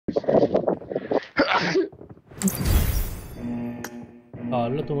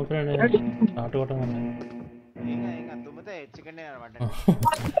కాళ్ళు తుమ్ముతున్నాడు స్టార్ట్ అవ్వటం ఇంకా తుమ్మితే చికెన్ అనమాట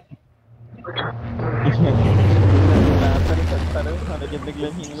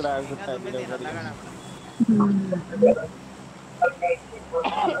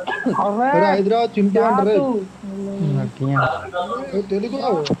హైదరాబాద్ చింటూ అంటారు తెలుగు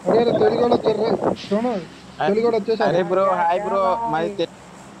అరే తెలుగు వాళ్ళు వచ్చారు చూడు తెలుగు వాళ్ళు వచ్చేసారు బ్రో హాయ్ బ్రో మాది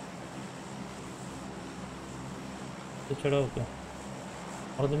చూడ ఓకే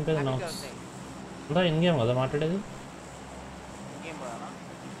అర్థంటే అంతా ఇన్ గేమ్ కదా మాట్లాడేది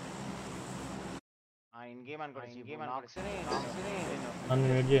నన్ను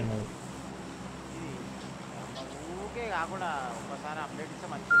వెయిట్ చేయండి అది ఊకే కాకుండా ఒకసారి అప్డేట్ ఇస్తే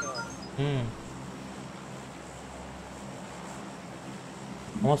మంచిగా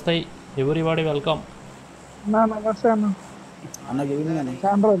నమస్తే ఎవరివాడి వెల్కమ్ నమస్తే అన్న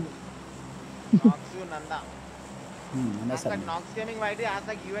నందా నాక్స్ గేమింగ్ వైట్ आज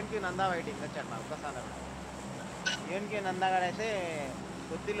तक यूएनके నందా వైట్ ఇంకా చట్నా ఒకసారి యూఎన్కే నందా గాడైతే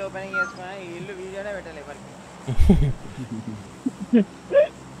కొద్దిలో ఓపెనింగ్ చేసుకుని ఇల్లు వీడియోనే పెట్టాలి ఎవరికి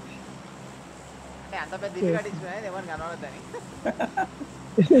అంటే అంత పెద్ద ఇల్లు కట్టించుకునేది ఎవరికి కనబడద్దని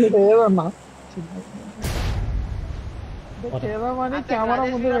ఏదన్నా కెమెరా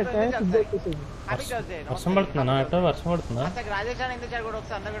ముందు పెట్టే వర్షం పడుతుందా ఎట్లా వర్షం పడుతుందా రాజేష్ అని ఎందుకు కూడా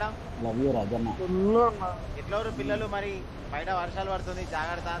ఒకసారి అందరు కూడా ఎట్లా పిల్లలు మరి బయట వర్షాలు పడుతుంది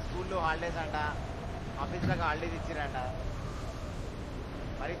జాగ్రత్త స్కూల్లో హాలిడేస్ అంట ఆఫీస్లకు హాలిడేస్ ఇచ్చిరంట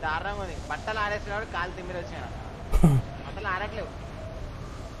మరి దారుణంగా ఉంది బట్టలు ఆరేసినాడు కాలు తిమ్మిరి వచ్చినాడు బట్టలు ఆరట్లేవు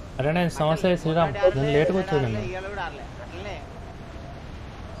అరే నేను సమస్య శ్రీరామ్ నేను లేట్గా వచ్చాను ఇవాళ కూడా ఆరలే అట్లనే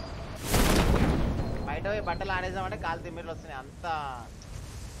బయట పోయి బట్టలు ఆడేసామంటే కాలు తిమ్మిర్లు వస్తున్నాయి అంత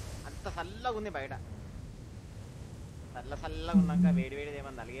అంత చల్లగా ఉంది బయట చల్లగా ఉన్నాక వేడి వేడిది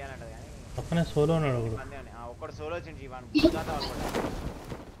ఏమన్నా తలిగేయాలంటది కానీ పక్కనే సోలో ఉన్నాడు ఒక్కడు సోలో వచ్చింది జీవాన్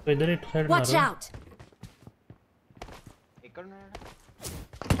ఇద్దరు ఇటు సైడ్ ఉన్నారు ఎక్కడ ఉన్నాడు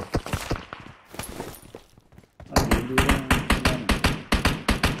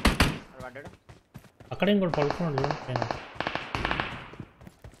పడ్డాడు అక్కడ ఇంకోటి పడుకున్నాడు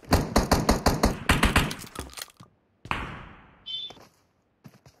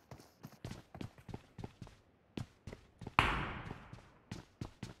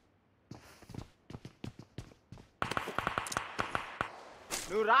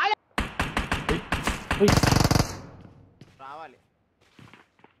నువ్వు రావాలి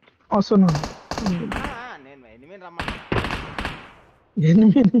వస్తున్నాను నేను ఎనిమిది రమ్మన్నా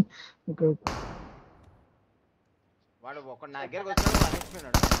వాడు ఒక నా దగ్గరకు వచ్చినాడు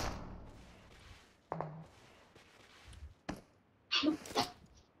మర్చిపోయినాడు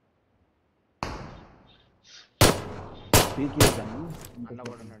అన్న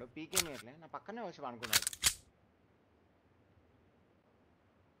కూడా ఉన్నాడు పీకే మీట్లే నా పక్కనే వచ్చి అనుకున్నాడు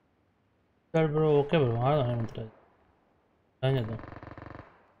బ్రో ఓకే బ్రో ఏమంటారు ఏం చేద్దాం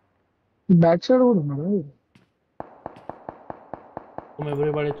బ్యాక్ సైడ్ కూడా ఉన్నాడు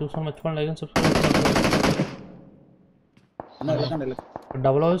ఎవ్రీబడి చూసాం మర్చిపోండి లైక్ అండ్ సబ్స్క్రైబ్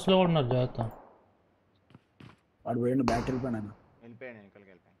డబుల్ హౌస్లో కూడా ఉన్నారు జాగ్రత్త వాడు పోయిండు బ్యాక్ వెళ్ళిపోయాను వెళ్ళిపోయాడు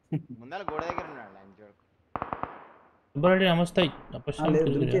ముందర గోడ దగ్గర ఉన్నాడు ఆయన చూడకు సుబ్బారెడ్డి నమస్తే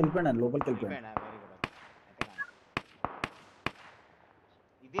వెళ్ళిపోయాను లోపలికి వెళ్ళిపోయాను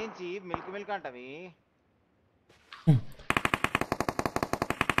ఇదేంచి మిల్క్ మిల్క్ అంటవి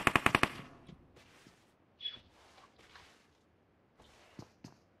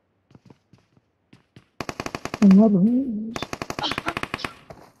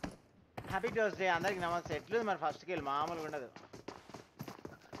హ్యాపీ ట్యూస్డే అందరికి నమస్తే ఎట్లుంది మరి ఫస్ట్ కి మామూలుగా ఉండదు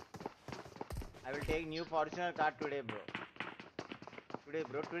I will take new Fortuner car today bro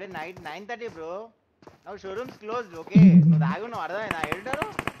today night 9:30 bro now showrooms close okay నువ్వు తాగి ఉన్నావు అర్థమైందా ఎడిటరు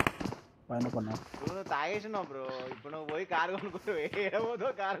నువ్వు తాగేసినావు బ్రో ఇప్పుడు నువ్వు పోయి కారు కొనుక్కో ఏడబోదో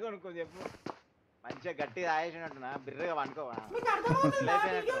కారు కొనుక్కో చెప్పు మంచిగా గట్టి తాగేసినట్టునా బిర్రగా పనుకోవా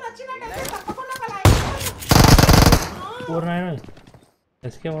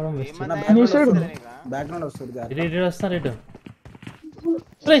బ్యాక్గ్రౌండ్ వస్తుంది వస్తారు ఇటు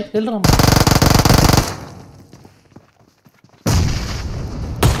వెళ్తాం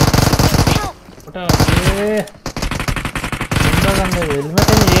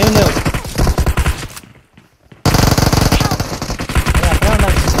హెల్మెట్ అని ఏం లేవు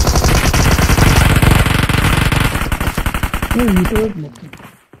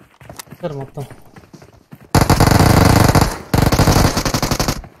సార్ మొత్తం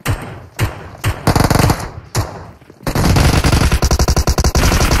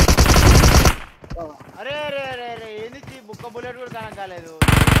అరే అరే అరే అరే ఏంది బుక్క బుల్లెట్ కూడా కనెక్ట్ కాలేదు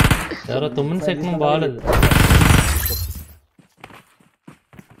ఎవరో 9 సెకండ్ బాగాలేదు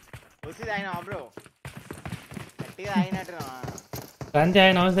తాగినా బ్రో గట్టిగా తాగినట్టున్నా కాంతి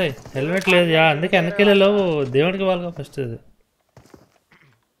ఆయన అవసరం హెల్మెట్ లేదు యా అందుకే వెనకెళ్ళలో దేవుడికి వాళ్ళగా ఫస్ట్ అది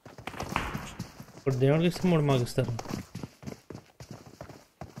ఇప్పుడు దేవుడికి ఇస్తే 3 మాకు ఇస్తారు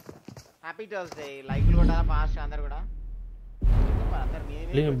హ్యాపీ ట్యూస్డే లైక్లు కొట్టాలా ఫాస్ట్ అందరు కూడా అందరు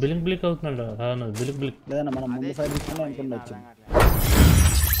మీమే బిలింగ్ బ్లిక్ అవుతున్నాడు బిలింగ్ బ్లిక్ లేదన్నా మనం ముందు ఫైర్ తీసుకున్నా ఇంకొన్ని వచ్చింది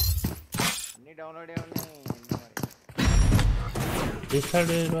అన్ని డౌన్లోడ్ అయ్యి ఉన్నాయి రీస్టార్ట్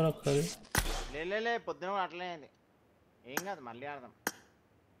చేయాలి ఒకసారి లే పొద్దున కూడా అట్లనే అయింది ఏం కాదు మళ్ళీ ఆడదాం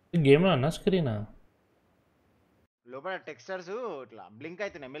గేమ్లో అన్నా స్క్రీనా లోపల టెక్స్చర్స్ ఇట్లా బ్లింక్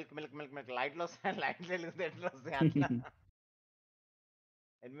అవుతున్నాయి మిల్క్ లైట్లు వస్తాయి లైట్లు వెలుగుతాయి ఎట్లా వస్తాయి అట్లా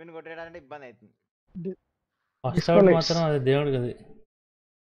ఎనిమిది కొట్టేయడానికి ఇబ్బంది అవుతుంది ఫస్ట్ అవుట్ మాత్రం అది దేవుడికి అది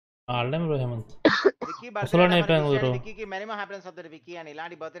ఆడలేం బ్రో హేమంత్ అసలు అయిపోయాను విక్కీకి minimum happiness of the Vicky అని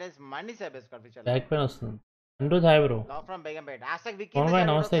ఇలాంటి బర్త్డేస్ మనీ సేవ్ చేసుకోవాలి బ్యాక్ పెయిన్ వస్తుంది అంటూ hi bro love from Begumpet hashtag Vicky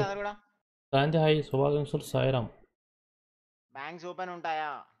నమస్తే కాంతి హాయ్ శుభాకాంక్షలు సాయిరామ్ బ్యాంక్స్ ఓపెన్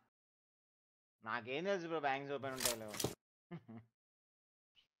ఉంటాయా నాకేం తెలుసు బ్రో బ్యాంక్స్ ఓపెన్ ఉంటాయో లేవో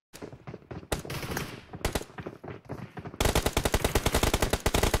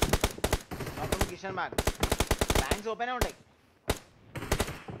కిషన్ బాగ్ బ్యాంక్స్ ఓపెన్ ఉంటాయి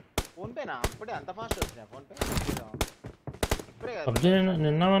ఫోన్ పేనా అప్పుడే అంత ఫాస్ట్ వచ్చినాయి ఫోన్ పే ఇప్పుడే కదా పబ్జీ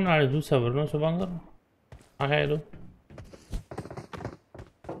నిన్న ఆడ చూసావు బ్రో శుభాంకర్ హాయ్లు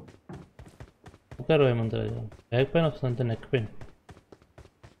ఓకే ఏమంటారు బ్యాక్ పెయిన్ వస్తుంది అంతే నెక్ పెయిన్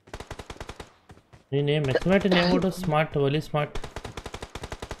నేనేం ఎక్స్పెక్ట్ నేమ్ కూడా స్మార్ట్ వలి స్మార్ట్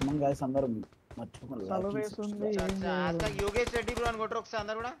మనం గైస్ అందరూ మర్చిపోకండి యోగేష్ రెడ్డి బ్రో అని కొట్టరు ఒకసారి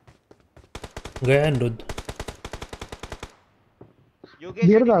అందరు కూడా గయాన్ రుద్ యోగేష్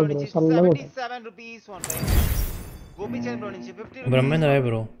రెడ్డి బ్రో నుంచి 77 rupees one by Gopichand bro నుంచి 50 rupees Brahmendra hi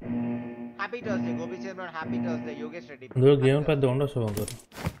bro happy Tuesday Gopichand bro happy Tuesday Yogesh Reddy bro game పెద్ద ఉండొచ్చు శుభాంకర్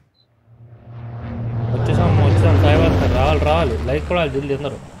వచ్చేసాం సాయి రావాలి లైక్ కూడా జల్దీ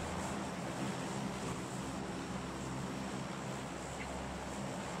అందరూ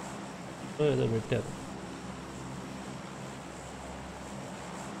ఏదో పెట్టారు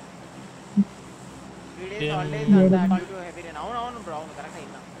అవును బ్రో అవును కరెక్ట్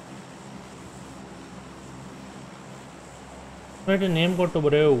అయినా నేమ్ కొట్టు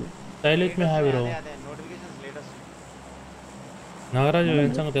Brave silent me have bro notifications latest Nagaraju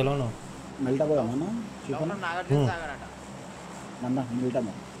ఏం సంగతి ఎలా ఉన్నావు మెల్టా పోదామన్నా చికెన్ నాగార్జున సాగర్ అట నన్నా మెల్టా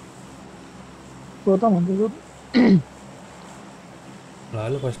మరి పోతాం అందుకు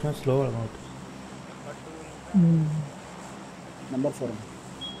రాళ్ళు ఫస్ట్ మ్యాచ్ స్లో అన్నమాట నెంబర్ 4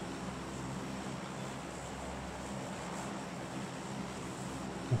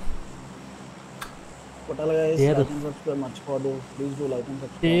 కొట్టాలి గైస్ లైక్ అండ్ సబ్స్క్రైబ్ మర్చిపోవద్దు please do like and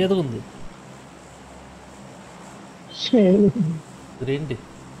subscribe ఏదో ఉంది గ్రీన్ టీ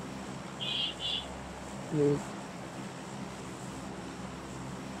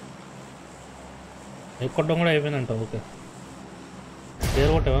కొట్టడం కూడా అయిపోయిందంట ఓకే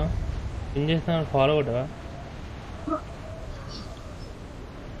షేర్ కొట్టావా పిన్ చేసిన ఫాలో కొట్టావా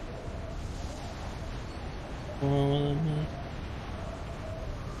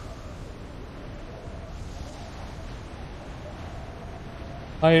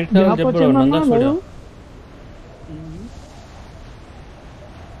చెప్పాడు నందా స్టూడియో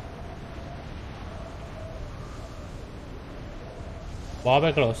బాబు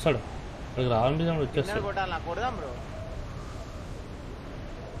ఎక్కడ వస్తాడు ఇక్కడికి రావాలనిపించినప్పుడు వచ్చేస్తాడు కొడదాం bro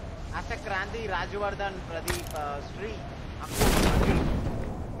Kranti రాజువర్ధన్ Pradeep Shri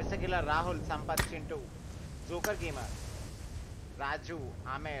mister Rahul Sampath Chintu joker gamer రాజు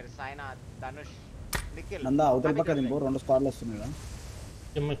ఆమేర్ సాయినాథ్ ధనుష్ నిఖిల్ నందా అవతల పక్క దింపో 2 స్క్వాడ్లు వస్తున్నాయి కదా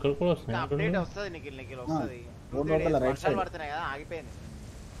ఇక్కడ కూడా వస్తున్నాయి అప్డేట్ వస్తది నిఖిల్ వస్తది వర్షాలు పడుతున్నాయి కదా ఆగిపోయింది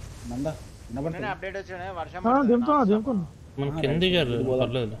నందా వినబడుతుంది అప్డేట్ వచ్చానే వర్షం దింపుతున్నా మన కింది గారు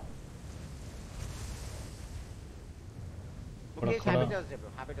పర్లేదు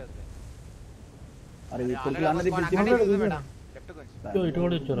హ్యాపీ ట్యూస్డే అరే ఈ కుర్చీ అన్నది పిచ్చి ఇటు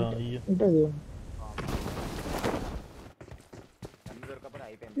కూడా ఇచ్చారా అయ్యో దొరకప్పుడు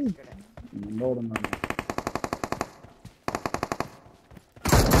అయిపోయింది ఇక్కడే ముందోడు ఉన్నాడు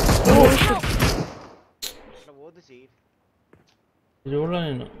ఇట్లా పోదు చీఫ్ చూడలే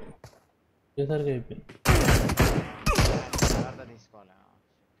నేను చేసరికి అయిపోయింది తీసుకోవాలా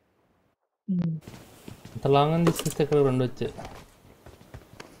అంత లాంగ్ అని తీసుకొస్తే ఇక్కడ 2 వచ్చాయి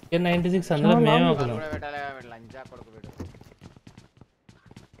 96 అందులో మేమే ఒకరు లంచా కొడుకు వీడు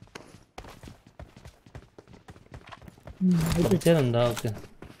వచ్చేదందా ఓకే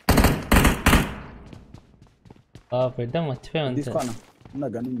పెట్టా మర్చిపోయాం తీసుకోనా ఉందా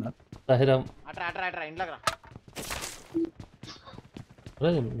గన్ ఉందా సహిరామ్ అట్రా ఇంట్లోకి రా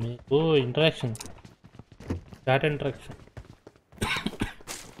అదే మీకు interaction chat interaction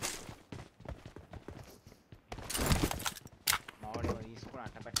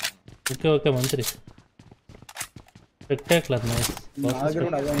okay okay మంచిది స్పెక్టాక్యులర్ నైస్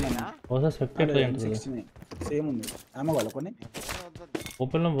స్పెక్టాక్యులర్ సేమ్ ఉంది ఆమె వాళ్ళ కొన్ని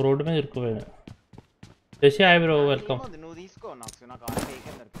ఓపెన్ రోడ్డు మీద ఇరుక్కుపోయాడు చేసి హాయ్ బ్రో వెల్కమ్ నువ్వు తీసుకో నాకు ఆల్రెడీ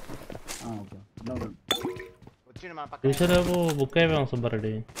ఓకే వచ్చిండు మా పక్కన చూసేరేపు బుక్ అయిపోయాం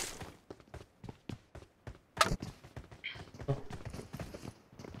సుబ్బారెడ్డి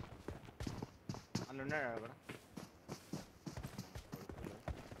అందులో ఉన్నాడు అక్కడ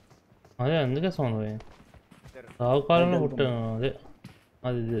అదే అందుకే సౌండ్ రావు కాలంలో పుట్టాను అదే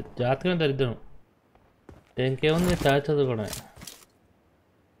అది జాతకం దరిద్రం ఇంకేముంది చార్జ్ చదువుకోవడం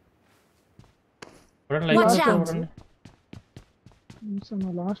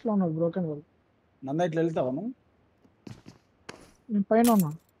లాస్ట్ లో ఉన్నారు బ్రోకెన్ వాళ్ళు నన్ను ఇట్లా వెళ్తావా నువ్వు నేను పైన ఉన్నా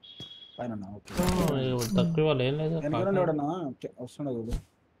పైన ఓకే తక్కువ వాళ్ళు ఏం లేదు ఎవడన్నా వస్తున్నాడు చూడు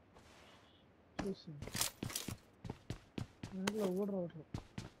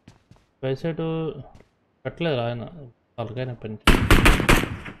పైసెట్ కట్టలేదు ఆయన తలకైన పని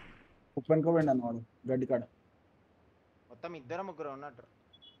ఉప్పెనుకోపోయిండు అన్నవాడు గడ్డి కాడ మొత్తం ఇద్దరు ముగ్గురు ఉన్నట్టు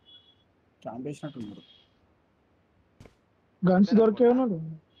క్యాంప్ వేసినట్టున్నారు గన్స్ దొరికే ఉన్నాడు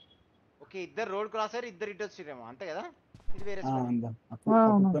ఓకే ఇద్దరు రోడ్ క్రాస్ అయ్యారు ఇద్దరు ఇటు వచ్చిరేమో అంతే కదా ఇది వేరే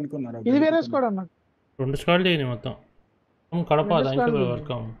ఇది వేరే స్క్వాడ్ అన్న 2 స్క్వాడ్ దిగినాయి మొత్తం కడప థాంక్యూ బ్రో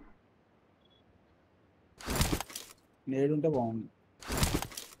వెల్కమ్ నేడుంటే బాగుంది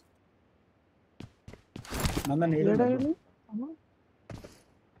నన్న నేడు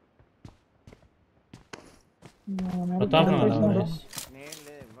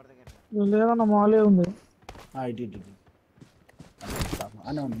లేదన్న మాలే ఉంది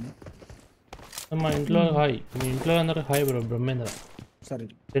అనే ఉంది మా ఇంట్లో హాయ్ మీ ఇంట్లో అందరూ హాయ్ బ్రో బ్రహ్మేంద్ర సరే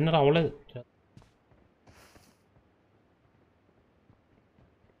డిన్నర్ అవ్వలేదు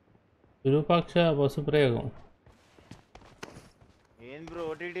విరూపాక్ష బస్సు ప్రయోగం ఏం బ్రో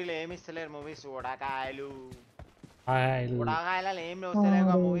ఓటీటీలో ఏమి ఇస్తలేరు మూవీస్ ఉడాకాయలు హాయ్ ఉడాకాయలు ఏమి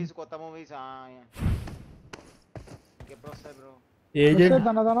వస్తలేవు మూవీస్ కొత్త మూవీస్ ఎప్పుడు వస్తాయి బ్రో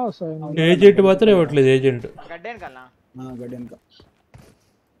ఏజెంట్ మాత్రం ఇవ్వట్లేదు ఏజెంట్ గడ్డేను కల్లా గడ్డెనక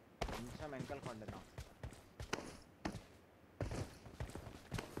కొంచెం వెనకాల పడ్డా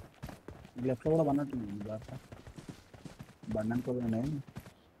లెఫ్ట్ కూడా పన్నట్టుంది బండి అనుకోలే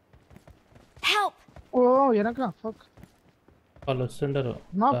ఓ వెనక ఫక్ వాళ్ళు వస్తుంటారు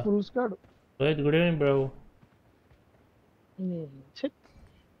నా full squad Rohit good evening bro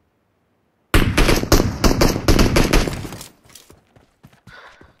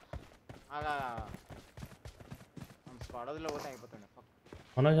స్క్వాడ్లో పోతే అయిపోతుండే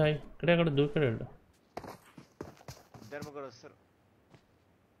మనోజ్ హాయ్ ఇక్కడెక్కడ దూకాడు ఇద్దరు ముగ్గురు వస్తారు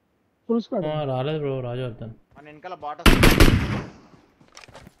ఫుల్ స్క్వాడ్ రాలేదు బ్రో రాజవర్ధన్ మన వెనకాల బాట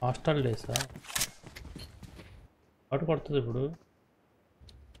హాస్టల్ డేసా పాటు పడుతుంది ఇప్పుడు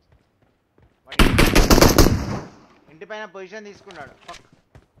ఇంటి పైన పొజిషన్ తీసుకున్నాడు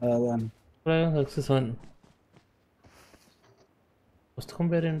సక్సెస్ 1 పుస్తకం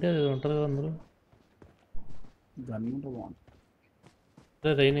పేరు ఏంటి అది ఉంటుంది కదా అందరూ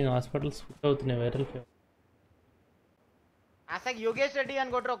రైనింగ్ హాస్పిటల్స్ ఫుట్ అవుతున్నాయి వైరల్ ఫీవర్ అసలు యోగేష్ రెడ్డి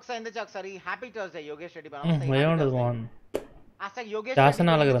అని కొట్టారు ఒకసారి ఎందుకు ఒకసారి హ్యాపీ థర్స్డే యోగేష్ రెడ్డి ఏముండదు మోహన్ అసలు యోగేష్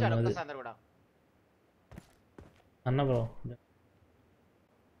శాసనాల కదా కూడా అన్న బ్రో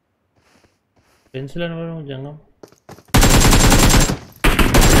పెన్సిల్ అని జంగం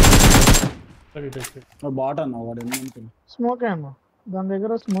బాట్ అన్న వాడు స్మోక్ అన్న దాని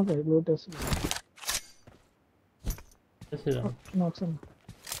దగ్గర స్మోక్ లోటస్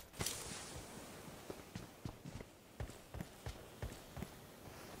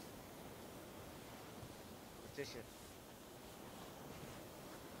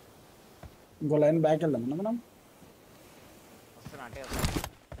ఇంకో లైన్ బ్యాక్ వెళ్దాం మనం వస్తున్నా అంటే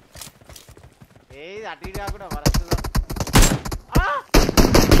ఏది అటు ఇటు కాకుండా వరస్తుగా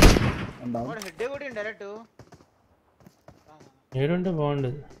హెడ్ కొట్టిండు డైరెక్ట్ ఏడుంటే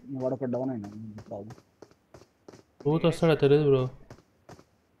బాగుండేది వాడు ఒక డౌన్ అయినా ప్రాబ్లం రూత్ వస్తాడా తెలియదు బ్రో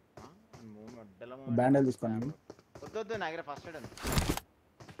బ్యాండేజ్ తీసుకోండి వద్దు నా దగ్గర ఫస్ట్ ఎయిడ్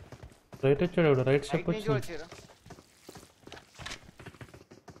రైట్ వచ్చాడు రైట్ స్టెప్ వచ్చాడు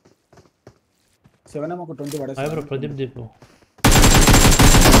 7 ఒక 20 పడేసి హాయ్ బ్రో ప్రదీప్ దీపు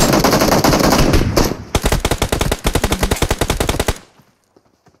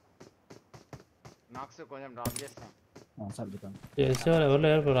నాక్స్ కొంచెం డ్రాప్ చేస్తాం సర్దుతాను చేసేవారు ఎవరు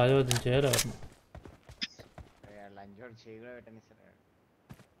లేరు బ్రో రాజవర్ధన్ చేయరు ఎవరు లంచ్ చేయగా పెట్టని సరే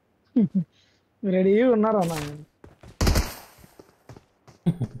రెడీ ఉన్నారా అన్న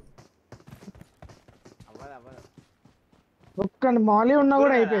అవ్వదు ఒక్క మాలీ ఉన్నా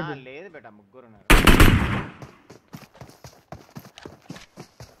కూడా అయిపోయింది. లేదు బేట ముగ్గురు ఉన్నారు.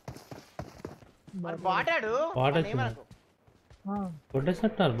 మరి బాటాడు ఏమనుకో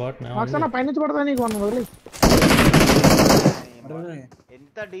కొట్టేసినట్టున్నారు బాట్ పైనుంచి కొడతా నీకు వదిలి.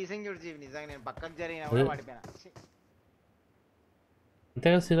 ఎంత డీసెంట్ చూడు జీవి నిజంగా నేను పక్కకు జరిగినా కూడా పడిపోయినా.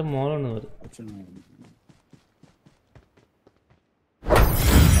 అంతేగా సీదా మాల్ ఉన్నది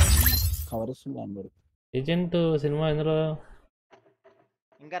ఏజెంట్ సినిమా ఎందులో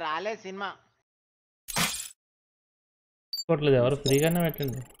ఇంకా రాలేదు సినిమా కొట్టలేదు ఎవరు ఫ్రీగానే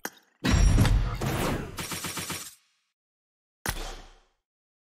పెట్టండి.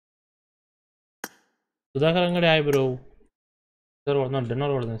 సుధాకర్ అంగడి హాయ్ బ్రో సార్ కొడుతున్నాను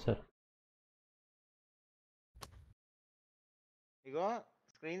డిన్నర్ కొడుతుంది సార్. ఇగో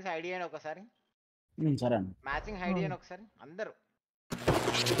స్క్రీన్స్ హైడ్ చేయండి ఒకసారి. సరే మ్యాచింగ్ హైడ్ చేయండి ఒకసారి అందరూ.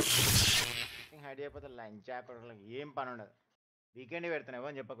 హైడ్ చేయకపోతే లంచ్ ఏం పని ఉండదు. వీకెండ్ పెడుతున్నావు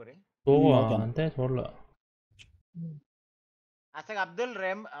అని చెప్పకూరి అంతే చూడలే. అసలు అబ్దుల్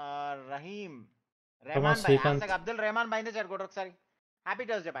రహీం రెహమాన్ భాయ్ అసలు అబ్దుల్ రెహమాన్ భాయ్ చెడుకోడు ఒకసారి. హ్యాపీ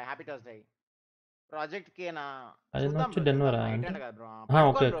థర్స్డే భాయ్ హ్యాపీ థర్స్డే. ప్రాజెక్ట్ కేనా డెన్వరా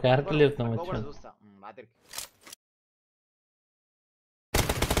ఓకే క్యారెక్టర్ చెప్తాం చూస్తా రాత్రికి.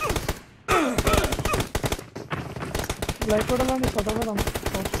 లైక్ కొడాలని చదవడం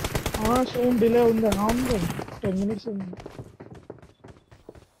సేమ్ డిలే ఉంది. 10 minutes ఉంది.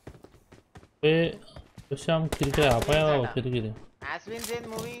 విషయం కిరికే ఆపాయా కిరికిరి. అశ్విన్ సేన్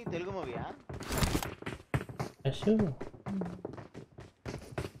మూవీ తెలుగు మూవీయా?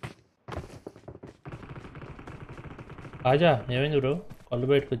 రాజా ఏమైంది బ్రో కళ్ళు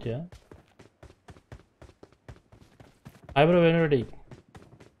బయటకు వచ్చా? హాయ్ బ్రో వేణురెడ్డి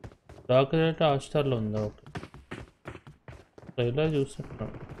డాక్యుమెంట్ హాట్స్టార్లో ఉందా? ఓకే ట్రైలర్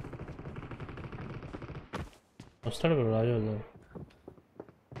చూస్తున్నాడు వస్తాడు బ్రో రాజు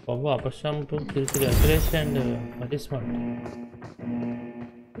బాబు అపశ్యామతో కిరికిరి అఖిలేష్ అండ్ మటీ స్మార్ట్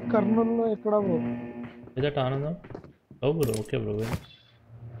కర్నూలులో ఎక్కడ ఇదట ఆనందం ఓ బ్రో ఓకే బ్రో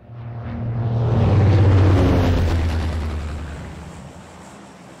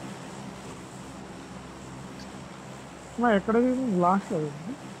ఎక్కడ లాస్ట్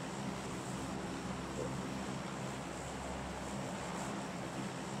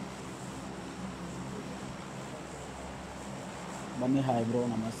బన్నీ హాయ్ బ్రో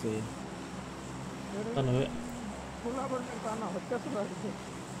నమస్తే. నువ్వే వచ్చేస్తున్నాడు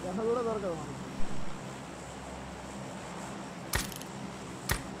జన కూడా దొరకదు మనకి.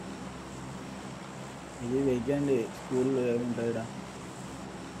 ఇది వీకెండ్ స్కూల్ ఏముంటాయి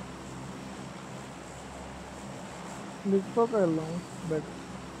లిక్పోక వెళ్దాం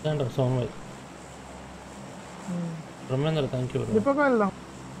better sound why Ramendra thank you లిక్పోక వెళ్దాం.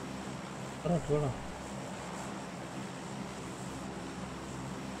 చూడ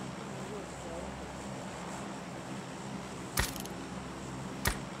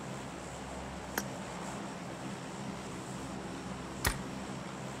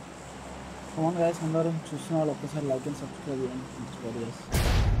కమాన్ గైస్ అందరూ చూస్తున్న వాళ్ళు ఒక్కసారి లైక్ అండ్ సబ్స్క్రైబ్ చేయండి. మర్చిపోదు గైస్.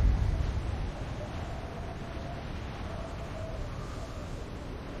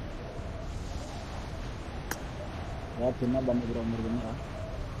 తిన్నా బండి బ్రో మీరు తిన్నారా?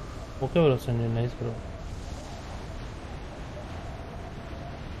 Okay bro Sanjay nice bro.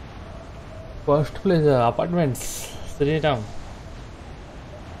 First place apartments Sriram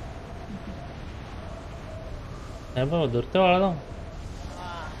దొరికితే వాడదాం.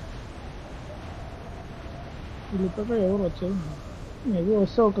 లిక్పోక ఎవరు వచ్చాయి మేబీ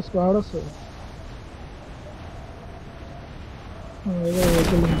వస్తే ఒక స్క్వాడ్ వస్తుంది. ఏదో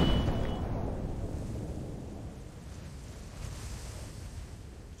వెహికల్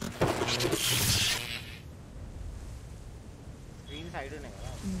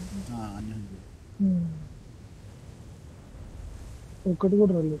ఒక్కటి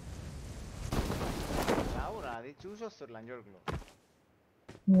కూడా రాలేదు. రావురా అది చూసి వస్తారు లంజోడుకులో.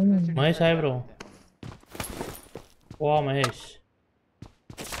 Mahesh hi bro. ఓ మహేష్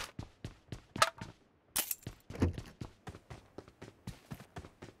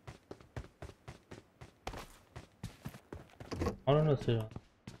అవునండి వస్తుంది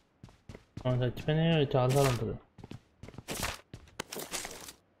మనం చచ్చిపోయినాయి చాలాసార్లు ఉంటుంది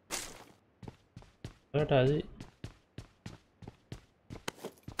బట్ అది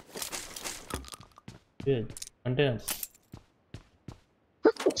కంటైనర్స్.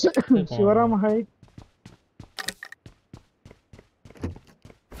 శివరామ హాయ్.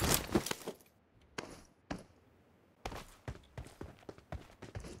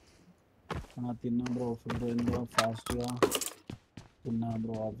 తిన్నా బ్రో ఫుడ్ ఫాస్ట్గా తిన్నా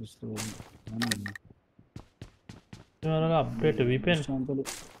బ్రో ఆఫీస్లో. ఇవాళ అప్డేట్ VPN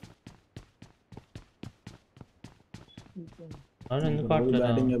అవును ఎందుకు ఆడట్లేదా?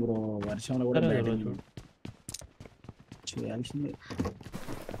 బ్యాటింగ్ బ్రో, వర్షంలో కూడా సరే బ్యాటింగ్ రోజు చేయాల్సిందే.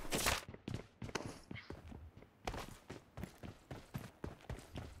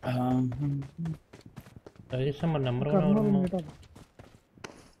 సజెషన్ మరి నెంబర్ కర్నూలు 1 మీటర్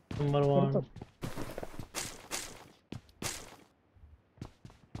నెంబర్ 1 పెడతారు.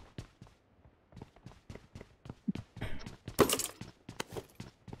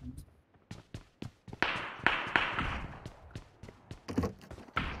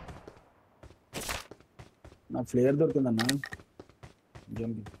 నా ఫ్లేయర్ దొరికిందన్నా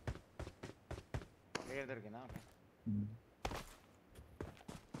గేమ్కి. ప్లేయర్ దొరికిందా?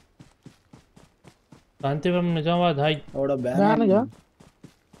 కాంతిపురం నిజామాబాద్ హాయ్ ఓడ బ్యాన్ గా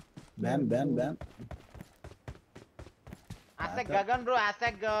ban ban ban. Hashtag Gagan bro,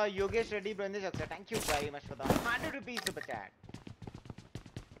 hashtag Yogesh Reddy bro in the chat. Thank you very much for the 100 rupees super chat.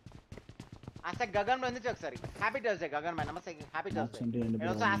 Hashtag Gagan bro in the chat, sorry. Happy Thursday Gagan man, namaste, happy Thursday. And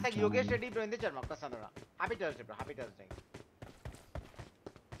also hashtag Yogesh Reddy bro in the chat, makka sandra. Happy Thursday bro, happy Thursday.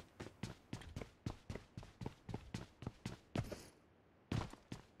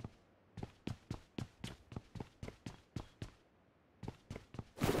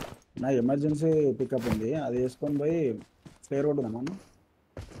 నా emergency pickup ఉంది, అది వేసుకొని పోయి flare road ఉందా మనం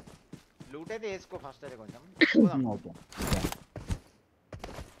loot అయితే వేసుకో first అయితే కొంచెం. ఓకే.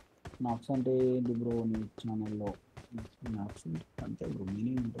 నాక్స్ అంటే ఏంటి బ్రో నీ ఛానల్లో? నాక్స్ అంటే బ్రో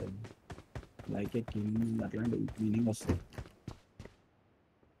మీనింగ్ ఉంటుంది, లైక్ ఏ కింగ్ అట్లాంటి మీనింగ్ వస్తుంది.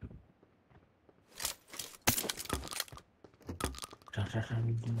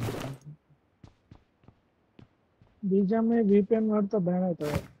 BGMI VPN వాడితే బ్యాన్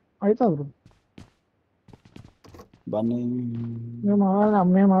అవుతా బ్రో. బన్నీ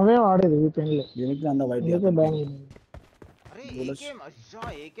మేము అవే వాడేది VPN లో, దీనికి అంత వైట్ అందుకే బ్యాన్ అయింది. అరే ఏకేం అజ్జా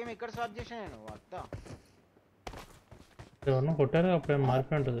ఏకేం ఎక్కడ స్వాప్ చేశాను నేను అత్త. ఎవరినో కొట్టారు అప్పుడే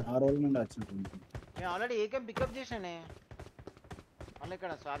మారిపోయి ఉంటుంది. ఆ రోజు నుండి వచ్చినట్టుంది. నేను ఆల్రెడీ ఏకేం పికప్ చేశానే, మళ్ళీ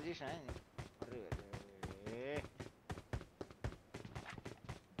ఇక్కడ స్వాప్ చేశాను. అరే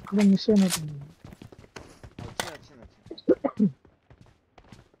ఇక్కడ మిస్ అయినట్టుంది. వచ్చింది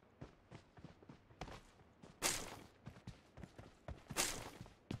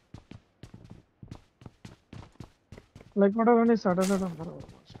లేకుంటే కానీ సడన్ అంటారు.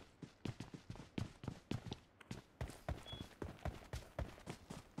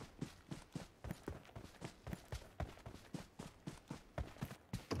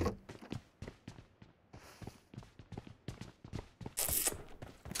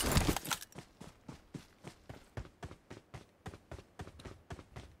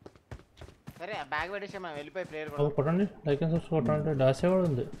 సరే బ్యాగ్ పెట్టేసి మనం వెళ్ళిపోయి ప్లేయర్ అవి కొట్టండి, లైక్ అండ్ సబ్స్క్రైబ్ కొట్టండి. డాసే కూడా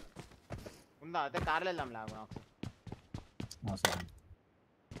ఉంది ఉందా? అయితే కార్లో వెళ్దాం లాగు నాకు. సరే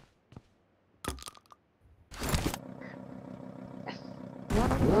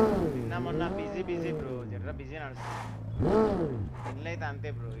నిన్న మొన్న బిజీ బ్రో, జర్ర బిజీ నడుస్తుంది. పెళ్ళి అయితే అంతే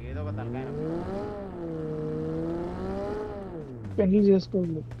బ్రో, ఏదో ఒక తలకాయ పెళ్లి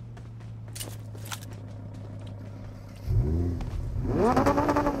చేసుకోవాలి.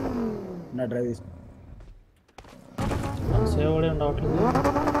 నా డ్రైవ్ తీసుకో. సేవ్ కూడా ఏం రావట్లేదు.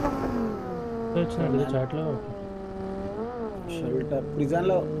 వచ్చినట్టు చాట్లో షెల్టర్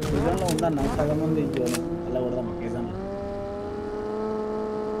ప్రిజన్లో ఉందన్న, సగం ఉంది అలా కొడదాం ప్రిజన్లో.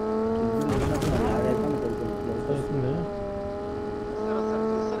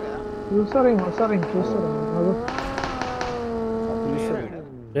 చూస్తారేమో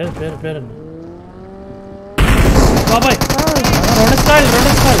పేరు బాబాయ్ రెండు స్టైల్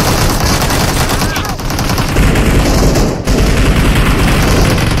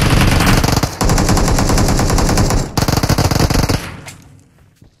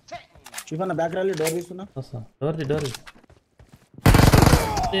చూపన్న బ్యాక్ ర్యాలీ డోర్ తీసుకున్నా. డోర్ది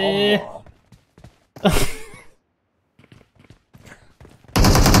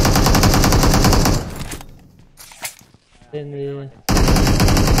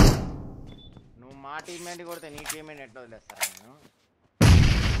నువ్వు మా టీమ్మేట్ కొడితే నీ టీమ్మేట్ ఎట్లా వదిలేస్తారా? నేను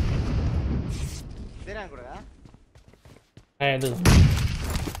ఇదేనా కూడా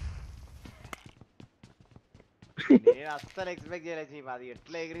నేను అస్సలు ఎక్స్పెక్ట్ చేయలేదు చీప్, అది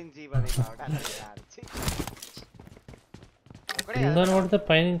ఎట్లా ఎగిరించి కొడితే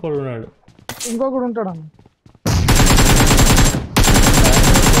పైన ఇంకోడు ఉన్నాడు, ఇంకొకడు ఉంటాడు అన్న.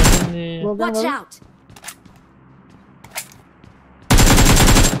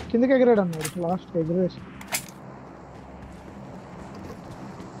 కిందకి ఎగిరాడు అన్నాడు, లాస్ట్ ఎగిరేసి.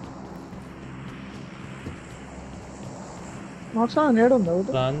 నోట్సా నేడు ఉందా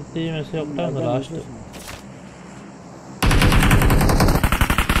ఒకటి క్రాంతి మెసేజ్ ఒకటే ఉంది లాస్ట్.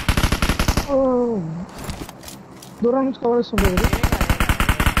 దూరం నుంచి కవర్ చేస్తుండే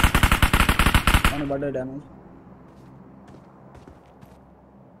బర్త్డే డ్యామేజ్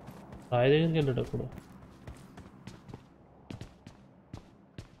రాయి దగ్గరికి వెళ్ళేటప్పుడు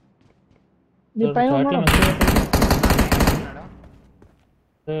నీ పైన ఉన్నాడు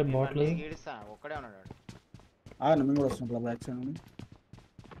బాటిల్ ఒక్కడే ఉన్నాడు. మేము కూడా వస్తున్నాం బ్యాక్ సైడ్ నుండి.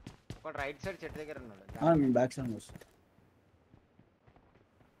 ఒక రైట్ సైడ్ చెట్టు దగ్గర ఉన్నాడు. మేము బ్యాక్ సైడ్ వస్తాం.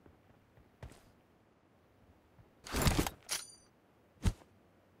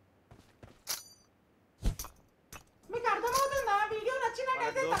 మీకు అర్థమవుతుందా? వీడియో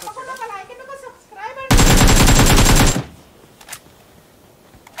నచ్చినట్లయితే తప్పకుండా ఒక లైక్ అండ్ ఒక సబ్స్క్రైబ్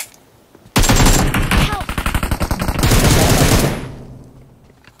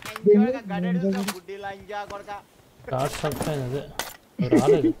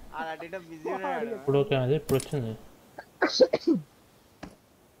రాలేదు ఇప్పుడు ఓకే అది ఇప్పుడు వచ్చింది.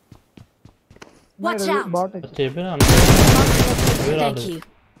 చెప్పిన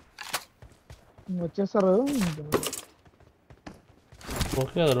వచ్చేస్తారు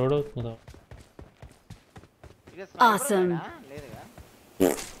ఓకే కదా రోడ్ అవుతుంది.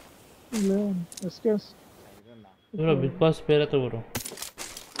 బిగ్ బాస్ పేరైతే బ్రో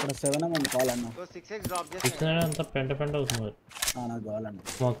 7 అన్న కావాలన్నా 6x డ్రాప్ చేస్తే అంతా పెంట అవుతుంది మరి. నాకు కావాలన్నా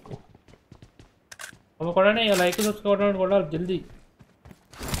మాకు ఒక కొడండి ఇక లైక్ సబ్స్క్రైబ్ కొడాలి జల్దీ.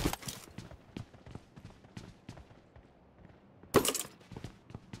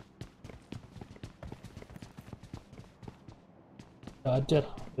 Charger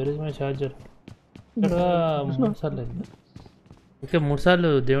where is my charger? ఇక్కడ 3 సార్లు అయింది. ఓకే 3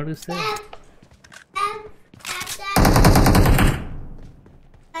 సార్లు దేవుడికి ఇస్తే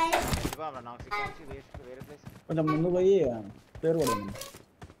కొంచెం ముందు పోయి పేరు కూడా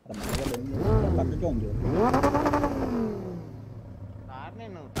పక్కకే ఉంది.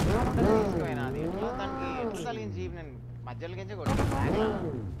 నేను తీసుకుపోయినా అది ఎట్లా దానికి ఎట్లా కలిగించి నేను మధ్యలోకించి కొట్టాను.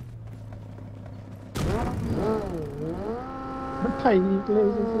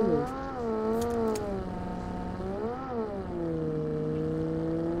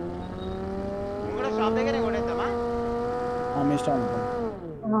 కూడా షాప్ దగ్గరే కొట్టేద్దామా? మీ ఇష్టం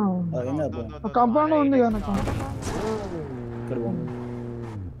కంపౌండ్ ఉంది కదా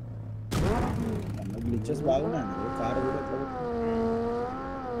గ్లిచెస్ బాగున్నాయండి. కారు కూడా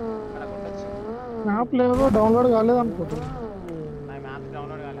మ్యాప్ లేవో డౌన్లోడ్ కాలేదు అనుకుంటున్నా. మ్యాప్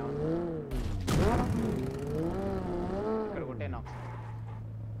డౌన్లోడ్ కాలేదు ఇక్కడ కొట్టేనా?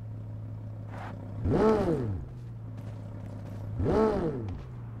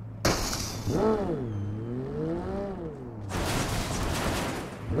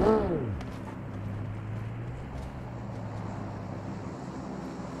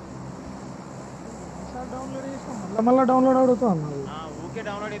 మళ్ళీ డౌన్లోడ్ అవుతా అన్నాడు. ఊకే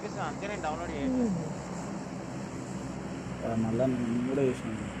డౌన్లోడ్ చేపిస్తా అంతే. నేను డౌన్లోడ్ చేయను మళ్ళీ నేను కూడా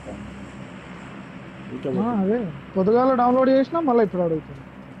చేసినాను. అదే పొద్దుగాల డౌన్లోడ్ చేసినా మళ్ళీ ఇప్పుడు అడుగుతాను.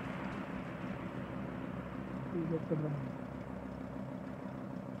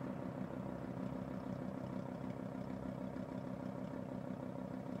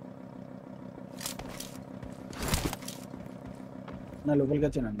 నా లోపలికి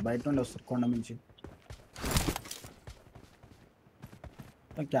వచ్చానండి. బయట నుండి వస్తారు కొండ నుంచి.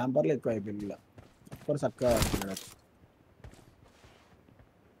 క్యాంపర్లు ఎక్కువ అయిపోయింది. ఇలా ఒక్కరు చక్కగా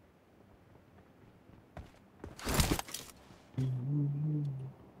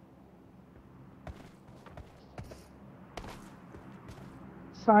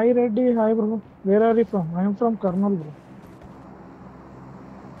Sai Reddy, hi bro. Where are you from? I am from Karnal bro.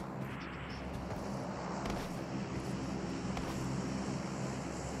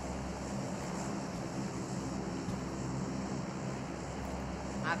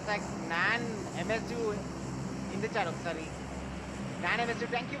 Nan MSU in the chat ఒకసారి. Nan MSU,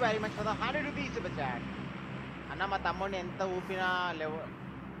 thank you very much for the 100 rupees super chat. అన్న మా తమ్ముడిని ఎంత ఊపినా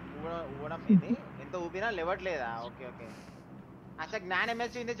ఎంత ఊపినా లేవట్లేదా? Okay okay. అసలు Gyan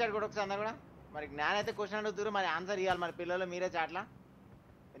MSU in the chat కూడా ఒకసారి అన్న కూడా. మరి జ్ఞాన్ అయితే క్వశ్చన్ అడుగుతారు, మరి ఆన్సర్ ఇవ్వాలి. మరి పిల్లలు మీరే చాట్లా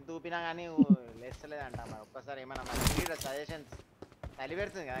ఎంత ఊపినా కానీ లేస్తలేదంట. మరి ఒక్కసారి ఏమన్నా మరి సజెషన్స్ చలి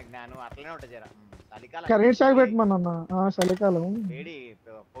పెడుతుంది కదా జ్ఞాను, అట్లనే ఉంటుంది జర. చలికాలం వేడి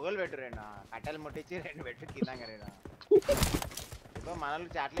పొగలు పెట్టు, 2 కట్టెలు ముట్టించి 2 పెట్టు కింద. ఇప్పుడు మనల్ని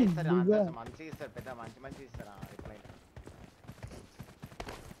చాట్లే ఇస్తారు, ఆన్సర్స్ మంచిగా ఇస్తారు, పెద్ద మంచి ఇస్తారు రిప్లై.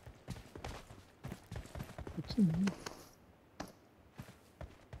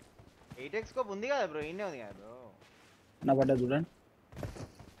 ఎయిట్ స్కోప్ ఉంది కదా బ్రో, ఇన్నే ఉంది కదా బ్రో. నా పడ్డా చూడండి.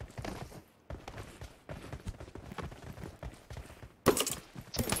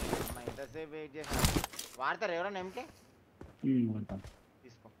 ఎంతసేపు వెయిట్ చేసా వాడతారు ఎవరైనా ఎంకే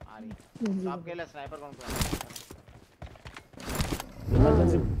తీసుకో ఆడి షాప్కి వెళ్ళి స్నైపర్ కొనుక్కోవాలి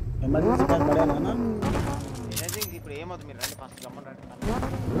ఎమర్జెన్సీ ప్యాక్ పడేనా ఎనర్జీ ఇప్పుడు ఏమవుతుంది మీరు రండి ఫస్ట్ గమ్మని రండి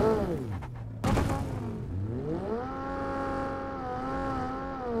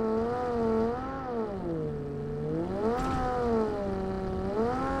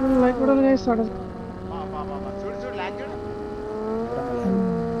లైక్ కూడా చేస్తాడు చూడు చూడు లాగ్ చూడు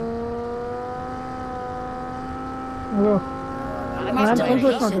హలో మనకే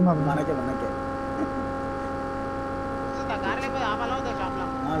వస్తుందా కార్ లేకపోతే ఆపాలా ఉందా షాప్లో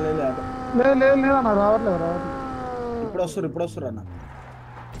లేదన్న రావట్లేదు ఇప్పుడు వస్తారు అన్న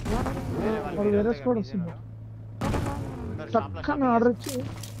వేరే స్కోడ్ వస్తుంది టక్కన ఆర్డర్ ఇచ్చి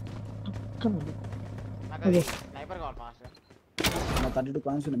స్నైపర్ కావాలి ఫాస్ట్ 32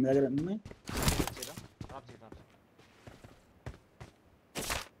 కాయిన్స్ ఉన్నాయి మీ దగ్గర ఉన్నాయి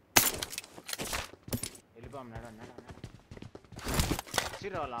వెళ్ళిపోయాం నడు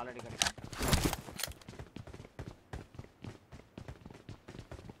వచ్చిర్రు వాళ్ళు ఆల్రెడీ కనుక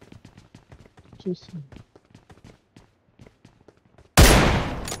చూస్తాను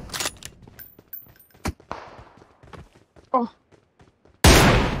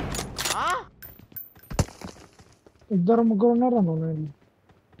ఇద్దరు ముగ్గురు ఉన్నారు అన్న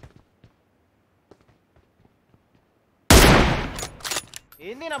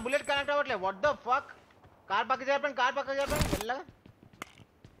ఏంది నా బుల్లెట్ కనెక్ట్ అవ్వట్లేదు వాట్ ద ఫక్ కార్ పక్క చెప్పండి వెళ్ళగా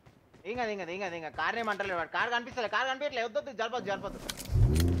ఏం కాదు కార్ ఏమంటలేదు వాడు కార్ కనిపించట్లేదు వద్దు జరపద్దు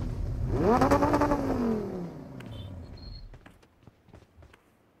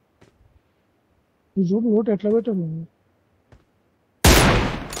ఈ చూడు ఓటు ఎట్లా పెట్టాడు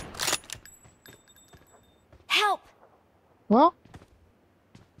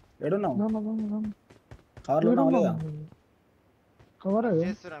ఎడున్నావు కార్లో ఉన్నావా లేదా కవర్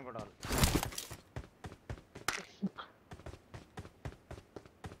చేస్తారు అనుకుంటా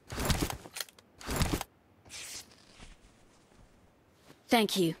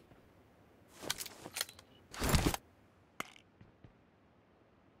Thank you.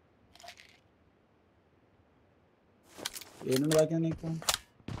 ఏనుండి వాకింది నీకు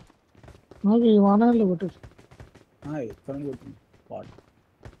నాకు ఈ వాహనాలు కొట్టచ్చు ఎక్కడ కొట్టింది పాట్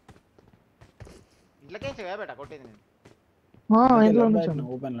ఇంట్లోకి బేట కొట్టేది నేను ఇంట్లో నుంచి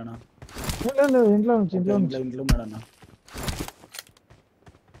ఓపెన్ లోనా లేదు ఇంట్లో నుంచి ఇంట్లో ఉన్నాడన్న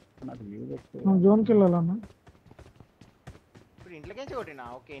నాకు వ్యూ జోన్కి వెళ్ళాలన్నా ఇప్పుడు ఇంట్లోకి కొట్టినా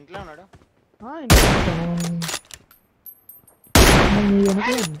ఓకే ఇంట్లో ఉన్నాడు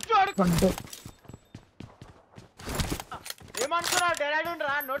ఏమనుకున్నావు డెరాడూన్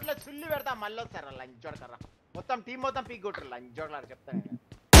రా నోట్లో చుల్లి పెడతా మళ్ళీ వస్తారా లంచోడకర్రా మొత్తం టీం మొత్తం పీక్ కొట్టరు లంచోడలారు చెప్తాను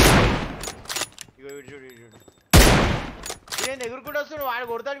ఇగో చూడు వీడేంది ఎగురుకుంటూ వస్తున్నాడు వాడు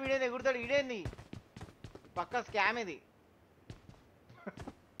కొడతాడు వీడేంది ఎగురుతాడు వీడేంది పక్క స్కామ్ ఇది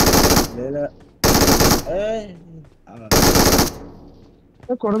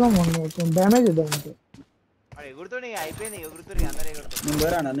కొడదాం డ్యామేజ్ ఇద్దాం అంటే ఎగురుతుంది అయిపోయింది ఎగురుతుంది అందరూ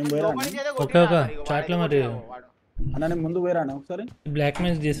అన్న నేను ముందు పోయిరాను ఒకసారి బ్లాక్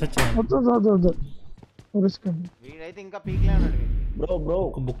మెయిల్ చేసి వచ్చాను వీడైతే ఇంకా పీక్ లే ఉన్నాడు బ్రో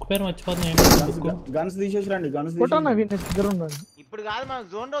బుక్ పేరు మర్చిపోతుంది గన్స్ తీసేసిరండి గన్స్ ఇప్పుడు కాదు మన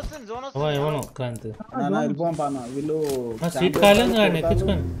జోన్ వస్తుంది జోన్ ఏమో క్రాంతి వెళ్ళిపోయాం పాన వీళ్ళు సీట్ కాలేదు కానీ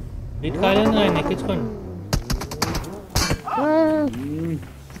ఎక్కించుకోండి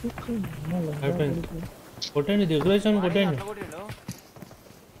అయిపోయింది కొట్టండి దిగులేసాను కొట్టండి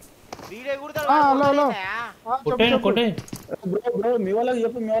బ్రో మీ వాళ్ళకి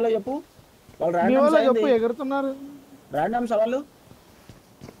చెప్పు వాళ్ళు ఎగురుతున్నారు ర్యాండమ్ సవాళ్ళు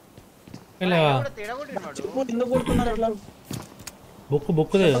ఎందుకు కొడుతున్నారు అట్లా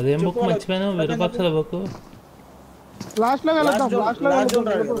బుక్ అదేం బుక్ మర్చిపోయాను విరూపాక్షల బుక్ లాస్ట్ లో వెళ్దాం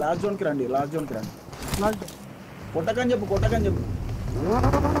లాస్ట్ జోన్ కి రండి కొట్టకని చెప్పు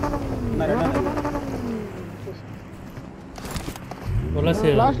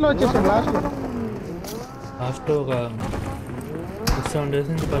లాస్ట్ లో వచ్చేసాం లాస్ట్ ఒక 6-7 days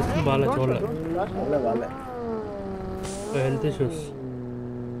నుంచి పరిస్థితి బాగా చూడలేదు హెల్త్ ఇష్యూస్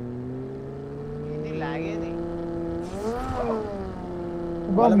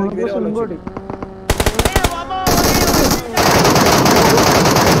ఇంకోటి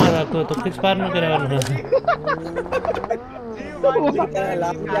తొక్కి స్పార్ను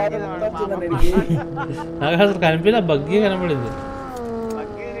నాకు అసలు కనిపించే బగ్గి కనపడింది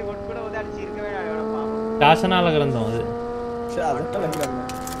శాసనాల గ్రంథం అది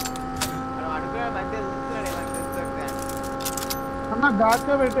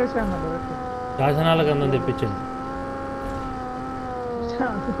డాక్గా పెట్టేసాను శాసనాల గ్రంథం తెప్పించండి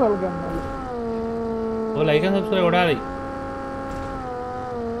वो लाइक एंड सब्सक्राइब उड़ा रही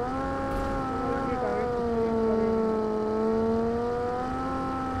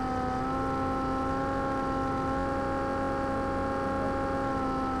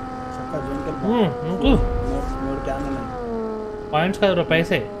पॉइंट्स का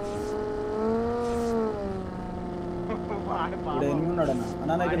पैसे ఇక్కడ ఎనిమి ఉన్నాడు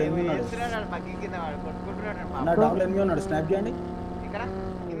అన్న ఇక్కడ ఎనిమి ఉన్నాడు అన్న డౌన్ ఎనిమి ఉన్నాడు స్నాప్ చేయండి ఇక్కడ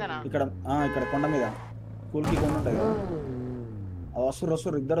ఇక్కడ కొండ మీద కూల్కి కొండ ఉంటాయి కదా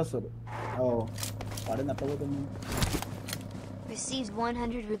వస్తారు ఇద్దరు వస్తారు పడింది అట్లా పోతుంది Receives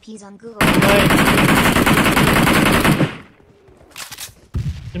 100 rupees on Google.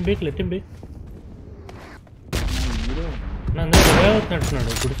 Let him be. నన్ను రివైవ్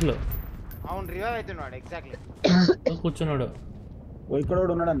అవుతున్నట్టున్నాడు గుడిలో అవును రివైవ్ అవుతున్నాడు ఎగ్జాక్ట్లీ కూర్చున్నాడు ఓ ఇక్కడ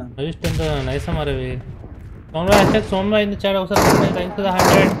కూడా ఉన్నాడు అన్న అజిస్ట్ ఎంత నైస్ అమరవి సోమవారం హ్యాష్ సోమవారం ఇన్ ది చాట్ ఒకసారి థాంక్స్ ఫర్ ద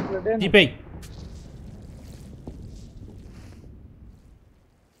 100 జీపే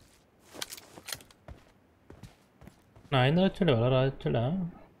నా ఇంద వచ్చాడు అలా రావచ్చాడా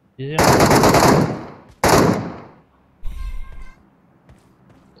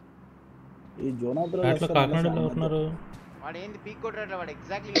ఈ జోనా బ్రో అట్లా కాకినాడలో ఉన్నారు వాడు ఏంది పీక్ కొట్టాడు వాడు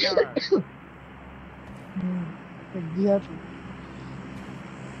ఎగ్జాక్ట్లీ ఇలా ఉన్నాడు ఎగ్జాక్ట్లీ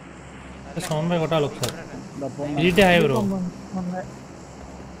సోమవారం కొట్టాలి ఒకసారి ఈటీ హై బ్రో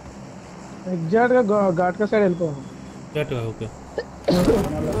ఎగ్జాక్ట్ గా ఘాట్ కా సైడ్ వెళ్ళిపోవాలి ఎగ్జాక్ట్ గా ఓకే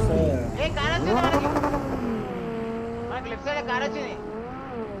ఏ కార్ వచ్చింది మనకి లెఫ్ట్ సైడ్ కార్ వచ్చింది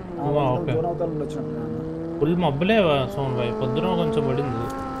ఓకే జోనా అవతల వచ్చాడు ఫుల్ మబ్బులే సోమవారం పొద్దున కొంచెం పడింది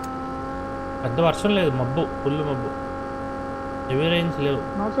పెద్ద వర్షం లేదు మబ్బు ఫుల్ మబ్బు హెవీ రైన్స్ లేవు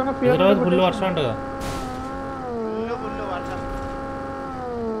ఈరోజు ఫుల్ వర్షం అంట కదా ఫుల్ వర్షం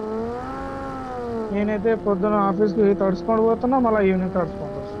నేనైతే పొద్దున ఆఫీస్కి తడుచుకొని పోతున్నా మళ్ళీ ఈవినింగ్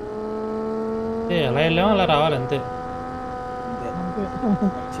తడుచుకుంటా ఎలా వెళ్ళామో అలా రావాలి అంతే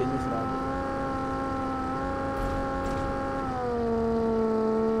చేంజెస్ రాదు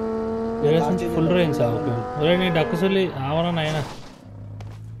ఫుల్ రైన్స్ ఓకే ఒరే నీ డక్కుసొల్లి ఆవరా నాయనా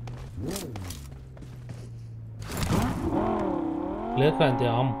లేదు క్రాంతి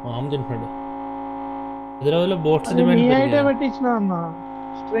ఆమ్ తింటున్నాడు హైదరాబాద్లో బోట్స్ డిమాండ్ పెట్టించిన అన్న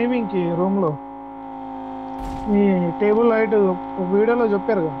స్ట్రీమింగ్ కి రూమ్ లో మీ టేబుల్ లైట్ వీడియోలో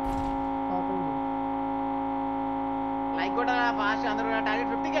చెప్పారు కదా లైక్ కూడా ఫాస్ట్ అందరూ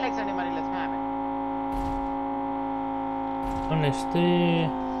టార్గెట్ 50k లైక్స్ అండి మరి లెట్స్ మ్యాప్ నెక్స్ట్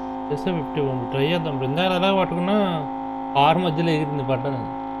చేస్తే 50 ట్రై చేద్దాం బృందాలు అలా పట్టుకున్నా కారు మధ్యలో ఎగిరింది పడ్డాను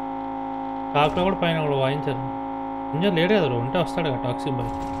కాకులో కూడా పైన కూడా వాయించారు ఇంకా లేడు కదా ఉంటే వస్తాడు కదా టాక్సీ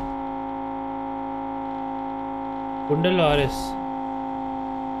బాయ్ గుండెల్లో ఆర్ఎస్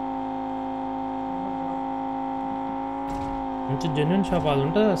మంచి జెన్యున్ షాప్ అది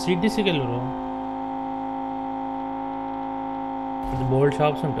ఉంటుంది సిటీసీకి వెళ్ళరు అది బోల్డ్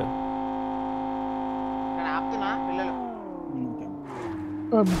షాప్స్ ఉంటాయి ఆపుతున్నా పిల్లలు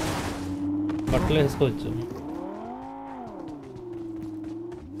బట్టలు వేసుకోవచ్చు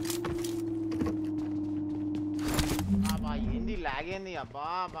ఏంది లాగేంది అబ్బా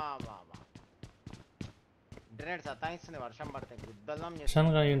బా బా బా ఇంటర్నెట్ సతాయిస్తుంది వర్షం పడితే గుద్దల్లం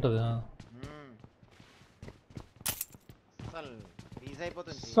వర్షానికి అయి ఉంటుంది అసలు ఫ్రీజ్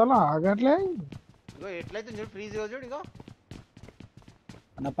అయిపోతుంది అసలు ఆగట్లే ఇగో ఎట్లయితే చూడు ఫ్రీజ్ చూడు ఇగో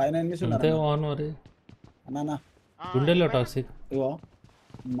అన్న పైన ఎనిమిస్ ఉన్నారు అంతే వాన్ మరి అన్న గుండెల్లో టాక్సిక్ ఇగో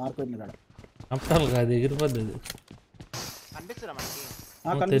మార్కెట్ మీద అప్టాల్ కాదు ఎగిరిపోద్ది అది కనిపిస్తురా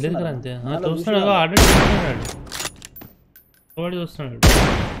మనకి తెలియదు కదా అంతే చూస్తున్నాడు ఆర్డర్ చూస్తున్నాడు వాడు చూస్తున్నాడు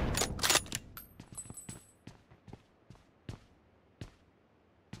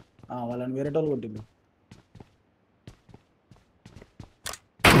వాళ్ళని వేరే వాళ్ళు కొట్టిండు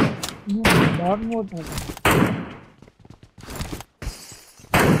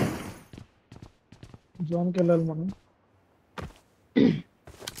జోన్కి వెళ్ళాలి మనం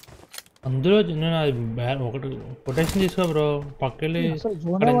అందులో నేను అది ఒకటి కొటేషన్ తీసుకో బ్రో పక్కెళ్ళి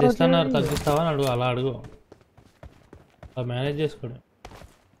అక్కడ ఎంత ఇస్తున్నారు తగ్గిస్తావా అని అడుగు అలా అడుగు అలా మేనేజ్ చేసుకోడు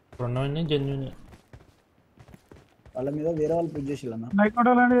ఇప్పుడు ఉన్నవన్నీ జెన్యున్ వాళ్ళ మీద వేరే వాళ్ళు పుష్ చేసి అన్న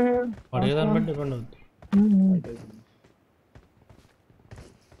పడేదాన్ని బట్టి డిపెండ్ అవుతుంది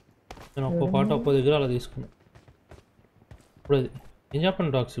నేను ఒక్కో పాట ఒక్కో దగ్గర అలా తీసుకున్నా ఇప్పుడు అది ఏం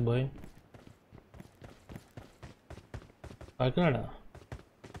చెప్పండి టాక్సీ బాయ్ కాకినాడ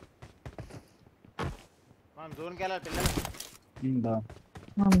జోన్కి వెళ్ళాలి పిల్లలు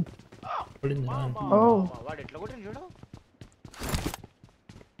వాడు ఎట్లా కొట్టింది చూడు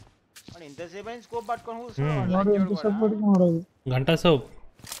వాడు ఎంతసేపు అయిన స్కోప్ పట్టుకొని గంట సోప్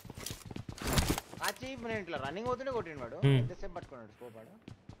కాచి నేను ఇట్లా రన్నింగ్ అవుతుంటే కొట్టిండు వాడు ఎంతసేపు పట్టుకున్నాడు స్కోప్ వాడు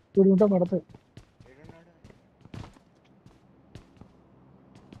చూడుంటే పడతాయి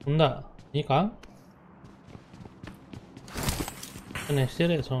ఉందా నీకా నెక్స్ట్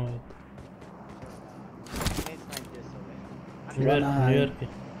ఇయర్ స్వామి న్యూ ఇయర్కి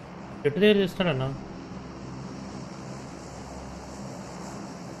చెట్టు దగ్గర చేస్తాడన్నా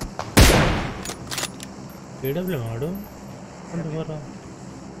ఏడబ్ల్యూ వాడు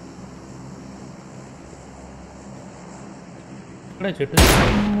ఇక్కడే చెట్టు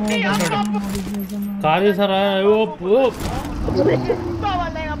కాదు సారా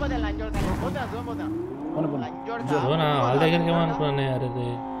వాళ్ళ దగ్గరికి ఏమనుకున్నాను అరే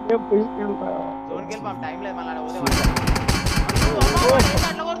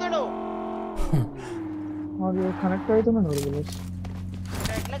కనెక్ట్ అవుతున్నాడు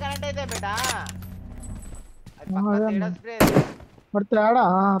ఎట్లా కనెక్ట్ అయితే బేటా మరి తేడా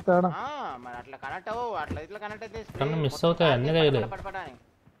తేడా మరి అట్లా కనెక్ట్ అవ్వవు అట్లా ఇట్లా కనెక్ట్ అయితే మిస్ అవుతాయి అన్ని దగ్గర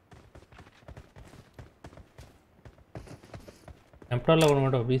ఎంప్రాల్లో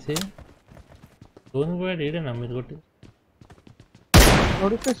కొనమాట బీసీ జోన్ పోయాడు ఈడేనా మీరు కొట్టి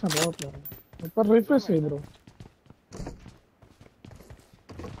నోటిఫికేషన్ రావట్లేదు ఇప్పుడు రిఫ్రెష్ చేయి బ్రో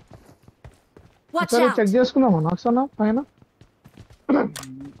ఒకసారి చెక్ చేసుకుందామా నాకు సన్నా పైన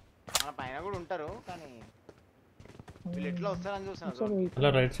మన పైన కూడా ఉంటారు కానీ వీళ్ళు ఎట్లా వస్తారని చూస్తున్నారు అలా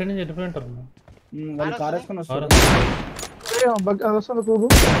రైట్ సైడ్ నుంచి ఎట్టిపోయి ఉంటారు వాళ్ళు కార్ వేసుకొని వస్తారు అది వస్తుంది కూగు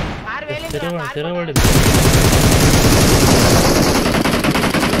తిరగబడింది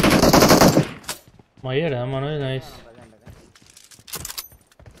అయ్యాడా మనోజ్ నైస్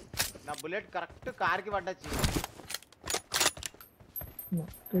నా బుల్లెట్ కరెక్ట్ కార్ కి పడ్డచ్చి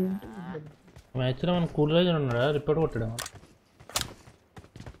మ్యాచ్లో మన కూలర్ ఉన్నాడా రిపోర్ట్ కొట్టాడు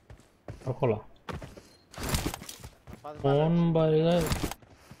ఒక్కలా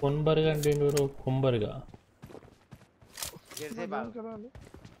కొన్బరిగా అంటే ఏంటి కొంబరిగా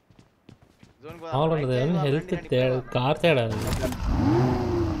హెల్త్ కార్ తేడా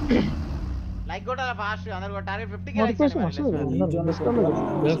లైక్ కొట్టాలా ఫాస్ట్ అందరూ కొట్టాలి 50 కి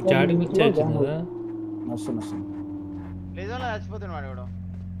చాటింగ్ ఇచ్చేయచ్చు కదా లేజోన్లో చచ్చిపోతున్నాడు వాడు కూడా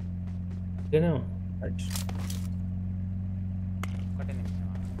ఒకటే నిమిషం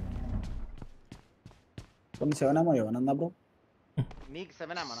కొన్ని 7 ఏమో నందా బ్రో నీకు 7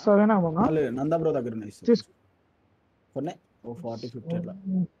 ఏమో 7 ఏమో నందా బ్రో దగ్గర ఉన్నాయి కొన్ని ఓ 40 50 అట్లా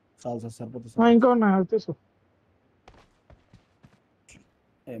సాల్సా సరిపోతుంది ఇంకా ఉన్నాయి అది తీసుకో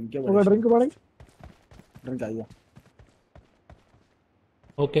ఎంకే ఒక డ్రింక్ పడి డ్రింక్ అయ్యో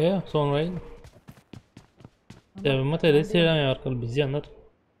ఓకే సోన్ భాయ్ ಮತ್ತೆ ರೇಸ್ చేయడం ఎవరికల్ బిజీ అన్నారు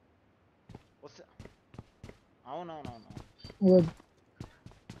అవునవునవును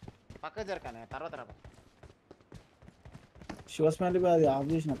పక్క జరకనే తర్వాత రా శివస్మైల్ అది ఆఫ్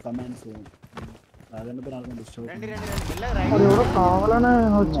చేసిన కమెంట్స్ రాజంటే నాకు డిస్టర్బ్ రండి మెల్లగా రైట్ అది ఎవరో కావాలనే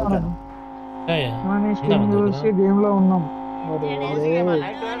వచ్చాను మన స్ట్రీమ్ చూసి గేమ్ లో ఉన్నాం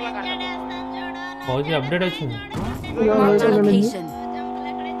పౌజీ అప్డేట్ వచ్చింది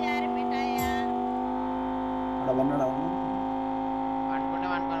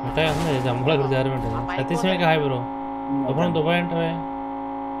ఉంటాయి అంది జంబులో అక్కడ జారి ఉంటుంది సతీశ్వరికి హాయ్ బ్రో అప్పుడు దుబాయ్ అంటావే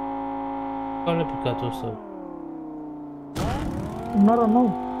పిక్క చూస్తావు ఉన్నారు అన్నావు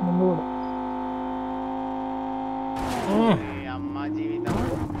ముందు కూడా అమ్మ జీవితం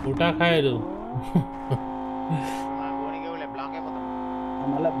ఊటాకాయలు బ్లాక్ అయిపోతాం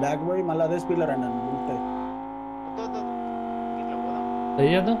మళ్ళీ బ్యాక్ పోయి మళ్ళీ అదే స్పీడ్ లో రండి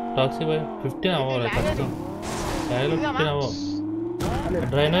అయ్యదా టాక్సీ బాయ్ 15 అవ్వాలి కష్టం 15 అవ్వ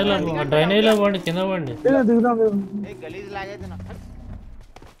డ్రైనేజ్లో పోండి కింద పోండి గలీజ్ లాగైతున్నా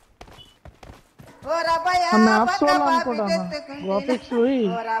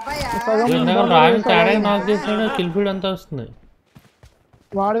రాని తేడా నాకు చేసిన కిల్ ఫీడ్ అంతా వస్తుంది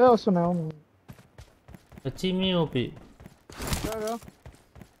వాడివే వస్తున్నాయి అవును వచ్చి మీ ఓపి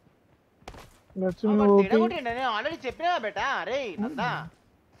ఆల్రెడీ చెప్పినా బేటా అరే నందా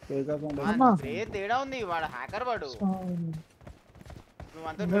తేడా ఉంది వాడు హ్యాకర్ వాడు నువ్వు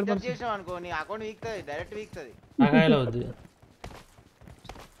అంతా బిల్డప్ చేసావు అనుకో నీ అకౌంట్ వీక్తది డైరెక్ట్ వీక్తది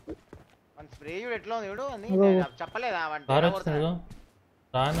మన స్ప్రే చూడు ఎట్లా ఉంది చూడు అని చెప్పలేదా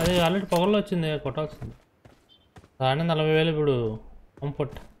అది ఆల్రెడీ పొగల్లో వచ్చింది కొట్టాల్సింది దాని 40,000 ఇప్పుడు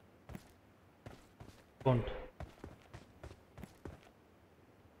కంఫర్ట్ అకౌంట్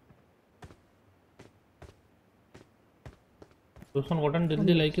చూసుకొని కొట్టండి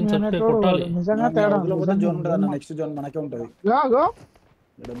ఢిల్లీ లైక్ సబ్స్క్రైబ్ కొట్టాలి నిజంగా తేడా జోన్ ఉంటుంది నెక్స్ట్ జోన్ మనకే ఉంటుంది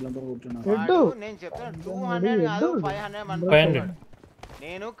నేను చెప్తాను 200 కాదు 500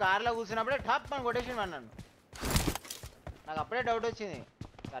 నేను కార్ లో కూర్చున్నప్పుడే టాప్ మన కొటేషన్ అన్నాను నాకు అప్పుడే డౌట్ వచ్చింది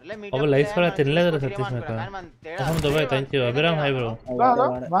సర్లే అబ్బో లైఫ్ కూడా తినలేదురా సతీష్ నాకు Dubai thank you Abhiram hi bro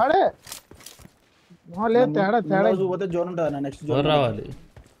వాడే లేదు తేడా తేడా రోజు పోతే జోన్ ఉంటుంది నెక్స్ట్ ఎవరు రావాలి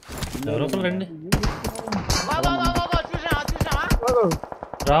ఎవరో ఒకరు రండి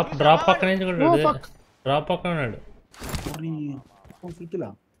డ్రాప్ పక్కన నుంచి కూడా డ్రాప్ పక్కన ఉన్నాడు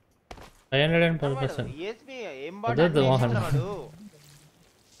 510%. అదే మోహన్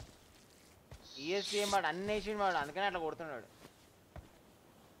ఈఎస్పీ ఏం వాడు అన్ని వేసి వాడు అందుకనే అట్లా కొడుతున్నాడు.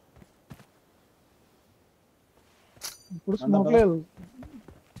 ఇప్పుడు స్మోక్ లేదు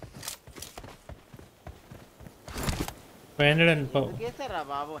 510 కేసారా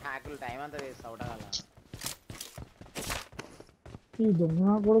బాబు హ్యాకులు టైం అంతా వేస్ట్ అవటగల ఈ దొంగ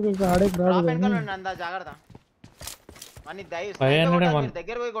కూడా ఇక ఆడేకి రాదు పెట్టుకోండి అందా జాగ్రత్త మని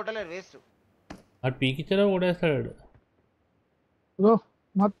దగ్గర పోయి కొట్టలేరు వేస్ట్. అటు పీకిచ్చారో ఓడేస్తాడు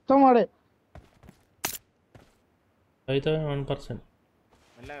మొత్తం ఆడే 5,1%.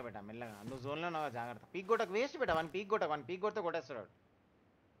 మెల్లగా పెట్టా మెల్లగా నువ్వు జోన్లో ఉన్నావా జాగ్రత్త. పీక్ కొట్టకు వేస్ట్ పెట్టా వన్ పీక్ కొడితే కొట్టేస్తాడు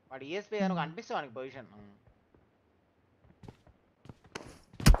వాడు. ఈఎస్పీ అని అనిపిస్తావు వానికి పొజిషన్.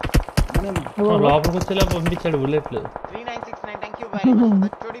 లోపలికి వచ్చేలా పంపించాడు బుల్లెట్లు. 3969 thank you very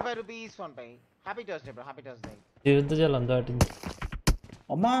much 25 rupees phone pay. Happy Tuesday bro happy Tuesday. జీవిత జలం దాటింది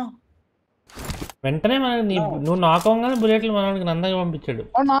అమ్మా వెంటనే నువ్వు నాకు అవగానే బుల్లెట్లు మనకి నందగా పంపించాడు.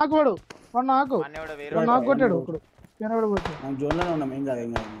 నాకు కొట్టాడు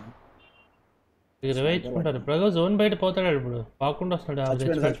రివైవ్ ఇచ్చుకుంటారు ఇప్పుడు జోన్ బయట పోతాడు ఇప్పుడు పాకుండా వస్తాడు.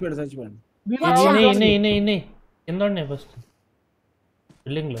 కింద ఉన్నాయి ఫస్ట్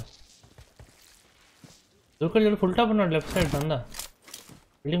బిల్డింగ్ లో దూకడు ఫుల్ టాప్ ఉన్నాడు లెఫ్ట్ సైడ్ దందా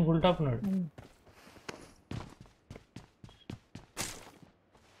బిల్డింగ్ ఫుల్ టాప్ ఉన్నాడు.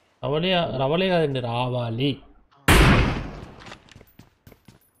 రవలి కాదండి రావాలి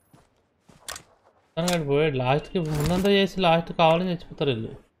పోయాడు లాస్ట్కి ముందంతా చేసి లాస్ట్ కావాలని చచ్చిపోతారు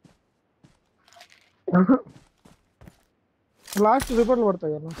వీళ్ళు. లాస్ట్ రిపోర్ట్లు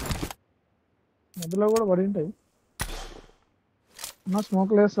పడతాయి కదా మధ్యలో కూడా పడి ఉంటాయి.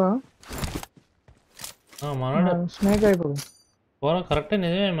 స్మోక్ లేసా మనోడు స్నేక్ అయిపోయింది కరెక్టే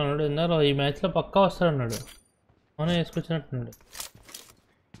నిజమే. మనోడు ఇందాక ఈ మ్యాచ్ లో పక్కా వస్తాడన్నాడు మనం వేసుకొచ్చినట్టున్నాడు.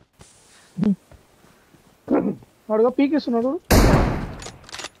 వాడుగా పీకిస్తున్నాడు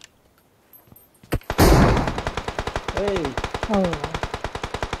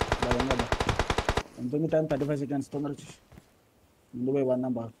ఎంత టైం 35 seconds తొందర ముందు పోయి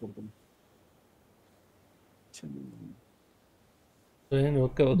వద్దాం బాగా కొడుతుంది.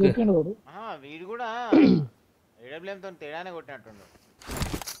 వీడు కూడా ఏడబ్ల్యూఎం తో తేడానే కొట్టినట్టుండు.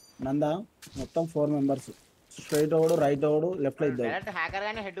 నందా మొత్తం 4 members స్ట్రైట్ అవడు రైట్ అవడు లెఫ్ట్ ఇద్దరు డైరెక్ట్ హ్యాకర్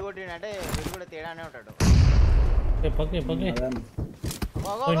గానే హెడ్ కొట్టిండంటే వీడు కూడా తేడానే ఉంటాడు.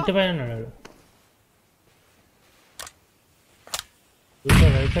 ఇంటి పైన ఉన్నాడు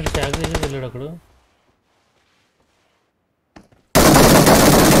రైట్ సైడ్ ట్యాగ్ చేసి వెళ్ళాడు అక్కడ.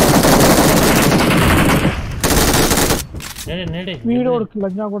 వీడు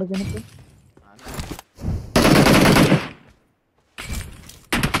లజ్జా కూడా కనుక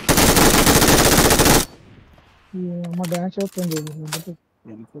అమ్మ డాన్స్ చేస్తుంది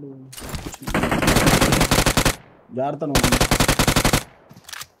జాగ్రత్త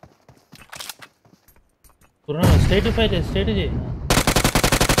స్టేట్ ఫైట్ స్టేట్ చేయి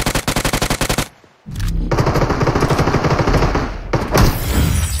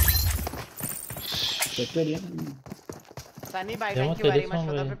Sunny bye thank you very much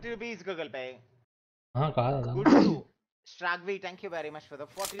for the 50 rupees Google Pay. కాదా Good to Stragvi thank you very much for the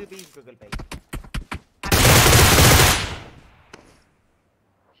 40 rupees Google Pay.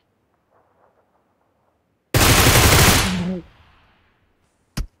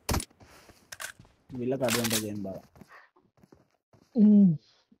 వీళ్ళకి అడ్వాంటేజ్ ఏం బాగా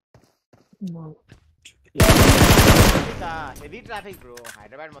హెవీ ట్రాఫిక్ బ్రో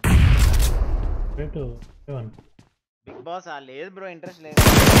హైదరాబాద్ మొత్తం. Big boss లేదు bro interest లేదు.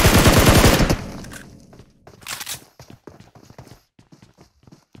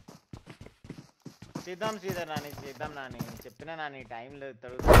 చేద్దాం శ్రీధర్ నాని చేద్దాం నాని చెప్పినా నాని టైం లేదు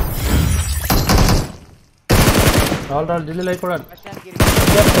ఢిల్లీ లైక్ కూడా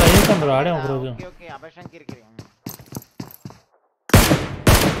ఆడే ఒక రోజు ఓకే అభషన్ కిరికిరి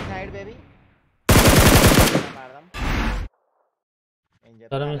సైడ్ బేబీ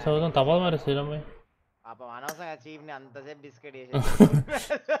సరే మిస్ అవుతాం తప్పదు మరి శ్రీరామ్ పాపం అనవసరంగా చీప్ ని అంతసేపు బిస్కెట్ చేసి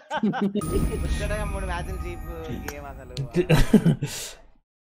 3 మ్యాచ్లు చీప్ గేమ్ అసలు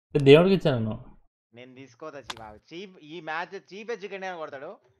దేవుడికి ఇచ్చాను నేను తీసుకోదా చీప్ ఈ మ్యాచ్ చీప్ చికెన్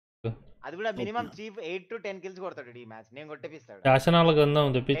కొడతాడు. అది కూడా మినిమం చీప్ 8 to 10 kills కొడతాడు ఈ మ్యాచ్. నేను కొట్టేపిస్తాడు శాసనాల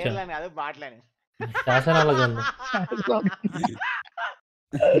గ్రంథం తెప్పించాను అది బాట్లని శాసనాల గ్రంథం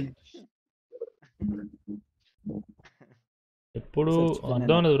ఎప్పుడు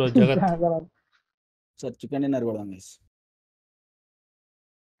అర్థం లేదు బ్రో జగత్. సార్ చికెన్ డిన్నర్ కూడా మిస్.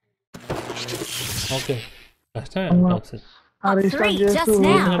 ఓకే కష్టమే టాక్సిక్. రీస్టార్ట్ చేస్తూ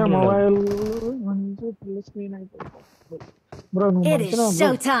మొబైల్ మంచి ఫుల్ స్క్రీన్ అయిపోయింది బ్రో. నువ్వు It is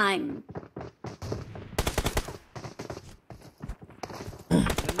showtime.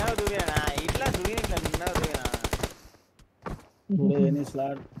 నిన్నవ దువేనా ఇట్లా దువిన ఇట్లా నిన్నవ దువేనా. Today any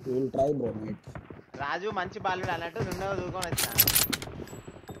slot we will try bro mate. రాజు మంచి బాలుడు అన్నట్టు నిన్నవ దుకొని వచ్చా.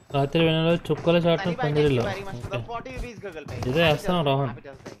 రాత్రి వెనలో చుక్కల చాట్ల పందిరిలో ఇదే వేస్తాం రోహన్.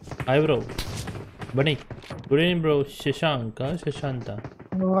 హాయ్ బ్రో బనీ. Good evening bro. శశాంక శశాంత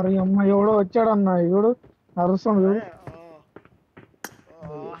వారి అమ్మ ఎవడో వచ్చాడన్న ఎవడు అరుస్తాడు చూడు.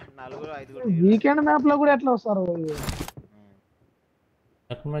 వీకెండ్ మ్యాప్ లో కూడా ఎట్లా వస్తారు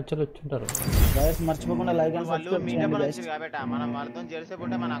మ్యాచ్లు వచ్చింటారు. గైస్ మర్చిపోకుండా లైక్ అండ్ వాళ్ళు సబ్స్క్రైబ్ మీటప్ చేయండి వచ్చి కాబట్టి మనం వాళ్ళతో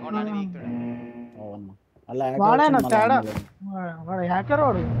చేసేపోతే మన అకౌంట్ అని వీక్తుడే. అవును అలా వాడైనా తేడా వాడు హ్యాకర్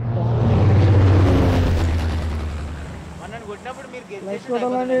వాడు. నన్ను కొట్టినప్పుడు మీరు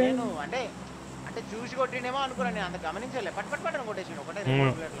నేను అంటే అంటే చూసి కొట్టిండేమో అనుకున్నాను. నేను అంత గమనించలే. పట్ పట్ పట్టని కొట్టేసిండు ఒకటే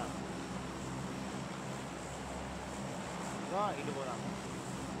ప్లేట్లా. ఇటు పోదాం.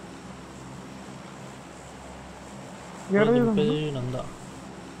 నందా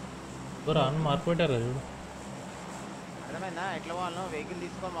అన్న మార్పు పెట్టారు చూడు. అర్థమైందా ఎట్లా వాళ్ళను వెహికల్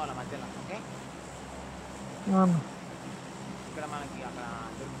తీసుకొని పోవాలి మధ్యలో. ఓకే ఇక్కడ మనకి అక్కడ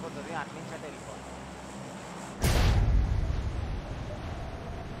దొరికిపోతుంది. అటు నుంచి అంటే వెళ్ళిపోవాలి.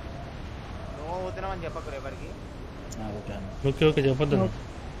 నువ్వు పోతున్నామని చెప్పకు ఎవరికి. ఓకే ఓకే చెప్పొద్దు.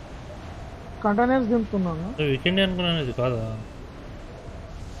 కంటైనర్స్ దింపుతున్నాను. వీకెండ్ అనుకున్నాను ఇది కాదా.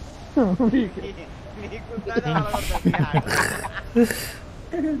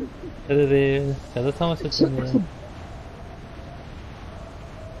 అదే పెద్ద సమస్య వచ్చింది.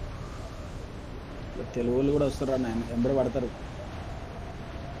 తెలుగు వాళ్ళు కూడా వస్తారు అన్న ఎంబడి పడతారు.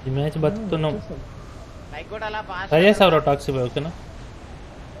 ఈ మ్యాచ్ బతుకుతున్నాం. ట్రై చేసావు రా టాక్సీ బాయ్. ఓకేనా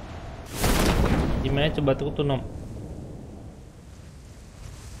ఈ మ్యాచ్ బతుకుతున్నాం.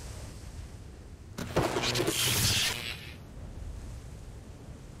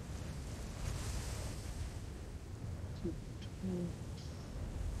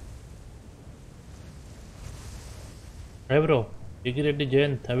 Hi bro బిగిరెడ్డి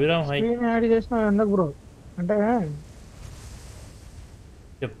Jayant Abhiram. High add చేసిన ఎందుకు బ్రో అంటే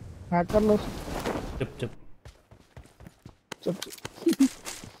చెప్ హ్యాకర్లు చెప్ చెప్ చెప్పు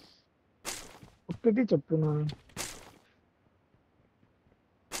ఒక్కటి చెప్తున్నా.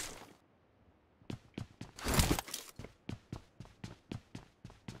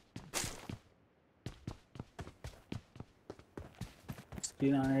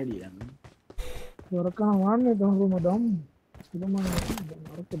 స్క్రీన్ ఆన్ దొరకన వాడిని దొంగదాం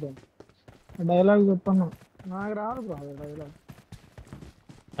దొరకదాం. డైలాగ్ చెప్తాను నాకు రాదు బ్రో డైలాగ్.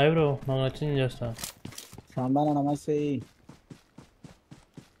 హై బ్రో నాకు నచ్చింది చేస్తా. సాంబార్ నమస్తే.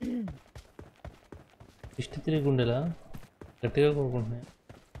 ఇష్ట తిరిగి ఉండేలా గట్టిగా కోరుకుంటున్నాయి.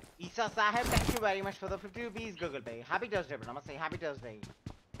 ఈసా Saheb thank you very much for the 50 rupees Google pay. Happy Thursday bro. నమస్తే హ్యాపీ థర్స్డే.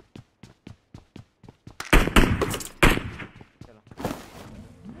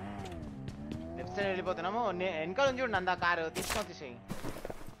 Left side వెళ్ళిపోతున్నాము. వెనకాల నుంచి చూడండి అందా కారు తీసుకొని తీసేయి.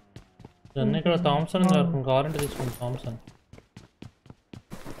 అన్నీ ఇక్కడ థామ్సన్ కావాలంటే తీసుకోండి. థామ్సన్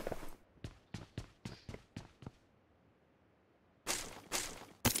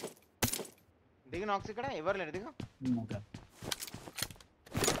దిగు. నాక్స్ ఇక్కడ ఎవరు లేరు దిగు. ఓకే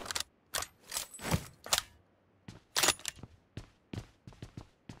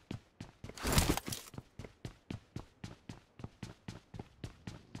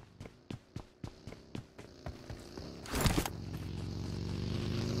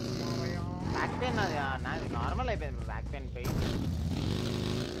బ్యాక్ పెయిన్ నాది నార్మల్ అయిపోయింది. బ్యాక్ పెయిన్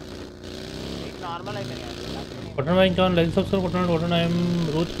నార్మల్ అయిపోయింది. కొట్టడం ఇంకా లైక్ సబ్స్క్రైబ్ కొట్టండి. కొట్టండి. I'm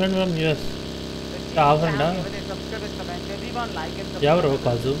Ruth friend from US. ఫ్రెండా ఎవరు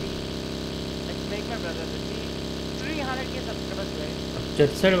కాజు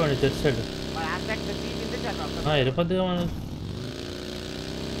చెట్ సైడ్ పండి. చెట్ సైడ్ వెళ్ళిపోద్దిగా మనం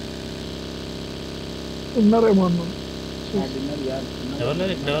ఉన్నారేమో ఎవరు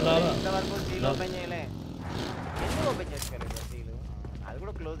లేదు ఇక్కడ. ఎవరు రావాలా అది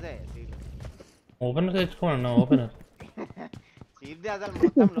కూడా క్లోజ్ ఓపెనర్ తెచ్చుకోండి. ఓపెనర్ సీట్ అసలు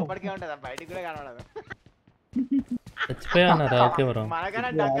మొత్తం లోపలికే ఉంటుంది. బయటికి కూడా కనబడదు. చచ్చిపోయా అన్నారా. ఓకే బ్రో మనకన్నా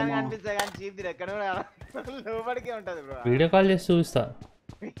డక్కని కనిపిస్తుంది కానీ చీప్ ఎక్కడ కూడా లోపలికే ఉంటుంది బ్రో. వీడియో కాల్ చేసి చూపిస్తా.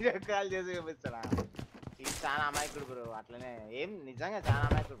 వీడియో కాల్ చేసి చూపిస్తాడా. ఈ చాలా అమాయకుడు బ్రో అట్లనే ఏం నిజంగా చాలా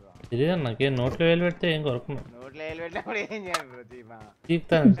అమాయకుడు బ్రో తెలియదు నాకేం నోట్లో వేలు పెడితే ఏం కొరకున్నా నోట్లో వేలు పెట్టినప్పుడు ఏం చేయాలి బ్రో చీపా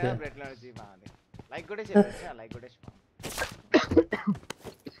తీపుతాను ఎట్లా చీపా అది లైక్ కూడా చెప్పేసి లైక్ కూడా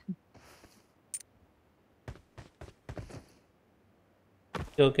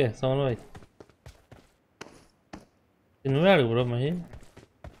ఓకే సోను భాయ్ నువ్వే అడుగు బ్రో మహి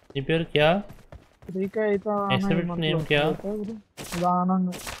నీ పేరు క్యా రీకా అయితే ఎక్స్పెక్ట్ నేమ్ క్యా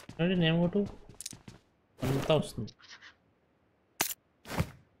ఆనంద్ నేమ్ కొట్టు అంతా వస్తుంది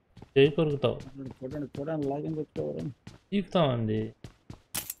చేయి కొరుకుతావు తీపుతామండి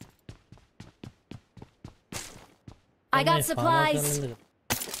I got supplies.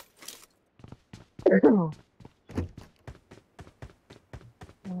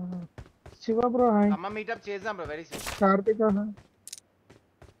 Shiva bro hi అమ్మ మీటప్ చేద్దాం బ్రో వెరీ సూన్ కార్తిక్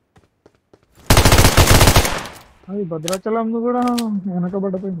అది భద్రాచలం కూడా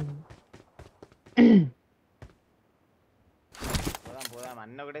వెనకబడిపోయింది పోదాం పోదాం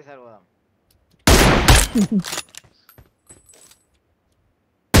అన్న ఒకటేసారి పోదాం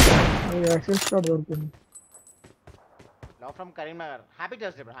అది యాక్సెస్ కార్డ్ దొరుకుతుంది love from Karimnagar happy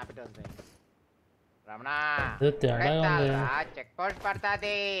Thursday bro happy Thursday Ramana check post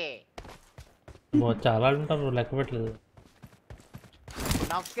పడతాది చాలా ఉంటారు లెక్క పెట్టలేదు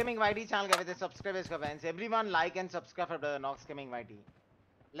Nox Gaming YT channel ka with subscribe is friends everyone like and subscribe for brother Nox Gaming YT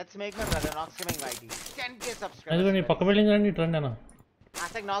let's make my brother Nox Gaming YT 10k subscribers అది నీ పక్క building రండి ఇటు రండి అన్న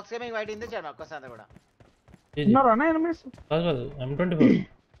hashtag Nox Gaming YT ఇందు చేద్దాం ఒక్కసారి కూడా ఉన్నారా అన్న ఎనిమిస్ కాదు M24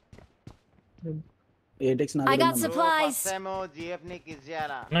 8x I got supplies. First time GF ని కిస్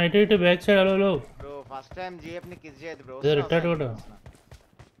చేయాలా నా ఇటు back side hello bro first time GF ని కిస్ చేయదు బ్రో ఇది రిటార్డ్ కూడా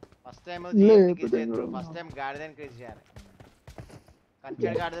ఫస్ట్ టైం GF ని కిస్ చేయదు bro first time garden kiss చేయాలి కంచె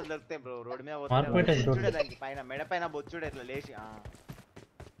గార్డెన్ దొరుకుతాయి బ్రో రోడ్ మీద పోతే దానికి పైన మెడ పైన బొచ్చుడు ఇట్లా లేచి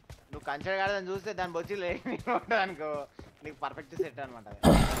నువ్వు కంచె గార్డెన్ చూస్తే దాని బొచ్చి లేని అనుకో నీకు పర్ఫెక్ట్ సెట్ అన్నమాట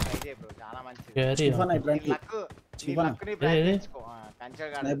ట్రై చేయ బ్రో చాలా మంచిది లక్ నీ లక్ ని ప్రాక్టీస్ కంచె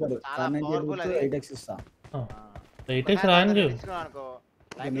గార్డెన్ చాలా పవర్ఫుల్ అది 8x ఇస్తా 8x రాను అనుకో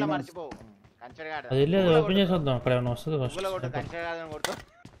లైఫ్ లో మర్చిపో కంచె గార్డెన్ అది లేదు ఓపెన్ చేసి వద్దాం అక్కడ ఏమైనా వస్తుంది ఫస్ట్ కంచె గార్డెన్ కొడుతూ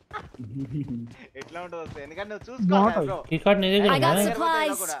ఎట్లా ఉంటుంది ఎందుకంటే నువ్వు చూసుకోవాలి బ్రో ఈ కార్డ్ నీ దగ్గర ఉందా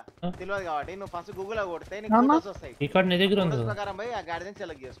తెలియదు కాబట్టి నువ్వు ఫస్ట్ గూగుల్ లో కొడితే నీకు ఫోటోస్ వస్తాయి ఈ కార్డ్ నీ దగ్గర ఉంది ప్రకారం పోయి ఆ గార్డెన్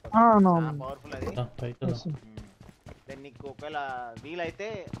సెలెక్ట్ చేసుకో పవర్ఫుల్ అది దెన్ నీకు ఒకవేళ వీలైతే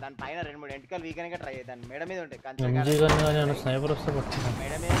దాని పైన 2-3 ఎంటికలు వీకనిగా ట్రై చేయి దాని మేడ మీద ఉంటాయి కంచె స్నైపర్ వస్తే పట్టుకున్నా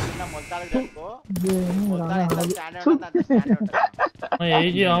మేడ మీద చిన్న మొలతాలు కట్టుకో మొలతాలు ఎంత స్టాండర్డ్ ఉంటే అంత స్టాండర్డ్ ఉంటుంది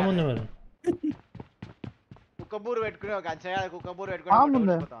ఏజీ ఆమ్ ఉంది మరి కుక్కబూరు పెట్టుకునే ఒక కంచె కుక్కబూరు పెట్టుకుని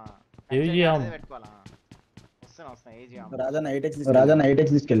ఏజీ ఆమ్ పెట్టుకోవాలా వస్తున్నా ఏజీ ఆమ్ రాజన్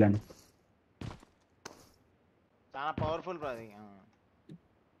 8x తీసుకెళ్ళండి చాలా పవర్ఫుల్ బ్రో అది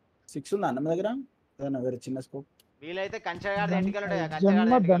 6 ఉందా అన్న దగ్గర ఏదైనా వేరే చిన్న స్కోప్ వీలైతే కంచె గార్డెన్ ఎంటికలు ఉంటాయి కంచె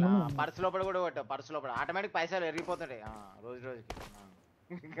గార్డెన్ పర్స్ లోపల కూడా కొట్టావు పర్స్ లోపల ఆటోమేటిక్ పైసలు పెరిగిపోతుంటాయి రోజు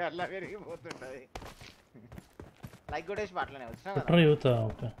రోజుకి అట్లా పెరిగిపోతుంటది లైక్ కొట్టేసి అట్లనే వచ్చినా కదా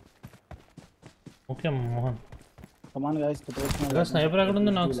okay okay Mohan come on guys sniper ఎక్కడ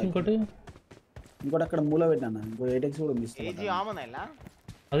ఉంది నాకు ఇంకోటి అక్కడ మూల పెట్టాను ఇంకో 8x కూడా ఉంది ఏజీ ఆమ్ ఉందా ఇలా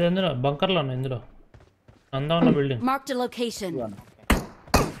అదే ఇందులో బంకర్ లో ఉంది ఇందులో అందా ఉన్న బిల్డింగ్ Marked a location.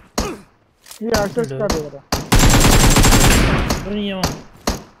 ఈ యాక్సెస్ కార్డ్ కదా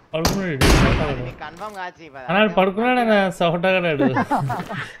పడుకున్నాడు కన్ఫర్మ్ కాచి అన్నాడు పడుకున్నాడు సౌటగాడు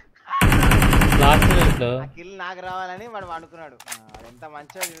లాస్ట్ కిల్ నాకు రావాలని వాడు అనుకున్నాడు ఎంత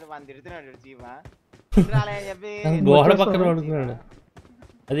మంచిగా వాడిని తిడుతున్నాడు జీవా రాలని చెప్పి గోడ పక్కన పడుకున్నాడు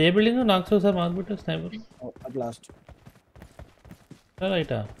అది ఏ బిల్డింగ్ నాకు చూసారు మాకు స్నైపర్ లాస్ట్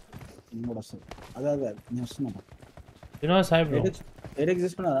రైటా కూడా వస్తుంది అదే అదే నేను వస్తున్నాను వినోద్ సాహిబ్ 8x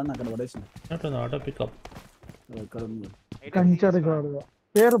తీసుకున్నారా అక్కడ పడేసిన ఆటో పికప్ ఇక్కడ ఉంది కంచె కార్డ్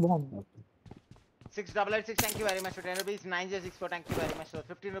పేరు బాగుంది 6886 thank you very much for 10 rupees 9064 thank you very much for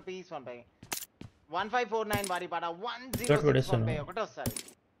 15 rupees one by 1549 వారి పాట 1061 పై ఒకటి వస్తుంది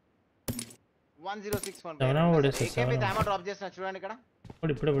 1061 పై ఏకేపీ టైమర్ డ్రాప్ చేస్తున్నా చూడండి ఇక్కడ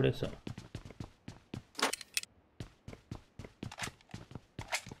ఇప్పుడే పడేస్తా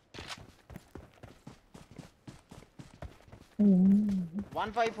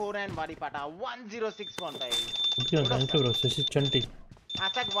వన్ 1549 వారి పాట 1061 పై thank you bro Shashi Chanti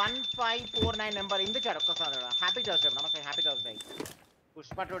 #1549 number ఇందు చాడు ఒక్కసారి హ్యాపీ థర్స్డే నమస్తే హ్యాపీ థర్స్డే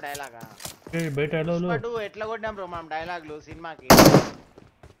పుష్ప 2 డైలాగా బయట పుష్ప 2 ఎట్లా కొట్టాం బ్రో మనం డైలాగ్లు సినిమాకి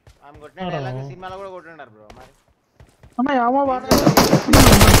మనం కొట్టిన డైలాగ్ సినిమాలో కూడా కొట్టున్నారు బ్రో మరి అన్న యామా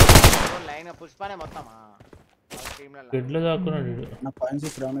లైన్ పుష్పనే మొత్తం గెడ్లో దాక్కున్నాడు నా పాయింట్స్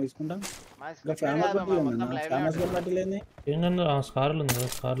ఇస్తా తీసుకుంటా ఇంకా ఫేమస్ బట్టి లేని ఏంగందో ఆ స్కార్లు ఉంది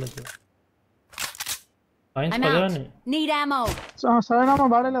స్కార్లు points I'm పదేవని out. Need ammo. సరేనమ్మా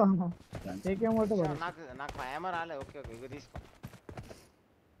బాడలేదు అన్న ఏకేం కొట్టే బాడే నాకు ఫైవ్ రాలే. ఓకే ఓకే ఇగో తీసుకో.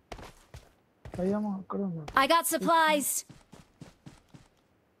 అయ్యమ్మా అక్కడ ఉంది I got supplies.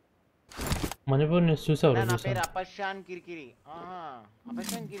 Manipur news చూసావు నా పేరు అపశాన్ కిరికిరి.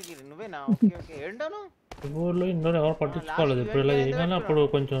 అపశాన్ కిరికిరి నువ్వేనా? ఓకే ఓకే ఏంటను మణిపూర్లో ఇంట్లో ఎవరు పట్టించుకోలేదు. ఇప్పుడు ఇలా చేయగానే అప్పుడు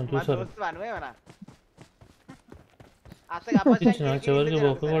కొంచెం చూసారు. నువ్వేమన్నా అసలు అపశాన్ ఇచ్చిన చివరికి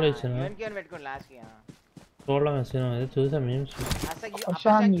బొక్క కూడా ఇచ్చిన పెట్టుకోండి లాస్ట్ కి. చూడడం సినిమా చూసా మేము అసలు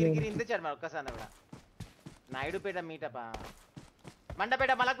అపశాన్ కిరికిరి ఇంతేచాడు మరి ఒక్కసారి కూడా. నాయుడుపేట మీటపా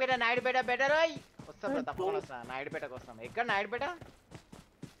మండపేట మలక్పేట నాయుడుపేట బెటర్. వస్తాం బ్రో తప్పకుండా వస్తా. నాయుడుపేటకు వస్తాం. ఎక్కడ నాయుడుపేట?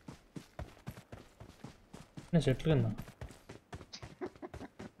 చెట్లు కింద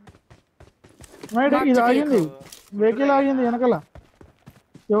ఇది ఆగింది వెహికల్ ఆగింది వెనకాల.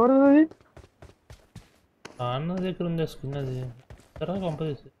 ఎవరు అది? అన్న దగ్గర ఉంది వేసుకున్నది తర్వాత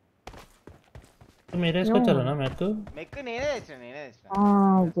పంపదీసి మీరు వేసుకొచ్చారా మెక్కు? మెక్కు నేనే తెచ్చాను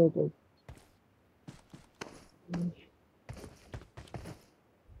ఓకే ఓకే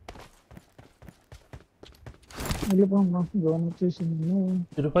వెళ్ళిపోమ్మా జోన్ వచ్చేసింది.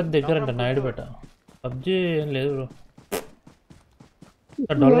 తిరుపతి దగ్గర అంట నాయుడుపేట. పబ్జి ఏం లేదు బ్రో.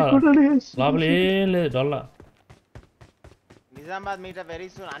 డొల్లా లోపల ఏం లేదు. డొల్లా నిజామాబాద్ మీటప్ వెరీ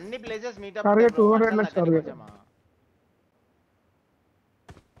సూన్. అన్ని ప్లేసెస్ మీటప్. టార్గెట్ 200 లక్ష టార్గెట్.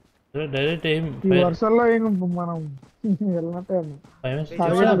 డైరెక్ట్ ఏం ఈ వర్షాల్లో ఏం మనం వెళ్ళనట్టే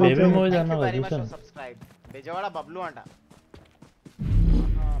బేబీ మూవీస్ అన్నావు చూసాను. సబ్స్క్రైబ్ బెజవాడ బబ్లు అంట.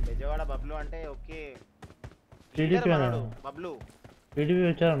 బెజవాడ బబ్లు అంటే ఓకే. టీడీపీ బబ్లు టీడీపీ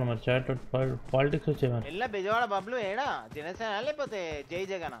వచ్చారన్న మరి చాట్ పాలిటిక్స్ వచ్చేవారు. ఎల్ల బెజవాడ బబ్లు ఏడా జనసేన లేకపోతే జై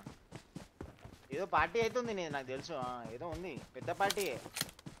జగన్ ఏదో పార్టీ అవుతుంది. నేను నాకు తెలుసు ఏదో ఉంది పెద్ద పార్టీ.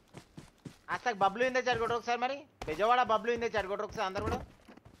 అసలు బబ్లు ఇందే చడగొట్టు ఒకసారి. మరి బెజవాడ బబ్లు ఇందే చడగొట్టు ఒకసారి అందరు కూడా.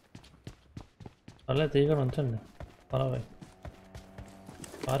 అలా తీగ ఉంచండి. పరాబాయ్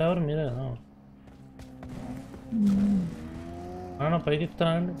పారెవరు మీరే కదా అన్న పైకి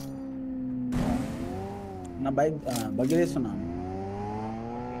ఎక్కుతానండి. నా బైక్ బగ్గి వేస్తున్నాను.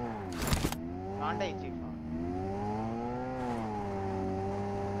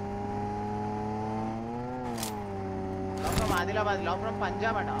 ఆదిలాబాద్ లో ఫ్రమ్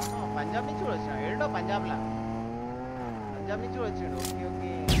పంజాబ్ అట. పంజాబ్ నుంచి కూడా వచ్చినా ఏడో పంజాబ్ లా. పంజాబ్ నుంచి కూడా వచ్చాడు. ఓకే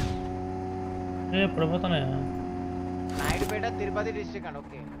ఓకే ఎప్పుడు పోతానే నాయుడుపేట తిరుపతి డిస్ట్రిక్ట్ అండి.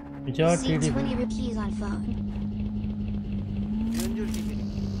 Okay Vijayawada Received TDP 20 rupees on phone.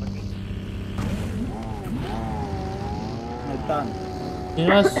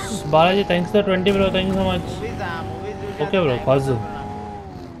 Srinivas Balaji thanks for 20 bro. Thank you so much. Okay bro pause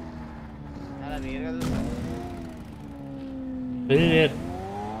very rare.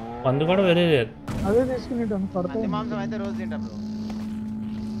 మందు కూడా వెరీ రేర్. అదే తీసుకునేటాను పడతాయి. మాంసం అయితే రోజు తింటా బ్రో.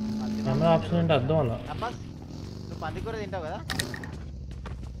 కెమెరా ఆప్షన్ అంటే అర్థం అలా. నువ్వు పందికూర తింటావు కదా?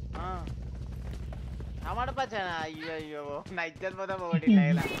 టమాటా పచ్చడి. అయ్యో అయ్యో నా ఇజ్జత్ పోతా ఒకటి.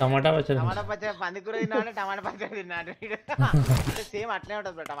 టమాటా పచ్చడి. టమాటా పచ్చడి పందికూర తిన్నాడు టమాటా పచ్చడి తిన్నాడు. అంటే సేమ్ అట్లే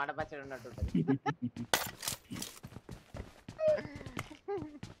ఉంటుంది బ్రో. టమాటా పచ్చడి ఉన్నట్టు ఉంటుంది.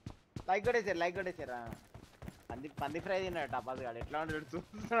 లైక్ కొట్టేసారా? పంది ఫ్రై తిన్నాడు టపాస్ గాడు. ఎట్లా ఉంటుంది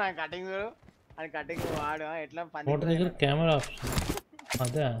చూస్తున్నా కటింగ్ అని కటింగ్ వాడు ఎట్లా పంది దగ్గర కెమెరా ఆప్షన్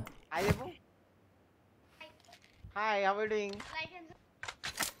అదే. హాయ్ చెప్పు. Hi how are you doing?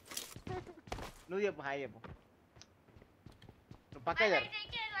 నువ్వు చెప్పు హాయ్ చెప్పు. నువ్వు పక్క జరు.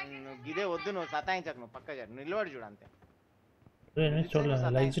 నువ్వు గిదే వద్దు. నువ్వు సతాయించకు. నువ్వు పక్క జరు. నిలబడి చూడు అంతే.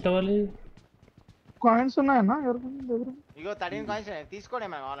 లైక్ అవ్వాలి. కాయిన్స్ ఉన్నాయన్నా ఎవరి దగ్గర? ఇగో 13 కాయిన్స్ తీసుకోండి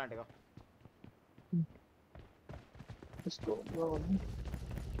ఏమైనా కావాలంటే. ఇగో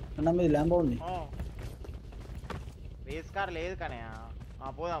అన్న మీది ల్యాంబో ఉంది. రేస్ కార్ లేదు కానీ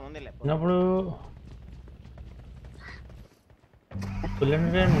పోదాం ఉంది. ఇప్పుడు ఫుల్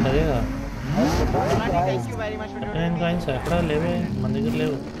ఎంటర్టైన్మెంట్ ఉండదు కదా. కాయిన్స్ ఎక్కడ లేవే మన దగ్గర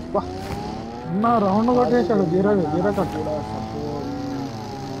లేవు. నా round కొట్టేసాడు. Zero cut.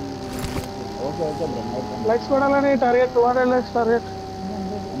 Okay okay bro. Likes కొడాలని target 200 likes target.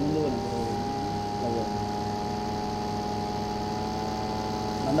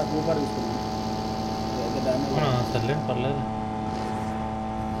 Cooper తీసుకున్నాను. సర్లేండి పర్లేదు.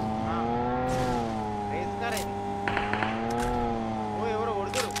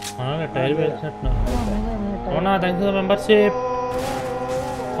 టైర్ వేసినట్టు. అవునా థ్యాంక్స్ ఫర్ మెంబర్షిప్.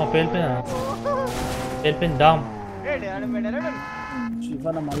 పేలిపోయింది దామ్.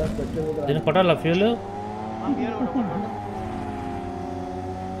 దీన్ని కొట్టాలా ఫ్యూల్?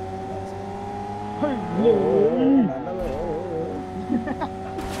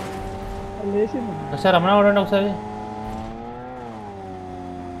 ఒకసారి రమణ వాడండి. ఒకసారి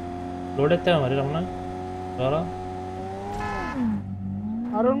లోడ్ ఎత్తా మరి రమణ. ఎవరా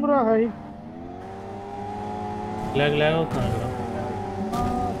అరుణ్ బ్రో హై లాగ్ అవుతున్నాను ఇక్కడ మా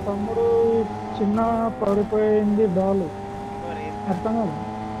తమ్ముడు చిన్న పడిపోయింది బాల్ అర్థం కాదు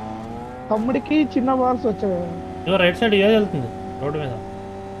తమ్ముడికి చిన్న బాల్స్ వచ్చాయి ఇగో రైట్ సైడ్ ఏది వెళ్తుంది రోడ్డు మీద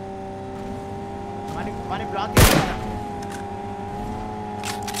మన బ్లాక్ చేస్తారా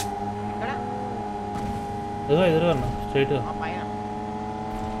ఇక్కడ ఇదిగో ఎదురుగా ఉన్నా స్ట్రైట్ ఆ పైన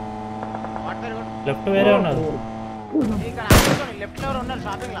వాటర్ కూడా లెఫ్ట్ వేరే ఉన్నారు ఇక్కడ ఆడుకోండి లెఫ్ట్ లో ఎవరు ఉన్నారు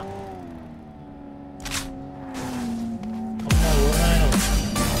షాపింగ్ లా అమ్మా ఊరినాయన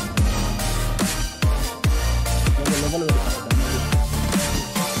లోపల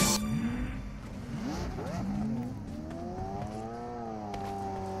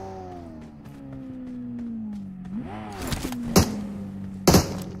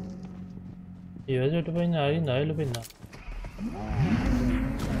ఈ రోజు ఎట్టిపోయింది ఆగిందా వెళ్ళిపోయిందా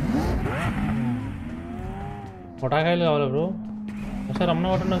పొటాకాయలు కావాలా బ్రో ఒకసారి అమ్మని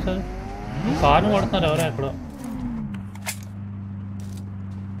కొట్టండి ఒకసారి కార్ని కొడుతున్నారు ఎవరో ఎక్కడో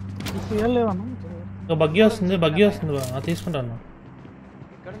సీఎల్ లేవన్నా ఇంకా బగ్గీ వస్తుంది తీసుకుంటాను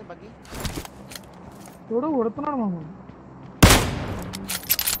ఇక్కడ ఉంది బగ్గి చూడు కొడుతున్నాడు మమ్మల్ని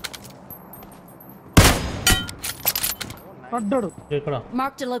పడ్డాడు ఇక్కడ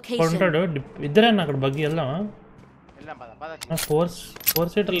Marked a location. కొంటాడు ఇద్దరేనా అక్కడ బగ్గీ వెళ్దామా వెళ్దాం పద పద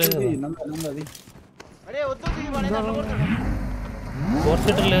 4 సీటర్ లేదు కదా అది అరే వద్దు దిగి వాడే దాంట్లో కొడతాడు 4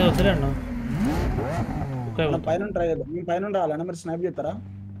 సీటర్ లేదు వద్దులే అన్న ఓకే పైన ట్రై చేద్దాం మేము పైన రావాలన్నా మరి స్నాప్ చేస్తారా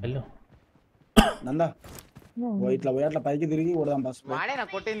వెళ్ళు నందా ఓ ఇట్లా పోయి అట్లా పైకి తిరిగి కొడదాం బస్ వాడే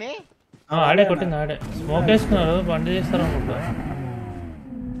నాకు కొట్టింది ఆడే కొట్టింది ఆడే స్మోక్ వేసుకున్నారు బండి చేస్తారు అనుకుంటా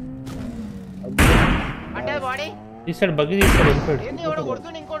అంటే బాడీ తీసాడు బగ్గి తీసాడు వెళ్ళిపోయాడు ఏంది ఎవడో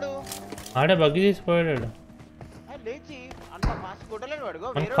కొడుతుండు ఇంకోడు ఆడే బగ్గి తీసిపోయాడు లేచి అంత ఫాస్ట్ కొట్టలేడు వాడుగో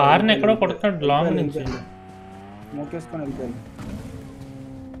మన కార్ని ఎక్కడో కొడుతున్నాడు లాంగ్ నుంచి స్మోక్ వేసుకొని వెళ్ళిపోయాడు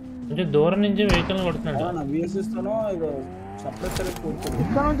కొంచెం దూరం నుంచి వెహికల్ కొడుతున్నాడు నా VSS తోనో ఇది సప్రెసర్ కొడుతుంది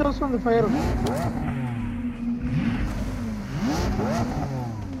ఇక్కడ నుంచి వస్తుంది fire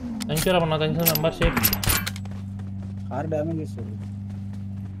thank you Ramana thank you number shape car damage చేస్తుంది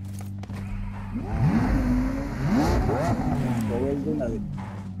వెళ్తుంది అది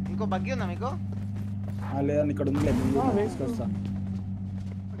ఇంకో బగ్గి ఉందా మీకు లేదని ఇక్కడ ఉంది తీసుకొస్తా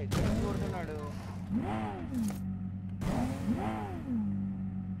ఇప్పుడు ఎక్కడ నుంచి కొడుతున్నాడు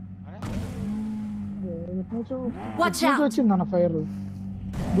Watch out. వచ్చింది అన్న ఫైర్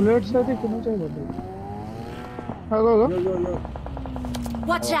బుల్లెట్స్ అయితే ఇక్కడ నుంచి పడ్డాయి అగో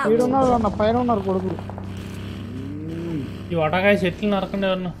Watch out. వీడు ఉన్నారు అన్న పైన ఉన్నారు కొడుకులు ఈ వటకాయ చెట్లు నరకండి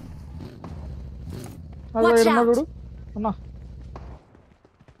ఎవరన్నా అదే Watch ఈడున్నాడు out. చూడు అన్నా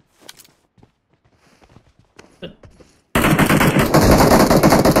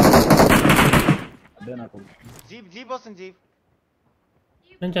అదే నాకు జీప్ వస్తుంది జీప్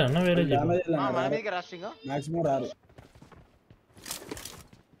నుంచి అన్న వేరే జీప్ డ్యామేజ్ మన మీదకి రాష్ట్రింగ్ మాక్సిమం రారు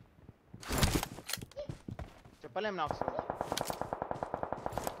చెప్పలేం నాకు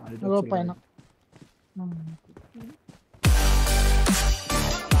అగో పైన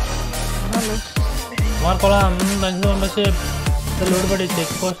Mark all thank you number shape the load but check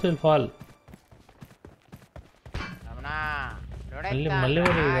post will fall Ramana మళ్ళీ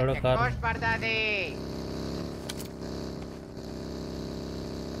ఎవడో కార్ పోస్ట్ పడతాది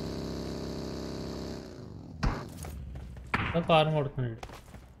కార్ కొడుతున్నాడు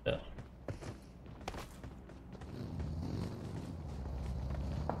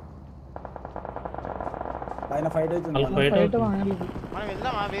పైన ఫైట్ అవుతుంది ఫైట్ బయట అవుతుంది వాడాలి. మనం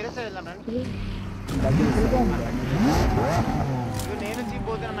వెళ్దామా వేరే సైడ్ వెళ్దాం రండి ఇదిగో నేను జీప్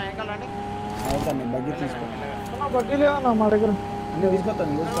పోతున్నా నా వెనకాల రండి అవుతాను నేను బగ్గి తీసుకో అన్న బగ్గి లేదన్న మా దగ్గర అన్నీ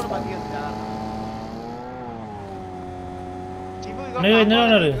తీసుకొస్తాను ఇక్కడ కూడా బగ్గి ఉంది చాలా. జీపు ఇదిగో నేను ఎందులో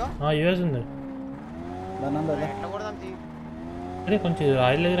ఉన్నారు ఇదిగో. యూఎస్ ఉంది దానందా ఎట్లా కొడదాం జీప్ అదే కొంచెం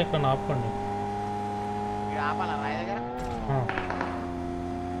ఆయిల్ దగ్గర ఎక్కడ ఆపుకోండి ఇక్కడ ఆపాలా రాయి దగ్గర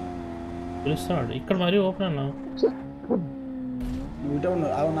పిలుస్తున్నాడు ఇక్కడ మరీ ఓపెన్ అన్న నువ్వు ఇటే ఉండు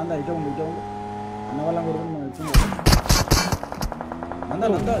నందా ఇటే ఉండు అన్న వాళ్ళని కూడా మనం వచ్చింది నందా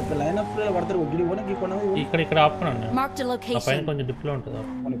ఇక్కడ లైన్ అప్ పడతారు గిడి కూడా గీకుండా ఇక్కడ ఆపుకున్నాను Marked a ఆ పైన location. కొంచెం డిప్లో ఉంటుంది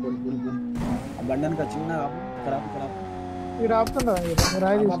ఆ బండానికి చిన్న ఇక్కడ ఇక్కడ ఆపుతుండ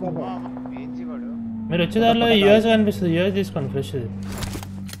రాయి తీసుకుంటా ఏం జీవాడు మీరు వచ్చే దారిలో యూఎస్ కనిపిస్తుంది యూఎస్ తీసుకోండి ఫ్రెష్ ఇది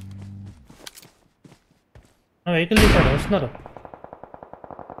వెహికల్ తీసాడు వస్తున్నారు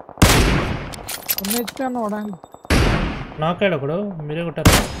కొన్ని హెచ్పి అన్న వాడానికి నాకాడు ఒకడు మీరే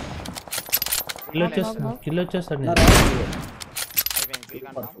కొట్టారు కిల్ వచ్చేస్తాడు నేను అయిపోయింది kill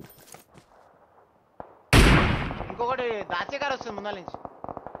confirm. ఇంకొకటి దాచే కార్ వస్తుంది ముందర నుంచి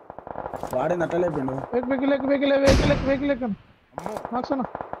వాడే నట్టలేపిండు. వెహికల్ మాక్సనా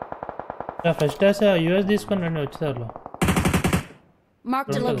ఫస్ట్ డాష్ యూఎస్ తీసుకొని రండి వచ్చేదారులో.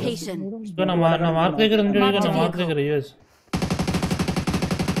 Marked a location. నా మార్క్ దగ్గర ఉంది నా మార్క్ దగ్గర యూఎస్.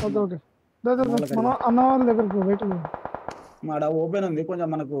 ఓకే మనం అన్న వాళ్ళ దగ్గరకు వెయిట్ మాడ ఓపెన్ ఉంది కొంచెం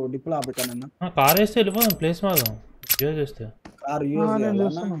మనకు డిప్లో ఆపిస్తాను. కార్ వేస్తే వెళ్ళిపోదాం ప్లేస్ మాదాం యూఎస్ వేస్తే. కార్ యూఎస్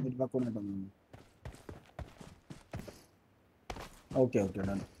ఇటు పక్కన ఉంటుంది. Okay okay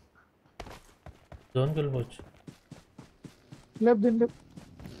done. జోన్కి వెళ్ళిపోవచ్చు. లేపు దీన్ని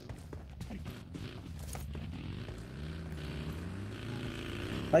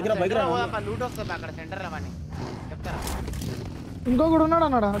బైక్ రా లూట్ వస్తుంది అక్కడ సెంటర్ లో అని చెప్తారా. ఇంకొకడు ఉన్నాడు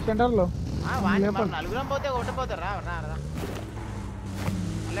అన్నాడా సెంటర్ లో. నలుగురం పోతే కొట్టిపోతారు. రా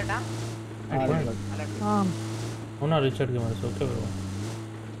అల్లటా అవునా రిచర్డ్ కి మరి ఓకే బ్రో.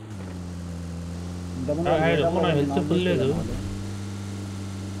 హెల్త్ ఫుల్ లేదు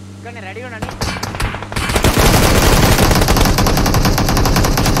ఇక్కడ రెడీ ఉండండి.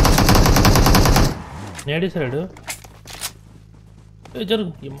 నేడిసాడు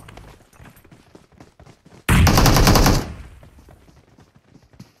జరుగు.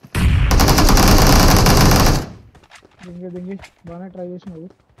 దింగి బాగానే ట్రై చేసినావు.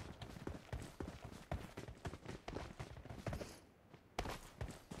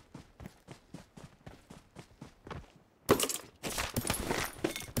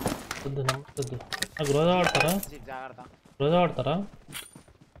 నాకు రోజా ఆడతారా? రోజా ఆడతారా?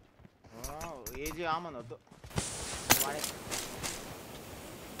 ఏజీ ఆమన్ వద్దు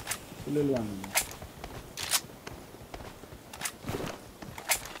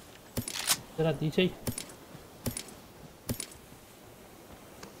తీసేయి.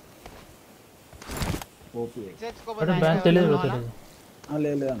 తెలియదు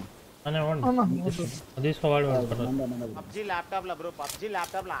తీసుకోవాడు. పబ్జీ ల్యాప్టాప్ లో బ్రో పబ్జీ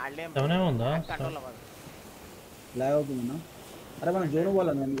ల్యాప్టాప్ లో ఆడలేం. ఉందా లాగ్ అవుతుందన్నా? అరే మనం జోన్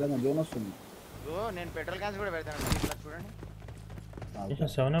పోవాలి. నేను జోన్ వస్తుంది బ్రో. నేను పెట్రోల్ క్యాన్స్ కూడా పెడతాను చూడండి.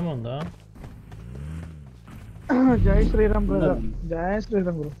 7 ఉందా? జై శ్రీరామ్ బ్రదర్. జై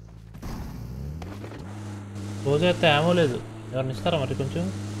శ్రీరామ్ బ్రో. రోజు అయితే ఏమో లేదు. ఎవరిని ఇస్తారా మరి కొంచెం?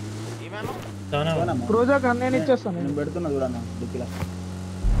 రోజాకి అన్నీ ఇచ్చేస్తాను. నేను పెడుతున్నా చూడన్నా డిక్కీలో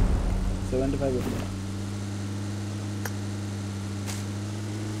 75 పెడుతున్నా.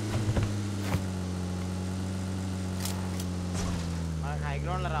 హై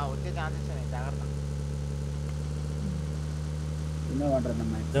గ్రౌండ్ లో రా వచ్చే ఛాన్సెస్ ఉన్నాయి జాగ్రత్త.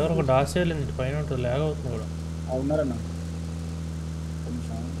 ఎవరు ఒక డాస్ చేయలేదు పైన ఉంటుంది లాగ్ అవుతుంది కూడా. ఉన్నారన్నా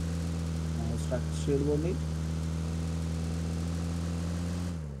స్ట్రక్చర్ పోండి.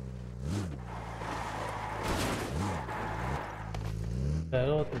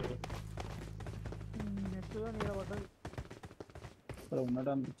 లాగ్ అవుతుంది ఇక్కడ ఉన్నాడు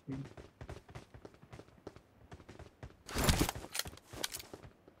అనిపించింది.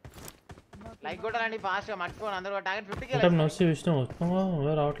 లైక్ కొట్టాలండి ఫాస్ట్ గా మర్చిపోను. అందరూ టార్గెట్ 50కి నొచ్చి విష్ణు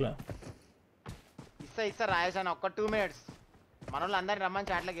వస్తున్నావా రావట్లే. ఇస్తా రాయేష్ అన్న ఒక్క 2 minutes. మన వాళ్ళు అందరిని రమ్మని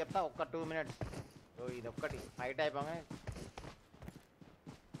చాట్లకి చెప్తా ఒక్క 2 minutes. ఇది ఒక్కటి ఫైట్ అయిపోగానే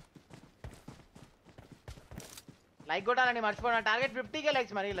లైక్ కొట్టాలండి మర్చిపోను. టార్గెట్ 50కే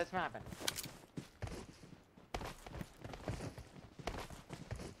లైక్స్ మరి లెట్స్ హ్యాపెన్.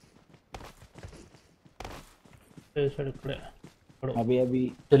 ఇక్కడే अभी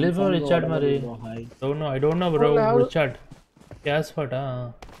deliver Richard మరి I don't know bro. Richard gas ఫట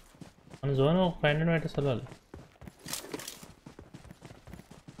మన జోన్ 500 మీటర్స్ వెళ్ళాలి.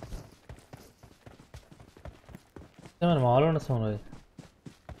 మనం మాలో ఉండస్తాం అది.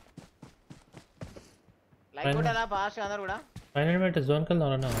 లైక్ కొట్టాలా ఫాస్ట్ అందరూ కూడా 500 మీటర్స్ జోన్ కి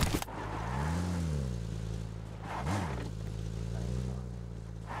వెళ్దాం అన్న.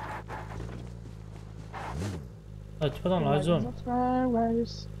 చచ్చిపోతాం లాస్ట్ జోన్.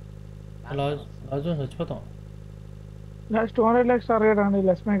 లాస్ట్ జోన్ చచ్చిపోతాం. లాస్ట్ 200 lakhs టార్గెట్ అండి.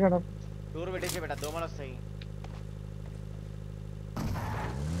 Let's make it up. Tour పెట్టేసి బెట దోమలు వస్తాయి.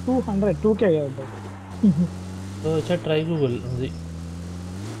 200 2k కదా. సో వచ్చా ట్రై గూగుల్ ఉంది.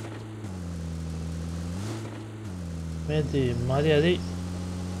 మాది అది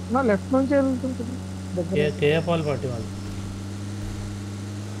నా లెఫ్ట్ నుంచి వెళ్తుంది. కేఎఫ్ఆల్ పార్టీ మాది.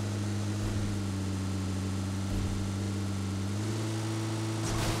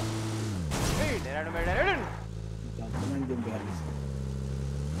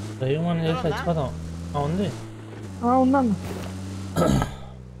 డ్రైవ్ మనం చేసి చచ్చిపోతాం. ఉంది ఉందన్న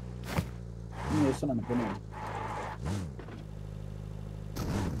చేస్తున్నాను పోనీ.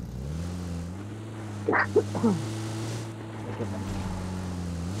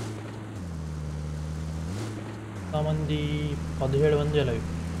 మంది 17 మంది లైవ్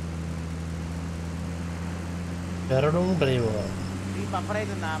ఎరడం డ్రైవ్ ఈ బఫర్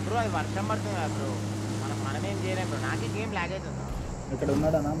అవుతుందా బ్రో? అది వర్షం పడుతుంది కదా బ్రో, మనమేం చేయలేం బ్రో. నాకే గేమ్ లాగ్ అవుతుందా? ఇక్కడ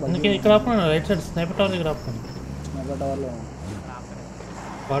ఉన్నాడనా అందుకే ఇక్కడ ఆపుకున్నాను రైట్ సైడ్ స్నైపర్ టవర్ దగ్గర ఆపుకున్నాను. స్నైపర్ టవర్లో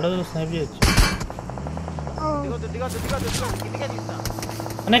వాడు స్నైప్ చేయొచ్చు కిందికే తీస్తా.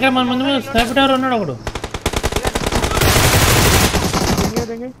 అన్న ఇక్కడ మన ముందు స్నైపర్ టవర్ ఉన్నాడు ఒకడు.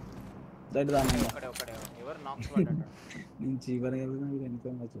 ఒకడే ఎవరు నాక్స్ పడ్డాడు.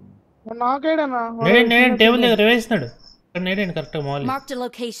 నాకేడనా నేనే టేబుల్ దగ్గర వేసినాడు. ఇక్కడ నేనే కరెక్ట్గా మాలి. Marked a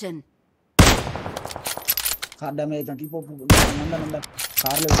location. Car damage అవుతుంది.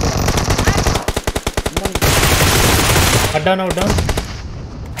 కార్లో అడ్డాను అవుట్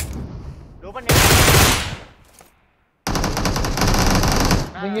లోపల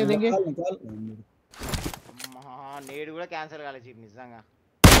నేడు కూడా క్యాన్సిల్ కాలేదు చీప్ నిజంగా.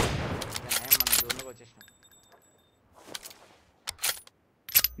 మనం జోన్లోకి వచ్చేసినాం.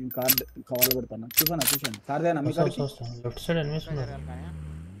 కార్ కవర్లో పెడతాను. చూసాను కార్ దేనా మీ కార్ లెఫ్ట్ సైడ్ ఎనిమిస్ ఉన్నారు.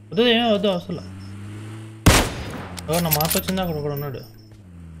 వద్దు ఏమీ వద్దు అసలు. నా మార్క్ వచ్చింది అక్కడ ఒకడు ఉన్నాడు.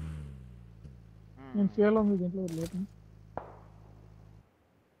 నేను ఫెయిల్ ఉంది దీంట్లో లేదు.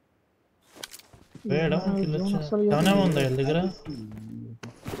 ఏమైనా ఉందా వీళ్ళ దగ్గర?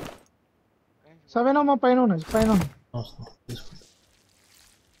 7 అమ్మ పైన ఉన్నాయి పైన.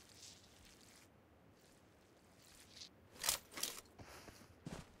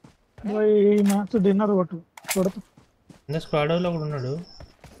 మ్యాచ్ డిన్నర్ కొడుతా స్క్వాడ్ లో కూడా ఉన్నాడు.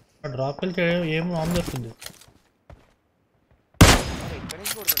 డ్రాప్ వెళ్తే ఏం ఆన్ దొరుకుతుంది.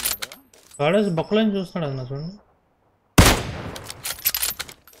 స్క్వాడ్ బొక్కలని చూస్తున్నాడు అన్న చూడండి.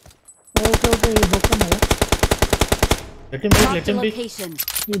 ఓకే ఈ బొక్క ఉన్నదా? Marked a location.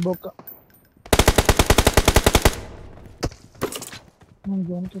 ఈ బొక్క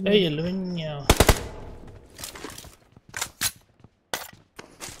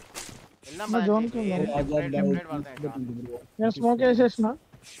నేను స్మోక్ వేసేసిన.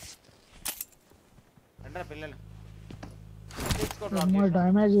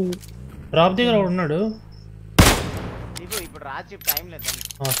 డ్యామేజ్ డ్రాప్ దగ్గర ఉన్నాడు. ఇప్పుడు రాజు టైం లేదు.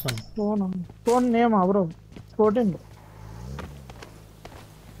 Phone name bro 14.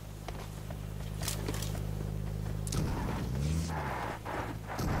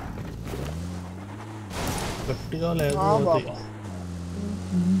 గట్టిగా లేదు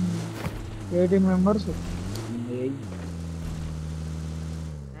 18 మెంబర్స్.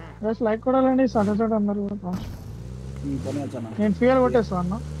 లైక్ కొడాలండి సడన్ అన్నారు. నేను ఫీల్ కొట్టేస్తా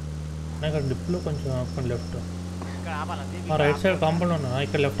అన్న. ఇక్కడ డిప్లో కొంచెం లెఫ్ట్ రైట్ సైడ్ కాంపౌండ్ ఉన్నా.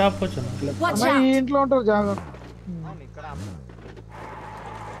 ఇక్కడ లెఫ్ట్ ఆపుకోవచ్చు. ఈ ఇంట్లో ఉంటారు జాగ్రత్త.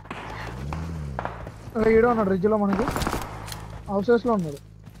 ఈడ ఉన్నాడు రిడ్జ్ లో, మనకి హౌసెస్ లో ఉన్నాడు.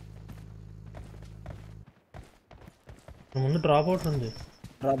 ముందు డ్రాప్ అవుట్ ఉంది.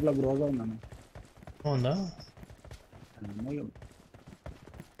 డ్రాప్ లో గ్రోగా ఉన్నాను. ఉందా?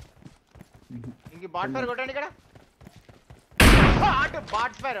 ఇంక బాట్ ఫైర్ కొట్టండి ఇక్కడ.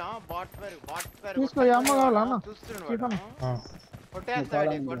 బాట్ ఫైర్ తీసుకో. అమ్మ కావాలా అన్న? చూస్తున్నాడు.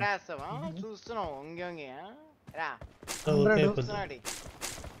 కొట్టేస్తావా? చూస్తున్నావు వంగి వంగి రా.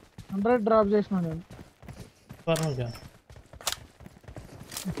 100 డ్రాప్ చేసిన నేను.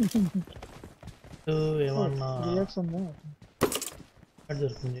 ఏమన్నా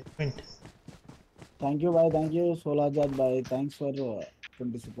thank you bye. Thank you సోలాజాద్ bye. Thanks for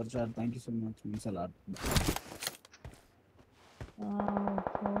 20 super chat. Thank you so much. Means a lot.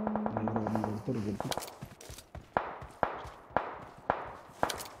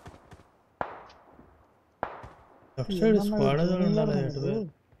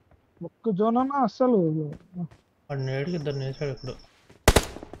 ఒక్క జోన్ అన్న అస్సలు నేడుకి ఇద్దరు నేసాడు. ఇప్పుడు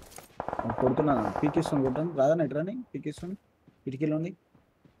కొడుతున్నా పీకిస్తాను. కొట్టాను రాదా ఎట్రాని పీకిస్తాను. కిటికీలో ఉంది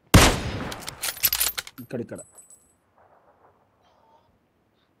ఇక్కడ.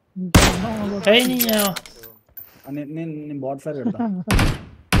 నేను బాట్ ఫైర్ పెడతా.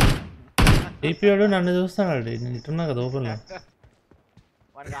 డిపివాడు నన్ను చూస్తాడు. నేను ఇట్టున్నా కదా ఓపెన్ లో.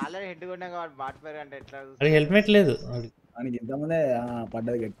 హెల్మెట్ లేదు ఇంతమందే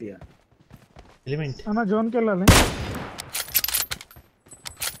పడ్డది గట్టిగా. ఎలిమెంట్ అన్న జోన్కి వెళ్ళాలి.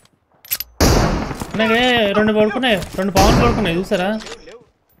 రెండు పడుకున్నాయి, 2 పవన్ పడుకున్నాయి చూసారా?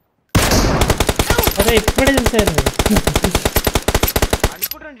 అదే ఇప్పుడే చూసారు.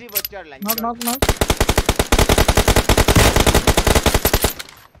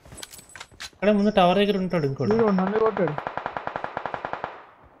 అక్కడ ముందు టవర్ దగ్గర ఉంటాడు. ఇంకోటి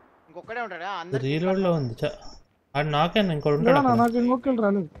రీలోడ్ లో ఉంది. అది నాకేనా ఇంకోటి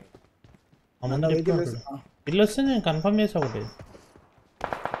ఉంటాడు. ఇల్లు వస్తే నేను కన్ఫర్మ్ చేసా. ఒకటి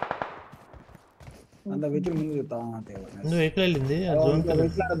ముందు వెహికల్ వెళ్ళింది.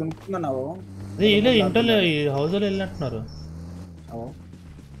 అదే ఇలా ఇంట్లో ఈ హౌస్లో వెళ్ళినట్టున్నారు.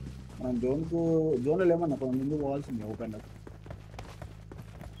 మనం జోన్లో లేమన్నా కొంచెం ముందు పోవాల్సింది ఓపెన్.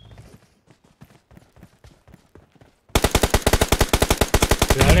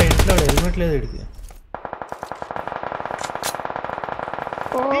 ఇంట్లో హెల్మెట్ లేదు వీడికి.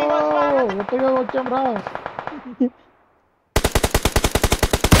 ఒక్కగా వచ్చాం రా.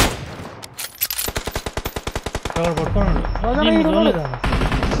 పడుకోండి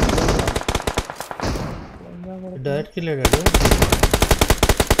డైరెక్ట్కి వెళ్ళాడు.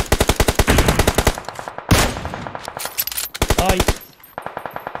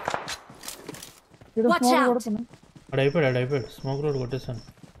 అయిపోయాడు స్మోక్ రోడ్ కొట్టేసాను.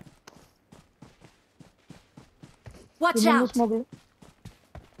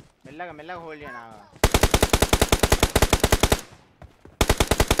 మెల్లగా హోల్డ్ చేయనా.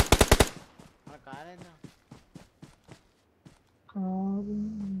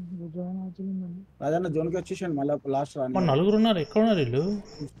 రాజన్న జోన్కి వచ్చేసాను మళ్ళీ లాస్ట్ రా. నలుగురు ఉన్నారు. ఎక్కడ ఉన్నారు వీళ్ళు?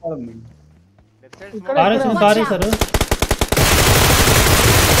 ఇక్కడ కారేసారు.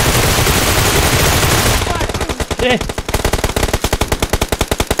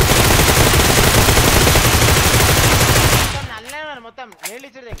 మొత్తం నేళ్ళు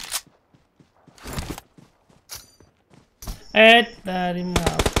ఇచ్చాడు.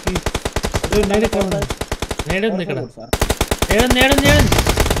 నేడుంది ఇక్కడ.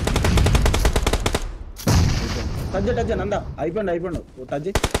 టచ్ నందా అయిపోయిండు టచ్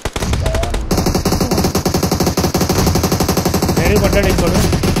నేడు పడ్డాడు. ఇంకోడు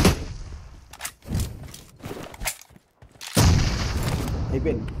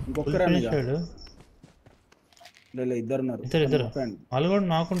అయిపోయింది. ఇంకొకరు ఇద్దరు ఉన్నారు. ఇద్దరు వాళ్ళు కూడా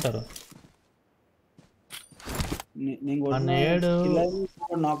నాకుంటారు. నేడు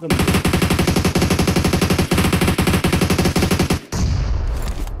నాకు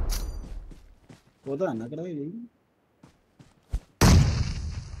పోతా అన్న అక్కడ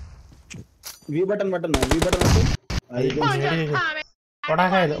వి బటన్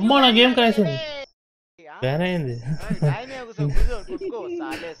పడాకాయలు. అమ్మో నా గేమ్ క్రాష్ అయింది. బ్యాన్ అయింది.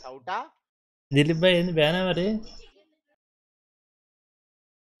 దిలీప్ భాయ్ ఏంది బ్యాన్ మరి?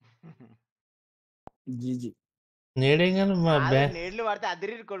 నేడేం కానీ నేడ్లు పడితే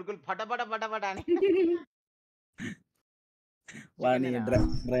అదిరి కొడుకులు పటపట అని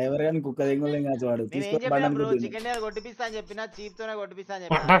డ్రైవర్ గాని కుక్క దిగులేం కాదు వాడు. చికెన్ కొట్టిపిస్తా అని చెప్పిన, చీప్ తోనే కొట్టిపిస్తా అని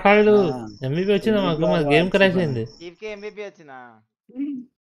చెప్పిన. పటాకాయలు MVP వచ్చిందా మాకు? మా గేమ్ క్రాష్ అయింది. చీఫ్ కి MVP వచ్చినా.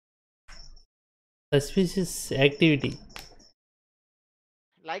 సస్పిషియస్ యాక్టివిటీ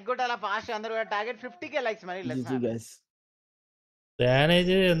లైక్ కొట్టాలా ఫాస్ట్. అందరూ టార్గెట్ 50k లైక్స్ మరి. బ్యాన్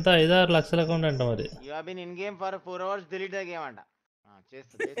అయితే ఎంత 5-6 లక్షల అకౌంట్ అంట మరి. You have been in game for 4 hours delete the game అంట.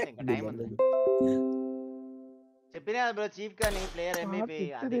 చేస్తా ఇంకా టైం ఉంది. చెప్పినా బ్రో చీఫ్ కానీ ప్లేయర్ MVP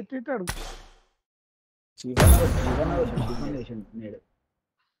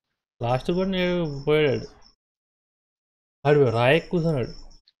లాస్ట్ కూడా నేడు పోయాడు. ఆడు రాయక్ కూర్చున్నాడు.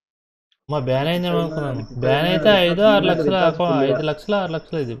 మా బ్యాన్ అయింది అనుకున్నాను. బ్యాన్ అయితే 5-6 లక్షల 5 లక్షల 6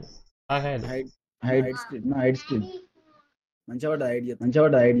 లక్షలు ఇది.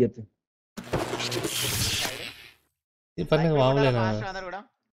 మంచిగా హైడ్ చేస్తా ఈ పని మామూలేనా?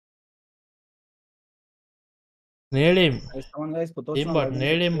 నేడేం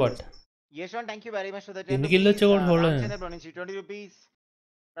bat Yashwant thank you very much for the 10 kilo వచ్చేవాడు హోల్డ్. బ్రో నుంచి 20 రూపీస్.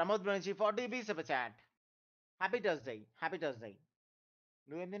 ప్రమోద్ బ్రో నుంచి 40 rupees super chat. Happy Thursday.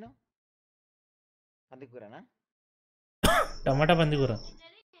 నువ్వేం తిన్నావు? పందికూరనా? టమాటా పందికూర.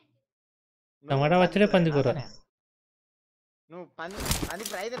 టమాటా పచ్చడే పందికూర. నువ్వు పంది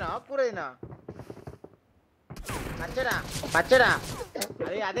ఫ్రై తినా కూర తినా? పచ్చడా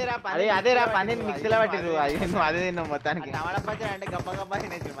అదేరా పంది మిక్సీలో పట్టిరు. అది నువ్వు అదే తిన్నావు మొత్తానికి. టమాటా పచ్చడి అంటే గప్ప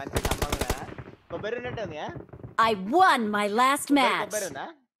తినేసి మంచి కమ్మగా. కొబ్బరి ఉన్నట్టు ఉంది. I won my last match. కొబ్బరి ఉందా?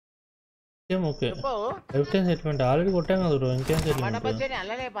 ఓకే సెటిల్మెంట్ ఆల్రెడీ కొట్టాం కదా బ్రో. ఇంకేం టమాటా పచ్చడి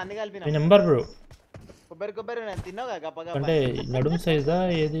అల్లనే పంది కలిపిన. మీ నెంబర్ బ్రో. కొబ్బరి తిన్నావు కదా గప్ప. అంటే నడుము సైజా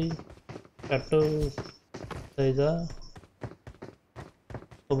ఏది? కట్టు సైజా?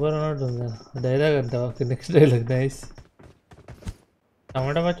 కొబ్బరి ఉన్నట్టు ఉంది. డైలాగ్ అంట. Okay next dialogue. నైస్.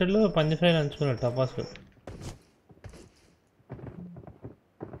 టమాటా పచ్చడిలో పంది ఫ్రై నంచుకున్నాడు టపాస్.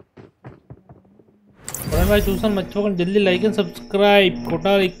 भाई చూసాను మర్చిపోకండి జల్దీ లైక్ అండ్ సబ్స్క్రైబ్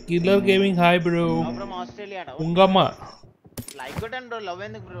కొట్టాలి. Killer gaming hi bro from Australia. ఉంగమ్మ like కొట్టండి బ్రో. లవ్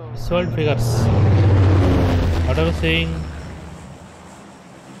ఎందుకు bro? Sold figures what are saying.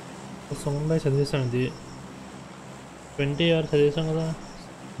 Sound by చదివేసాం. ఇది 20 అవర్ చదివేసాం కదా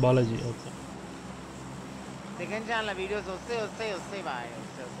Balaji. Okay second channel videos వస్తాయి బాయ్.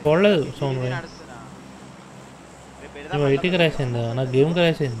 చూడలేదు సౌండ్ బై. నువ్వు ఐటీ క్రాష్ అయిందా? నా గేమ్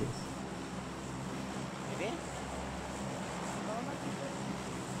క్రాష్ అయింది.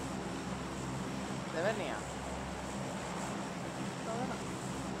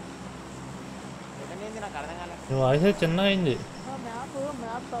 ఏమైంది నాకు అర్థం కాలేదు. నీ వాయిస్ చిన్నగా అయింది.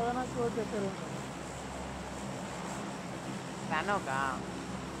 మ్యాప్ సగనాకి వచ్చేసారు.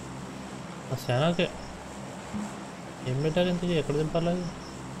 సేనాకే ఏం పెట్టారు ఇంతకీ? ఎక్కడ దింపాలి అది?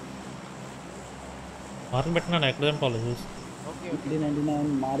 మార్క్ పెట్టినాను ఎక్కడ దింపాలి చూసి.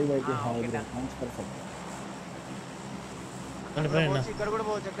 399 మారి bike hi bro thanks for sub. ఇక్కడ కూడా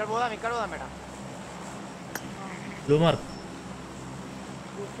పోవచ్చు. ఇక్కడ పోదాం మేడం. బ్లూ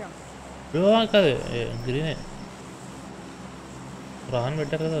మార్క్ కాదు గ్రీనే రాన్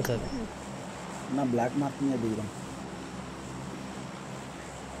పెట్టారు కదా సార్. నా బ్లాక్ మార్క్ మీద దిగుదాం.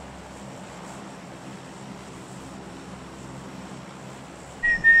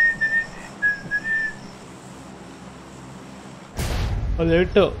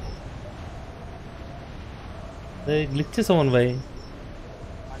 लेटो ग्लिचेस అవును भाई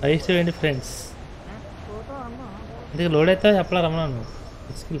ఐస్ వేండి ఫ్రెండ్స్. ఇందుకు లోడ్ అయితే చెప్పలా రమణాను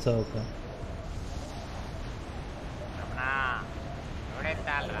స్కిల్స్ అవక రమణా లోడ్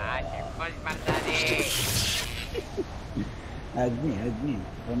ఎత్తాలరా చెక్పోస్ట్ పడతాది. అగ్ని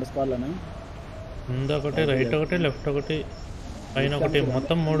రెండు స్క్వాడ్లనా? ముందు ఒకటి రైట్ ఒకటి లెఫ్ట్ ఒకటి పైన ఒకటి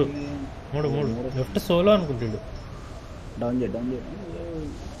మొత్తం మూడు లెఫ్ట్ సోలో అనుకుంటాడు. డౌన్ చేయి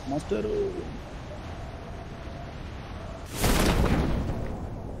మాస్టర్.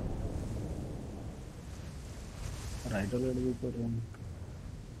 రైట్ లో ఎడుగుతారు.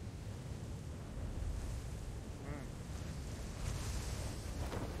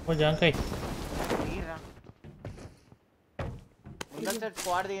 ఓ జాంకాయ్ తీరా ముందర సెట్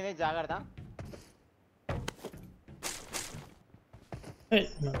స్క్వాడ్ దినే జాగ్రత్త. ఏయ్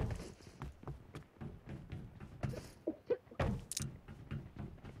నా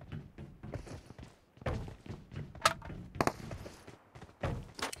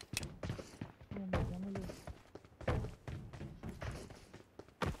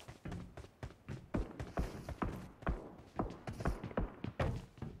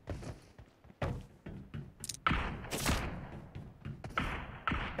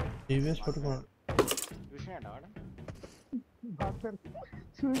టీవీఎస్ పట్టుకున్నాడు. చూసినాడా వాడు?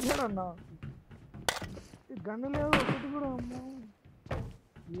 చూసాడన్నా ఈ గన్ను లేదు ఒకటి కూడా. అమ్మో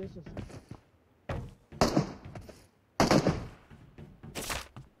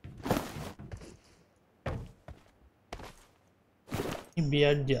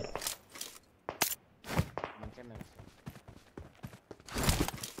బిఆర్జర్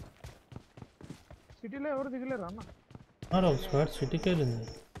సిటీలో ఎవరు దిగలేరు అన్న. స్క్వాడ్ సిటీకి వెళ్ళింది.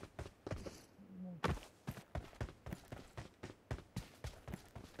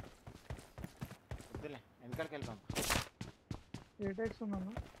 వెనకాడికి వెళ్తాం. 8x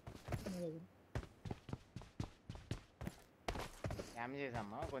ఉన్నాను క్యామ్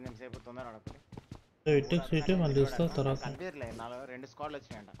చేసామ్మా కొంచెం సేపు తొందర అడగండి. 8x సిటీ మళ్ళీ ఇస్తా తర్వాత కనిపించలే. 2 స్క్వాడ్లు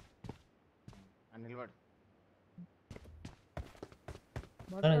వచ్చినాయంట. అని నిలబడు.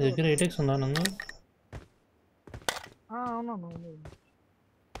 నా దగ్గర 8x ఉందా నందు? అవునన్నా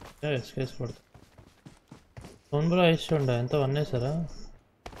ఎస్కేస్ పడుతుంది. ఫోన్ బ్రో ఐస్ చూడండి ఎంత 1 వేసారా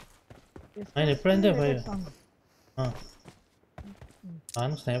ఆయన ఎప్పుడైతే 5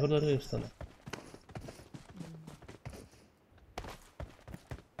 ఆయన స్నైపర్ వరకు ఇస్తాను.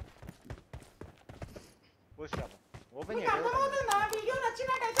 ఓపెన్ వీడియో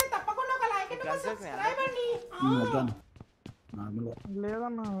నచ్చినట్టయితే తప్పకుండా ఒక లైక్ అండ్ సబ్స్క్రైబ్ అండి.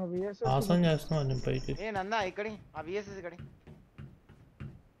 లేదన్నా ఆసం చేస్తున్నాను నేను పైకి. ఏ నందా ఇక్కడి ఆ విఎస్ఎస్ ఇక్కడి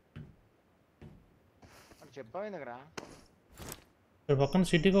చెప్పావు ఎందుకురా? ఇక్కడ పక్కన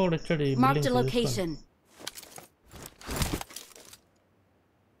సిటీకి ఒకటి వచ్చాడు. ఈ Marked a location.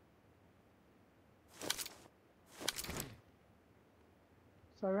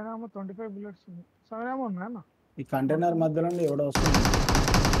 సగనామో 25 బుల్లెట్స్ ఉంది. సగనామో ఉన్నా అన్న ఈ కంటైనర్ మధ్యలో ఎవడో వస్తుంది.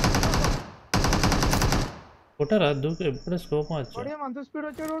 కొట్టారా దూకు ఎప్పుడే స్కోప్ వచ్చాడు. వాడు అంత స్పీడ్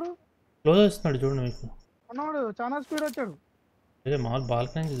వచ్చాడు. వాడు క్లోజ్ వస్తున్నాడు చూడండి మీకు. అన్నవాడు చాలా స్పీడ్ వచ్చాడు. అదే మాల్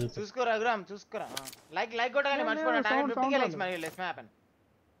బాల్కనీ నుంచి చూసుకోరా రఘురామ్ చూసుకోరా. లైక్ కొట్టగానే మర్చిపోండి. టార్గెట్ 50 కే లైక్స్ మరి లెట్స్ హ్యాపెన్.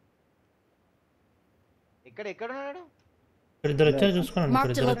 ఎక్కడ ఉన్నాడు? ఇక్కడ ఇద్దరు వచ్చారు చూసుకోండి.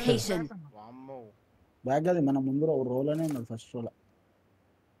 Marked a location. వామ్మో బ్యాగ్ అది మన ముందు రోల్ అనే ఉన్నాడు ఫస్ట్ రోల్.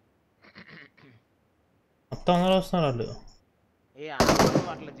 మొత్తం అందరూ వస్తున్నారు వాళ్ళు. ఏ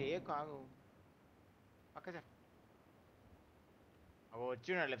అట్లా చేయ కాగు పక్క సార్. అవి వచ్చి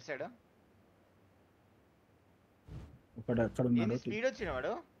ఉన్నాడు లెఫ్ట్ సైడ్. ఒకటి ఎక్కడ ఉన్నాడు? స్పీడ్ వచ్చిన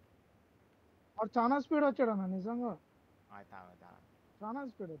వాడు చాలా స్పీడ్ వచ్చాడు అన్న నిజంగా. అవుతా చాలా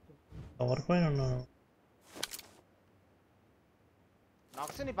స్పీడ్ వచ్చాడు. కవర్ పైన ఉన్నాను.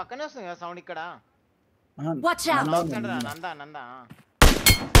 నాక్స్ నీ పక్కనే వస్తుంది కదా సౌండ్ ఇక్కడ. Watch out. Nanda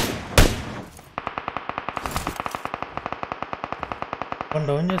one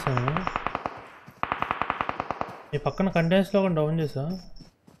down చేశాను. ఈ పక్కన కంటైనర్స్లో కూడా డౌన్ చేసా.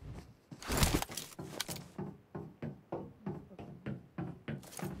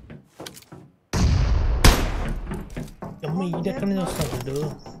 అమ్మ ఇది ఎక్కడి నుంచి వస్తాడు వీడు?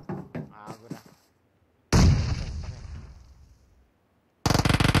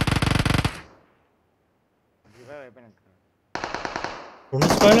 రెండు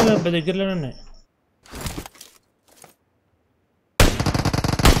స్క్వాడ్లు దగ్గరలోనే ఉన్నాయి.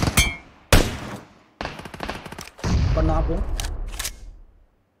 నాకు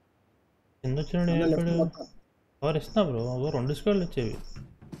కింద వచ్చినాడు ఎప్పుడు ఎవరు ఇస్తున్నా బ్రో? రెండు స్క్వాడ్లు వచ్చేవి.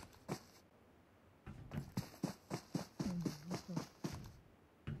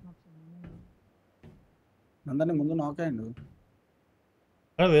 అందరినీ ముందు నాకాయండు.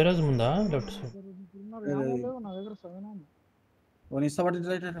 వేరే రోజు ముందా లెఫ్ట్ సైడ్ నా దగ్గర 7 వన్ ఇష్టపడి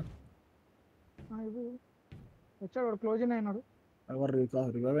వచ్చాడు క్లోజ్ అయినాడు.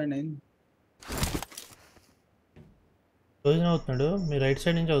 రివైవ్ అయింది. క్లోజ్ అవుతున్నాడు. మీ రైట్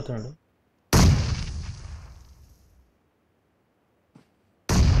సైడ్ నుంచి అవుతున్నాడు.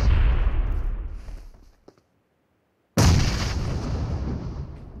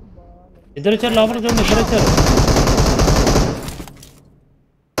 ఇద్దరు వచ్చారు లోపలికి. చూడండి ఇద్దరు వచ్చారు.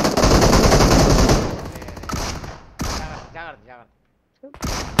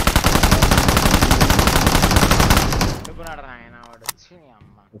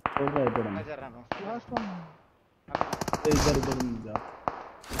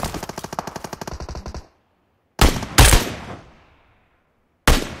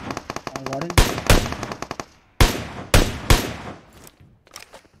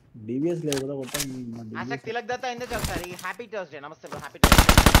 డివిఎస్ లేదు కదా కొట్ట. ఆసక్ తిలక్ దత్త అయిందే ఒకసారి. Happy Thursday. నమస్తే bro. Happy Thursday.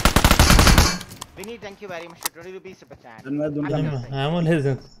 వినీ thank you very much. 20 rupees super chat. ఏమో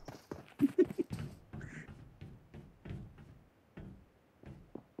లేదు.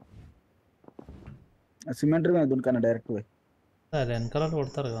 సిమెంటరీ మీద దున్కాన డైరెక్ట్ పోయి సరే వెనకాల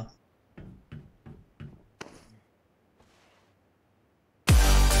కొడతారు కదా.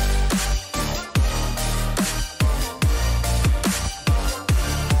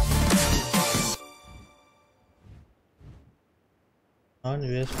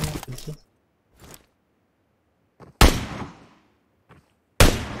 నువ్వు వేసుకున్నా తెలుసు.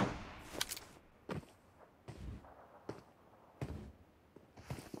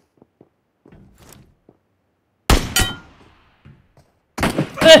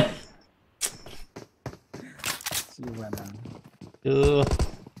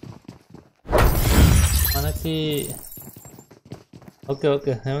 మనకి ఓకే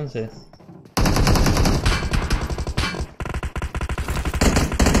ఓకే ఏమని సార్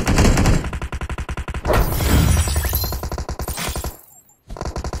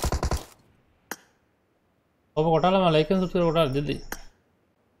ఒక కొట్టాలి. మా లైక్ అండ్ సబ్స్క్రైబ్ కొట్టాలి జల్దీ.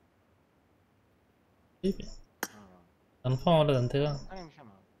 కన్ఫర్మ్ అవ్వలేదు అంతేగా.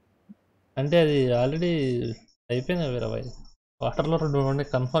 అంటే అది ఆల్రెడీ అయిపోయింది వేరే బాయ్. వాటర్లో 2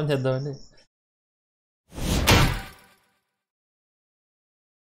 కన్ఫర్మ్ చేద్దామని.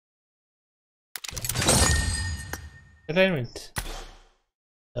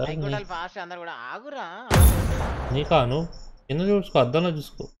 నీకా నువ్వు కింద చూసుకో, అద్దంలో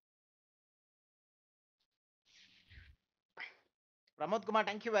చూసుకో. Pramod Kumar,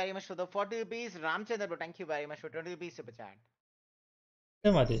 thank you very much for the 40 rupees. Ramchandra bro, thank you very much for 20 rupees super chat.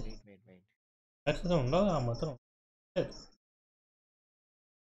 మరి wait. ఉండవు మాత్రం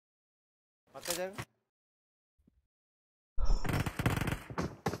పక్క జరుగు.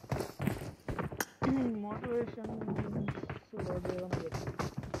 మోటివేషన్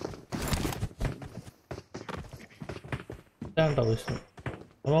అంటావు విషయం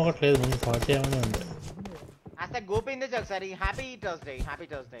ఒకట్లేదు. ముందు 40 ఏమైనా ఉంది. అసలు గోపిందే ఒకసారి. Happy Thursday. Happy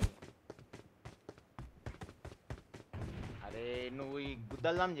Thursday. అరే నువ్వు ఈ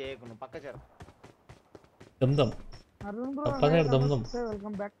గుద్దల్దాం చేయకు. నువ్వు పక్క జరుగు. Dum Dum Dum Dum.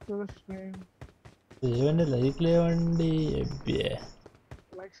 Welcome back to the stream. లేవండి లైక్ లేవండి.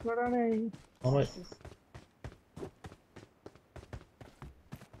 లైక్స్ కూడా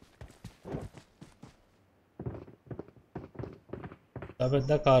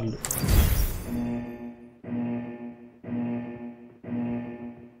పెద్ద కార్లు.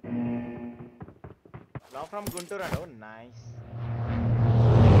 Love from Guntur and oh nice.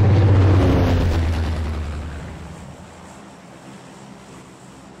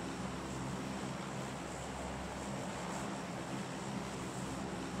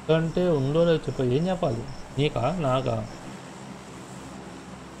 అంటే ఉందో లేదో చెప్పు. ఏం చెప్పాలి? నీకా నాకా?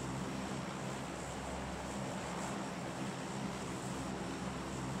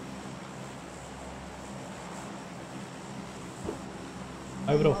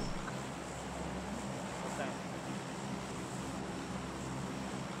 Hi bro.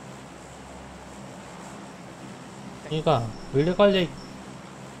 ఇంకా వీడియో కాల్ చేయి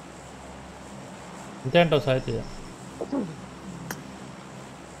అంతే అంటావు సాహిత్య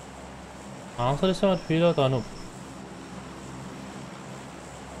ఆన్సర్ ఇస్తే మరి ఫీల్ అవుతావు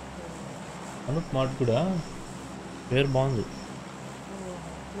అనూప్ మాట కూడా పేరు బాగుంది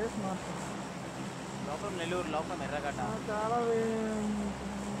లోపం నెల్లూరు లోపం ఎర్రగడ్డ చాలా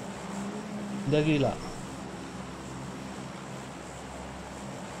దగీలా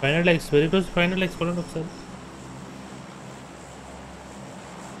final likes very close final likes కొనండి ఒకసారి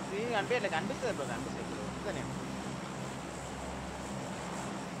కనిపిస్తుంది బ్రో కనిపిస్తుంది ఇప్పుడు వస్తుంది నేను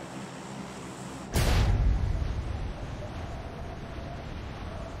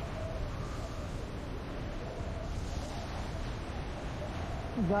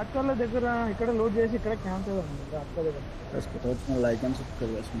జాట్కాల దగ్గర ఇక్కడ లోడ్ చేసి ఇక్కడ క్యాంప్ చేద్దాం జాట్కా దగ్గర వచ్చిన లైక్ అండ్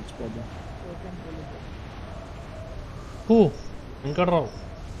సబ్స్క్రైబ్ చేసి మర్చిపోద్దాం ఇంకా రావు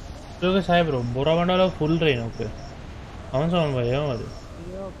okay Sai bro బోరాబండలో full train okay అవును సోమన్ భాయ్ ఏమో అది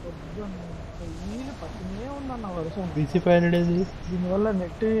నీళ్ళు పట్టునే ఉందన్న వర్షం బీసీ పైన దీనివల్ల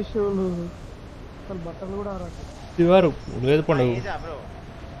నెట్ ఇష్యూలు అసలు బట్టలు కూడా ఆరాక ఇవారు లేదు పండుగ బ్రో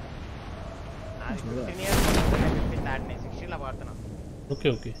 16 వాడుతున్నా ఓకే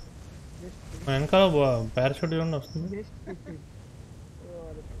ఓకే వెనకాల పారాషూట్ ఇవ్వండి వస్తుంది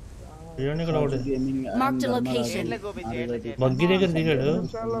ఇవ్వండి ఇక్కడ ఒకటి Marked a location. బగ్గి దగ్గర దిగాడు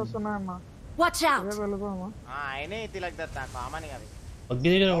Watch out. ఆయనే తిలక్ దత్త కామన్ కాదు బగ్గి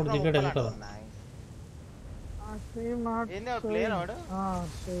దగ్గర ఒకటి దిగాడు వెనకాల ఏంది ప్లేయర్ వాడు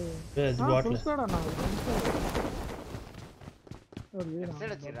బాటిల్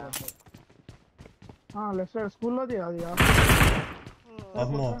లెఫ్ట్ సైడ్ స్కూల్లోది అది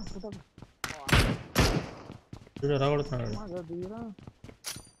అమ్మో చూడు రాగొడుతున్నాడు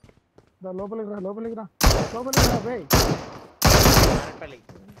లోపలికి రా బే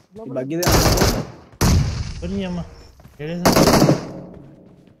అమ్మా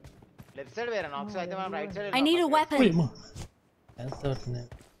లెఫ్ట్ సైడ్ వేరే నాక్స్ అయితే మనం right side I need a weapon.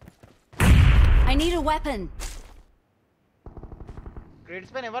 I need a weapon.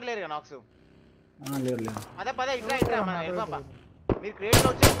 Credits పైన ఎవరు లేరు నాక్స్ లేరు అదే పద ఇట్లా మన వెళ్ళిపా మీరు క్రెడిట్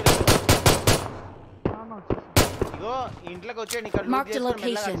వచ్చేసి ఇగో ఇంట్లోకి వచ్చేయండి ఇక్కడ లూట్ చేసుకొని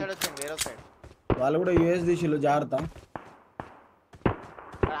మెల్లగా సైడ్ వచ్చేయండి వేరే సైడ్ వాళ్ళు కూడా యూఎస్ దిశలో జాగ్రత్త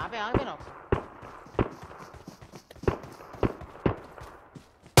ఆపే నాక్స్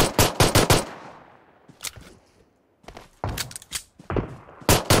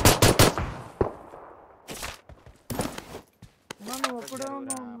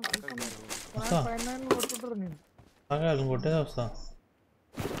కొట్టేది వస్తా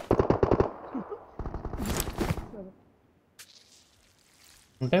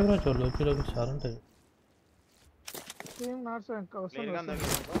ఉంటాయి బ్రో చోళ్ళు వచ్చి చాలా ఉంటాయి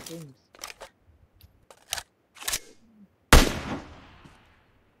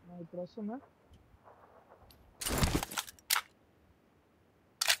ఇప్పుడు వస్తుందా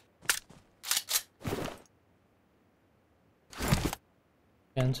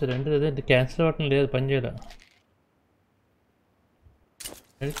క్యాన్సిల్ అంటే అదే క్యాన్సిల్ అవ్వటం లేదు పని చేయలే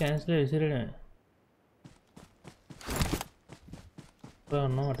అది క్యాన్సిల్ చేసిరే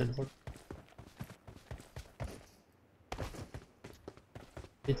అన్నాం అటు వెళ్ళిపోయి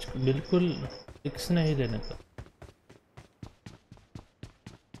बिल्कुल फिक्स नहीं लेने का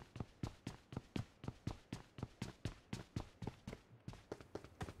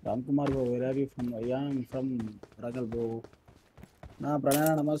Ram Kumar bro, where are you from? I am from Ragal bro. Na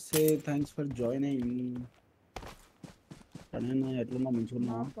Pranana namaste, thanks for joining. Pranana etlunna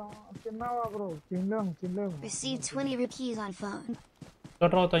manchunna చిన్నవా bro తినలేము Received 20 rupees on phone.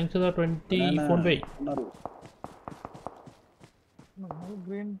 Katra thanks to the 20 phone pay.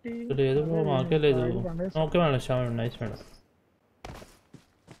 Green tea లేదు bro మాకే లేదు okay madam Shyam nice madam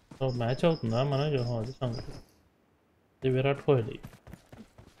so match అవుతుందా మన అది సంగతి ఇది Virat Kohli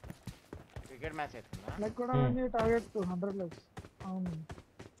cricket match అవుతుందా లైక్ కూడా ఉంది టార్గెట్ 100 లైక్స్ అవును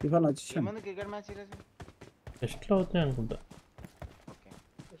టిఫన్ వచ్చేసాం ఏమంది క్రికెట్ మ్యాచ్ ఈరోజు టెస్ట్లో అవుతుంది అనుకుంటా okay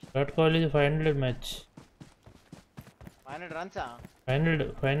Virat Kohli 500 match 500 రన్సా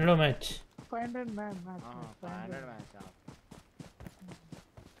 500 match 500 match 500 match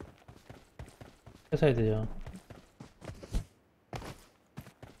कैसा है तेरा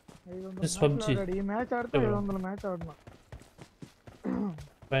इस PUBG ఈ మ్యాచ్ ఆడితే 700 మ్యాచ్ ఆడనా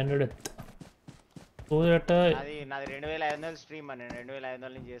 500 తోయట అది నాది 2500 స్ట్రీమ్ అని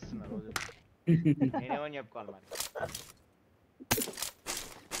 2500 నుంచి చేస్తున్నా రోజు నేనేమని చెప్పుకోవాలి మరి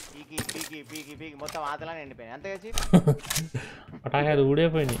పీకి మొత్తం ఆతలా నిండిపోయినాయి అంతే కదా అటాక్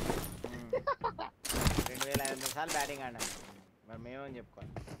ఊడైపోయినాయి 2500 సార్లు బ్యాటింగ్ ఆడాను మరి మేమేమని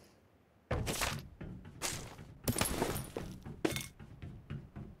చెప్పుకోవాలి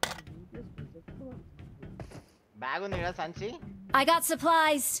బ్యాగ్ ఉంది కదా సంచి. I got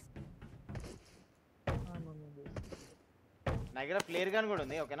supplies. నా దగ్గర ఫ్లేర్ గన్ కూడా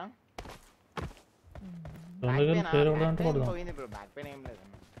ఉంది. ఓకేనా? పోయింది బ్రో. బ్యాక్ పెయిన్ ఏం లేదు.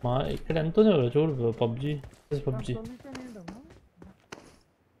 మా ఇక్కడ ఎంత ఉంది చూడు పబ్జి.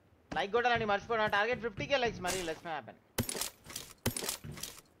 లైక్ కొట్టాలండి మర్చిపోయినా. టార్గెట్ 50k లైక్స్ మరి. Let's may happen.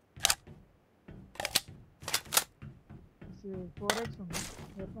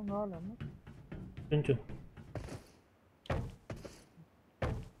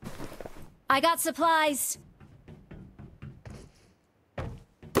 I got supplies.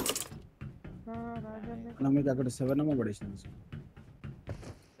 మీకు అక్కడ 7 ఏమో పడేసింది.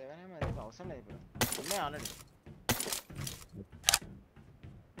 7 ఏమో అవసరం లేదు ఇప్పుడు. ఉన్నాయి ఆల్రెడీ.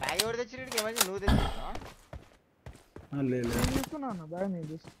 బ్యాగ్ ఎవరు తెచ్చినట్టు ఏమైంది? నువ్వు తెచ్చినా? లేదు తీసుకున్నాను బ్యాగ్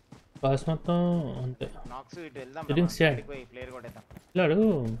నేను. పాస్ మొత్తం అంతే. నాక్స్ ఇటు వెళ్దాం. పోయి ప్లేయర్ కొట్టేద్దాం. ఇలా అడుగు.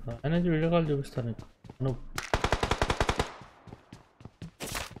 ఆయన వీడియో కాల్ చూపిస్తాను నీకు. నువ్వు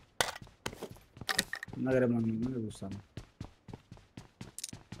నగరం చూస్తాను.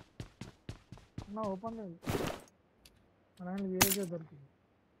 ఓపెన్ లేదు. మన వీడియో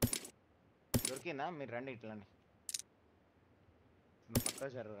దొరికిందా? మీరు రండి ఇట్లాండి. పక్కా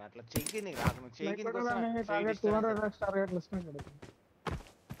జరుగు. అట్లా చెయ్యి రాదు. నువ్వు చెయ్యి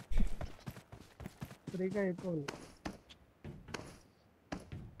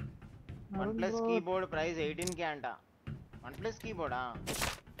OnePlus కీబోర్డ్ ప్రైస్ 18k అంట. OnePlus కీబోర్డా?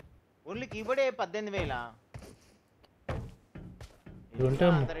 ఓన్లీ కీబోర్డే 18,000.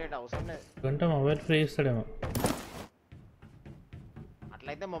 గంట మొబైల్ ఫ్రీ ఇస్తాడేమో.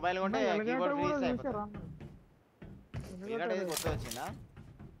 అట్లయితే మొబైల్ కొంటే కీబోర్డ్ ఫ్రీ ఇస్తాడు. కొత్త వచ్చిందా?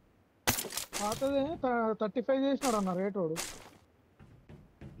 పాతదే 35 చేసినాడు అన్న రేట్ వాడు.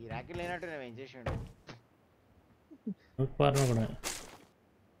 ఈ ర్యాకెట్ లేనట్టు నేను ఏం చేసాడు.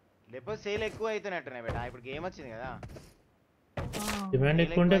 లేకపోతే సేల్ ఎక్కువ అవుతున్నట్టునే బేటా. ఇప్పుడు గేమ్ వచ్చింది కదా. డిమాండ్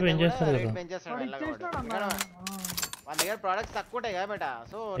ఎక్కువ ఉంటే పెంచేస్తాడు కదా. వాళ్ళ దగ్గర ప్రొడక్ట్స్ తక్కువ ఉంటాయి కదా బేటా.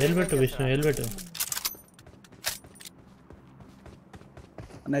 సో ఎల్బెట్టు విష్ణు ఎల్బెట్టు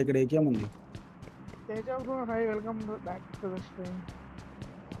అన్న ఇక్కడ ఏకేం ఉంది. Teja bro high welcome back to the stream.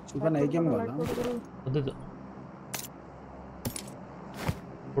 Super ఏకేం వాలా వద్దు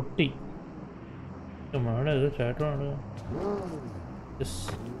పుట్టి మాడే చాట్ వాడు. ఎస్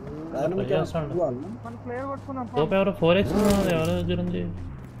మన ప్లేయర్ కొట్టుకున్నాం. టోప్ ఎవరో 4x ఉన్నది. ఎవరో దగ్గర ఉంది.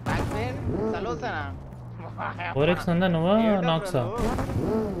 బ్యాక్ పెయిన్ సలోసనా 4x ఉందా? నువ్వా నాక్సా?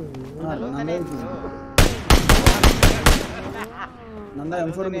 నందా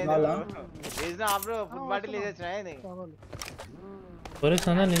M4 ఉంది కాలా? ఏజ్నా బ్రో ఫుడ్ బాటిల్ ఇదేచ్నా ఇది. 4x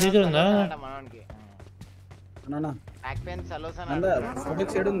ఉందా? నీ దగ్గర ఉందా? మనకి అన్నా బ్యాక్ పెయిన్ సలోసనా. నందా 4x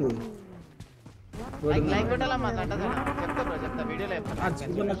ఏడు ఉంది. లైక్ కొట్టాలమ్మా. చెప్తా బ్రో చెప్తా వీడియోలో చెప్తా.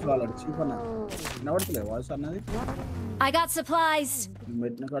 చీపన్న కాలర్ చీపన్న నవడతలే వాయిస్ అన్నది. I got supplies.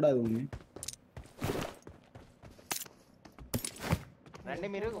 మెట్న కాడ అది ఉంది. రండి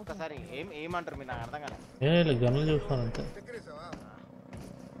మీరు ఒక్కసారి. ఏమంటారు మీరు? నాకు అర్థం కాలేదు. ఏ గన్నులు చూస్తాను అంతే.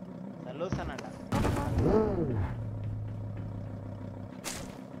 సలోసనంట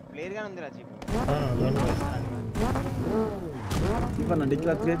ప్లేయర్ గానే ఉంది రా చీపు. చీపన్న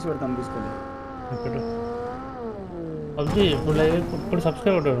డిక్లా క్రియేట్ పెడతాం తీసుకోండి. పబ్జి ఇప్పుడు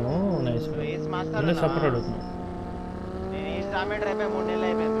సబ్స్క్రైబ్ అవుతాను. నైస్ సపోర్ట్ అడుగుతున్నా. నేను ఏజ్ డామేటర్ అయిపోయి 3 నెలలు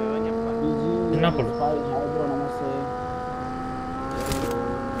అయిపోయింది. ఏమని చెప్పాలి? చిన్నప్పుడు నమస్తే.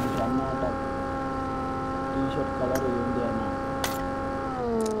 టీ-షర్ట్ కలర్ ఏంటి అన్న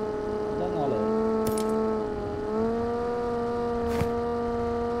అర్థం కాలేదు.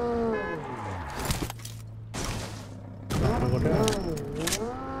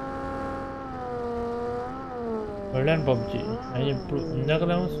 వెళ్ళాను పబ్జి అని ఇప్పుడు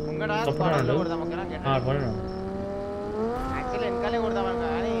ఇందాకలేమో చెప్పాడు. యాక్చువల్లీ వెనకాలే కొడదామని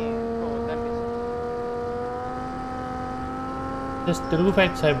కానీ జస్ట్ తిరుగు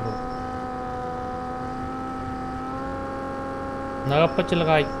ఫ్యాక్ట్ సాహిబ్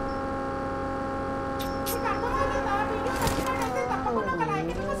నగప్పచ్చిలకాయ్.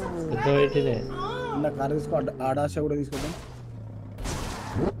 పెద్ద వెయిట్ ఇదే. కార్ తీసుకో. ఆడాశ కూడా తీసుకుంటాం.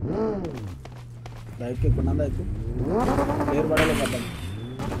 బైక్ ఎక్కున్నా ఎక్కువ పేరు పడలే పడ్డాం.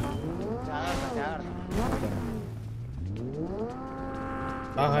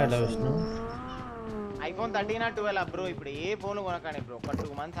 Vishnu iPhone 13 or 12 bro. ఇప్పుడు ఏ ఫోన్ కొనకండి బ్రో. ఒక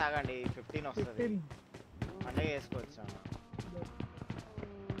 2 months ఆగండి. 15 వస్తుంది. పండుగ చేసుకోవచ్చు.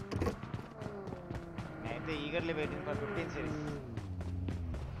 నేనైతే ఈగర్లీ వెయిటింగ్ ఫర్ 15 సిరీస్.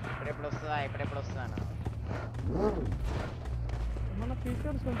 ఎప్పుడెప్పుడు వస్తుందా ఎప్పుడెప్పుడు వస్తుందా అన్న. మన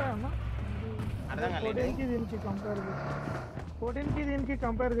ఫీచర్స్ ఉంటాయన్నా అర్థం కాలేదు. 14 కి దీనికి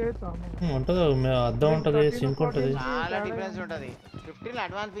కంపేర్ చేయొచ్చా ఉంటుంది, అద్దం ఉంటుంది, సింక్ ఉంటుంది. చాలా డిఫరెన్స్ ఉంటుంది. 15 లో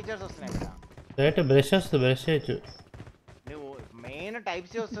అడ్వాన్స్ ఫీచర్స్ వస్తున్నాయి కదా. డైరెక్ట్ బ్రష్ వస్తుంది, బ్రష్ చేయొచ్చు. నువ్వు మెయిన్ టైప్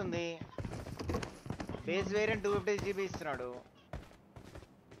సి వస్తుంది. బేస్ వేరియంట్ 256 GB ఇస్తున్నాడు.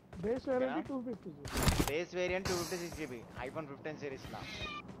 Base variant 250 base variant 256 GB iPhone 15 series లా.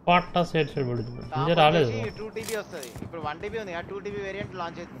 పాటా సైడ్ సైడ్ పడుతుంది. ఇంకా రాలేదు. 2 TB వస్తుంది. ఇప్పుడు 1 TB ఉంది. 2 TB వేరియంట్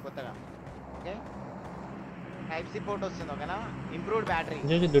లాంచ్ అవుతుంది కొత్తగా. ఓకే, టైప్ సి పోర్ట్ వస్తుంది. ఓకేనా, ఇంప్రూవ్డ్ బ్యాటరీ.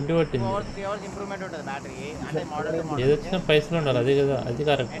 దుడ్డు పట్టింది. 3 hours ఇంప్రూవ్మెంట్ ఉంటుంది బ్యాటరీ. అంటే మోడల్ టు మోడల్. ఏది వచ్చినా పైసలు ఉండాలి, అది కదా, అది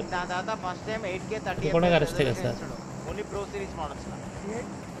కరెక్ట్. అండ్ దాని తర్వాత ఫస్ట్ టైం 8K 30 కూడా కరెక్టే కదా sir. Only pro series models లా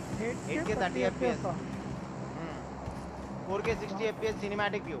 8K 30 FPS, 4K 60 FPS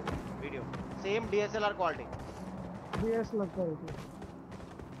cinematic view video, same DSLR quality. DSLR quality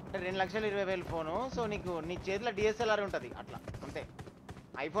అంటే 2,20,000 ఫోను. సో నీకు నీ చేతిలో DSLR ఉంటుంది అట్లా, అంతే.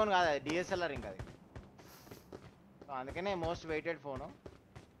 ఐఫోన్ కాదు అది, DSLR ఇంకా అది. సో అందుకనే మోస్ట్ వెయిటెడ్ ఫోను.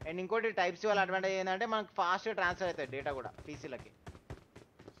 అండ్ ఇంకోటి టైప్ సి వాళ్ళ అడ్వాంటేజ్ ఏంటంటే మనకు ఫాస్ట్గా ట్రాన్స్ఫర్ అవుతుంది డేటా కూడా పీసీలకి.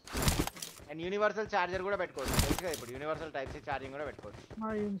 అండ్ యూనివర్సల్ ఛార్జర్ కూడా పెట్టుకోవచ్చు, తెలుసు కదా ఇప్పుడు యూనివర్సల్ టైప్ సి ఛార్జింగ్ కూడా పెట్టుకోవచ్చు.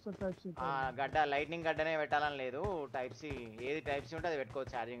 గడ్డ లైట్నింగ్ గడ్డనే పెట్టాలని లేదు, టైప్ సి ఏది టైప్ సి ఉంటే అది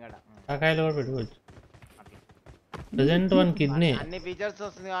పెట్టుకోవచ్చు ఛార్జింగ్ గడ్డ. కాకాయలు కూడా పెట్టుకోవచ్చు. ప్రెజెంట్ 1 కిడ్నీ అన్ని ఫీచర్స్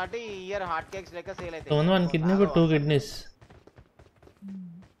వస్తుంది కాబట్టి ఇయర్ హాట్ కేక్స్ లెక్క సేల్ అవుతాయి. 1 కిడ్నీ ఇప్పుడు 2 కిడ్నీస్.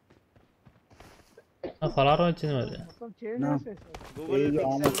 ఫలారం వచ్చింది మరి. గూగుల్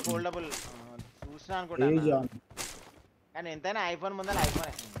పిక్సెల్ ఫోల్డబుల్ చూసినా అనుకుంటా, కానీ ఎంతైనా ఐఫోన్ ముందర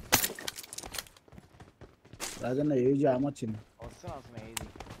ఐఫోన్ రాజన్న ఏజ్ ఆమొచ్చింది. వస్తున్నా ఏది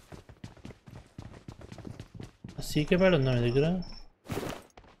సీకే ప్యాడ్ ఉందా మీ దగ్గర?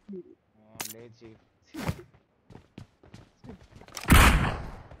 లేదు చీఫ్.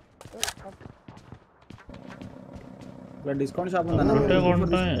 ఇక్కడ డిస్కౌంట్ షాప్ ఉందన్న.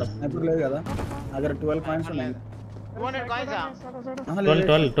 స్నైపర్ లేదు కదా అక్కడ 12 కాయిన్స్ ఉన్నాయి. 200 కాయిన్స్ ఆ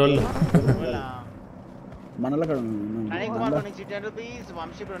 12 మనల అక్కడ నైన్ కుమార్ నుంచి 10 రూపీస్,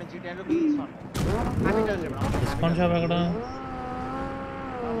 వంశీ బ్రో నుంచి 10 rupees. Happy టర్స్డే bro. Discount shop ఎక్కడ?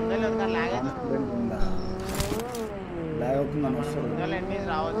 ముందల ఉంది లాగ్ అవుతుందని వస్తారు. ముందల ఎనిమిస్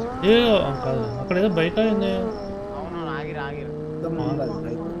రావచ్చు. ఏ అక్కడ ఏదో బయట ఉంది. అవును ఆగి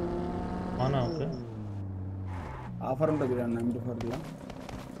అవునా, ఓకే. ఆఫర్ ఉంటుంది కదా M4 లో.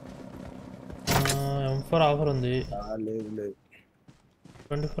 M4 ఆఫర్ ఉంది. లేదు లేదు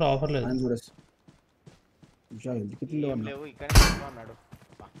 24 ఆఫర్ లేదు. లేవు ఇక్కడ అన్నాడు.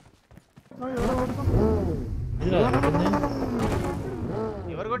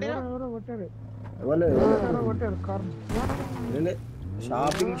 ఎవరు కొట్టారు?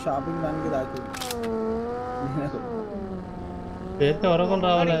 షాపింగ్ దానికి రాకి పేరుకి ఎవరొకరు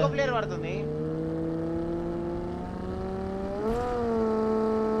రావాలి. ప్లేయర్ పడుతుంది.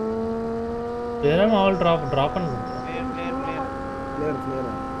 పేరే మామూలు డ్రాప్ అనుకుంటా.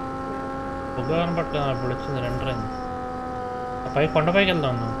 పొగ కనపట్లేదు, అప్పుడు వచ్చింది రెండర్ అయింది. పై కొండపైకి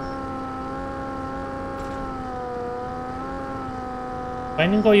వెళ్దాం అన్నా.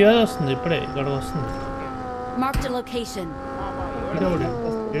 పైన ఇంకో యూజ్ వస్తుంది, ఇప్పుడే ఇక్కడికి వస్తుంది. Marked a location.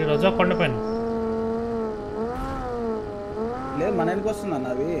 ఇది రజా కొండ పైన. లేదు మన వెనక వస్తుంది అన్న,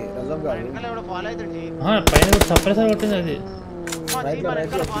 అది రజాబ్ గారు పైన కూడా సప్రెసర్ కొట్టింది అది.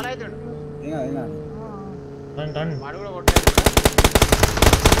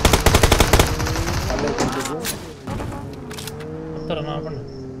 వస్తారా నాపండి.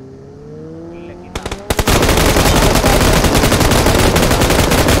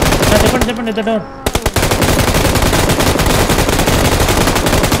 చెప్పండి ఇద్దరు డౌన్.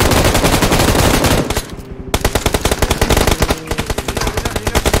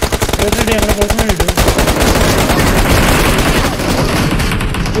 ఎక్కడ పోతున్నాడు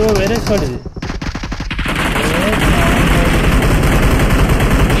వేరే స్క్వాడ్ ఇది.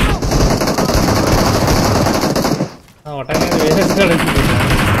 వేరే స్క్వాడ్ వచ్చింది.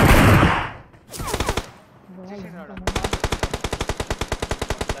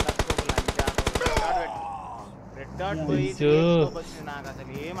 నాకు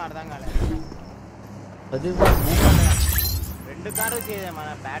అసలు ఏం అర్థం కాలేదు. అది 2 కార్లు చేయదే మన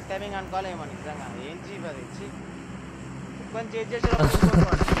బ్యాడ్ టైమింగ్ అనుకోవాలేమో నిజంగా. ఏం చీప్ అది ఇచ్చి ఎక్కువ చేంజ్ చేసే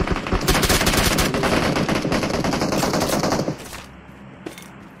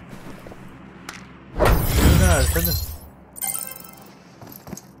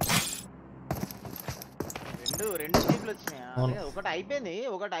రెండు చీప్లు వచ్చినాయి. ఒకటి అయిపోయింది,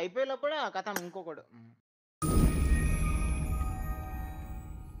 ఒకటి అయిపోయేలో కూడా కథ ఇంకొకటి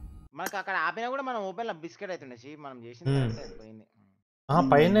మనకు అక్కడ ఆపినా కూడా మనం ఓపెన్ లో బిస్కెట్ అవుతుండే. మనం చేసింది పోయింది.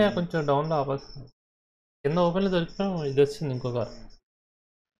 పైన కొంచెం డౌన్ లో ఆపస్ కింద ఓపెన్ లో దొరికినా ఇది వచ్చింది ఇంకొక.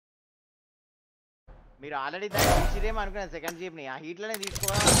 మీరు ఆల్రెడీ దాన్ని తీసిరేమో అనుకున్నాను సెకండ్ జీప్ ని ఆ హీట్ లోనే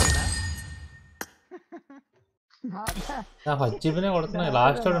తీసుకోవాలనుకున్నా నా ఫస్ట్ జీబీనే కొడుతున్నాయి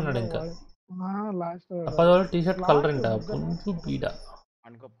లాస్ట్ వాడు ఉన్నాడు ఇంకా లాస్ట్ అప్పటి టీ షర్ట్ కలర్ అంట పుంజు బీడ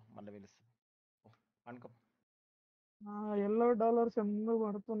అనుకో మళ్ళీ పిలుస్తా అనుకో ఎల్లో డాలర్స్ ఎందుకు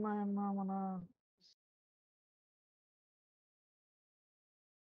పడుతున్నాయన్నా మన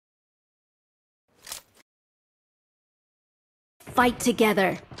Fight together.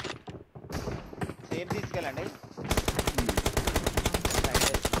 సేఫ్ తీసుకెళ్ళండి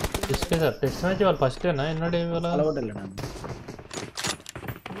తీసుకెళ్ళారు టెస్ట్ మ్యాచ్ వాళ్ళు ఫస్టేనా ఎన్నడూ ఇవాళ అలవాటు వెళ్ళాను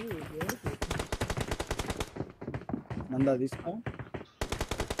నందా తీసుకో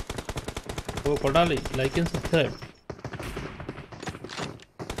ఓ Kodali like and subscribe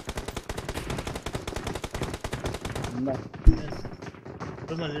Nanda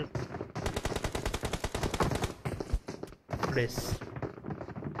days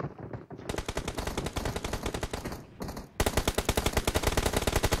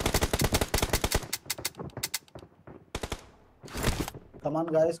Come on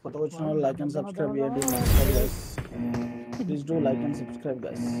guys, కొత్త వచ్చిన వాళ్ళు లైక్ అండ్ సబ్స్క్రైబ్ చేయండి guys. Please do like and subscribe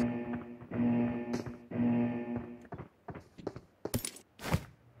guys.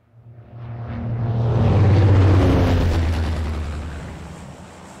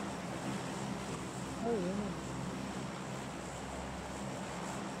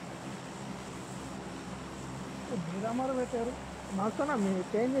 మీరమారు పెట్టారు మాకు మీ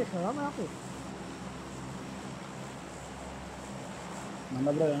చేంజ్ చేసారా నాకు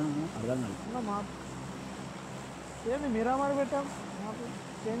నందా బ్రో అర్థం కాదు మా ఏంది మీరమారు పెట్టాం మాకు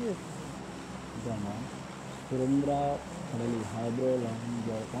చేంజ్ చేస్తాం ఇదమ్మా సురేంద్ర కడలి hi bro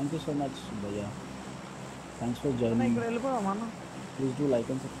thank you so much భయ్యా థ్యాంక్స్ ఫర్ జాయినింగ్ ఇక్కడ వెళ్ళిపోదాం అన్న please do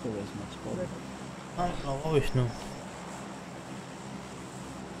like and subscribe guys మర్చిపోవద్దు విష్ణు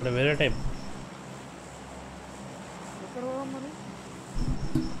ఇక్కడ వేరే టైప్ ఎక్కడ పోదాం మరి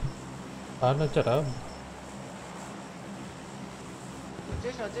కార్లు వచ్చారా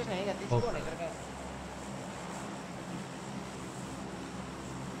వచ్చేసిన ఇక తీసుకోండి ఎక్కడికి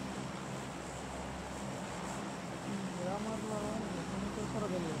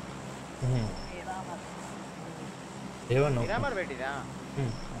ఏమన్నా మిరామర్ పెట్టిరా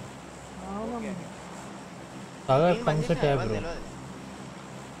सागर कॉन्सेप्ट है ब्रो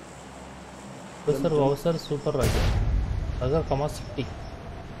तो सर वाउसर सुपर राजा सागर कमा सिटी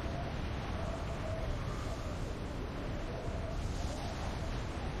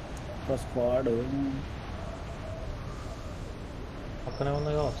స్క్వాడ్ పక్కనే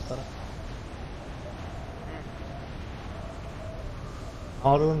ఉందిగా వస్తారా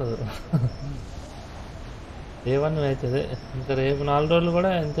ఆరు ఉండదు ఏవన్నీ అవుతుంది ఇంకా రేపు 4 రోజులు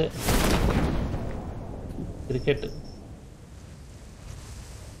కూడా అంతే క్రికెట్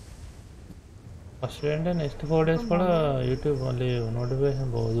ఫస్ట్ అంటే నెక్స్ట్ 4 days కూడా యూట్యూబ్ మళ్ళీ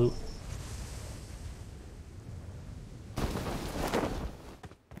నోటిఫికేషన్ పోదు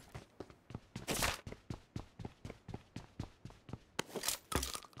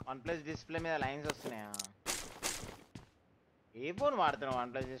OnePlus డిస్ప్లే మీద లైన్స్ వస్తున్నాయా ఏ ఫోన్ వాడుతున్నావు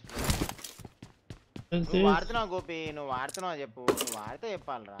OnePlus డిస్ప్లే నువ్వు వాడుతున్నావు గోపి నువ్వు వాడుతున్నావు చెప్పు నువ్వు వాడితే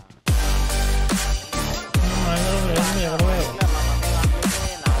చెప్పాలరా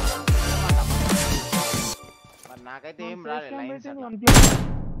మరి నాకైతే ఏం రాలేదు లైన్స్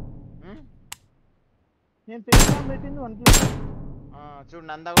చూడు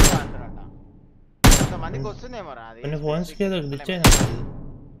నందా కూడా వాడుతున్నట్ట కొంతమందికి వస్తుందేమో రా అది ఫోన్స్కి ఏదో గ్లిచ్ అయింది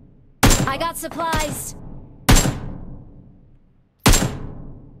I got supplies.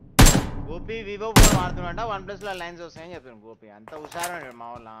 Gopi Vivo phone వాడుతున్నట్ట OnePlus లో లైన్స్ వస్తాయని చెప్తాను గోపి అంత హుషారు మా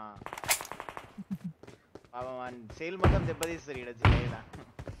వాళ్ళ పాపం సేల్ మొత్తం దెబ్బతీస్తారు ఈడ జిల్లా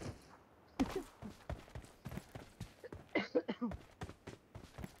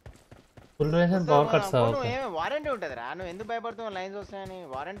full ration power cuts warranty ఉంటుంది రా నువ్వు ఎందుకు భయపడుతున్నావు లైన్స్ వస్తాయని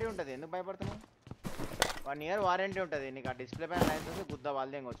వారంటీ ఉంటుంది ఎందుకు భయపడుతున్నావు 1 year వారంటీ ఉంటుంది నీకు ఆ డిస్ప్లే పైన లైన్స్ వస్తే గుద్ద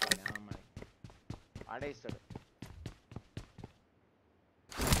వాళ్ళదే ఇంకొచ్చాడు మరి వాడే ఇస్తాడు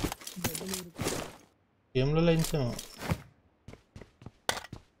గేమ్లో లైన్స్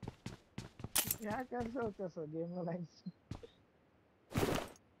వచ్చేస్తా గేమ్ లో లైన్స్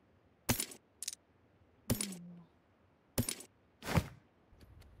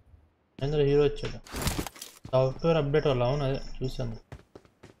అందరూ హీరో వచ్చాడు సాఫ్ట్వేర్ అప్డేట్ వల్ల అవును అదే చూసాను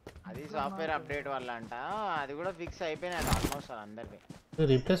అది సాఫ్ట్వేర్ అప్డేట్ వల్ల అంట అది కూడా ఫిక్స్ అయిపోయినాయి ఆల్మోస్ట్ అందరికి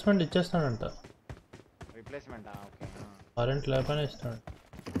రీప్లేస్మెంట్ ఇచ్చేస్తాడంట రీప్లేస్మెంట్ ఓకే వారంటీ లేకపోయినా ఇస్తాడు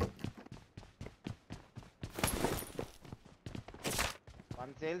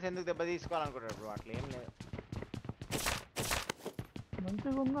సేల్స్ ఎందుకు దెబ్బ తీసుకోవాలనుకుంటారు బ్రో అట్లా ఏం లేదు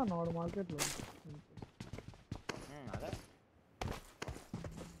మంచిగా ఉందా వాడు మార్కెట్లో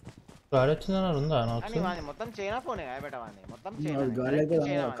గాడి వచ్చిందని ఉందా కానీ వాని మొత్తం చైనా ఫోనే పెట్టవాని మొత్తం గాలి అయితే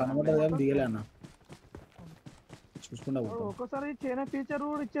కనబడదు కానీ దిగలే అన్న చూసుకుంటా ఒక్కసారి చైనా ఫీచర్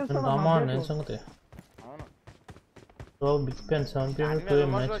కూడా ఇచ్చేస్తాడు నేను సంగతి అవును bro big pen 7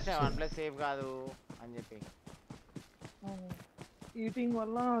 OnePlus safe కాదు అని చెప్పి ఈటింగ్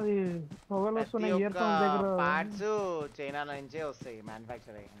వల్ల అది పొగలు వస్తున్నాయి ఇయర్ ఫోన్ దగ్గర పార్ట్స్ చైనా నుంచే వస్తాయి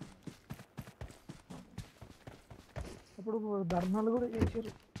మ్యానుఫ్యాక్చర్ అయ్యి ఇప్పుడు ధర్నాలు కూడా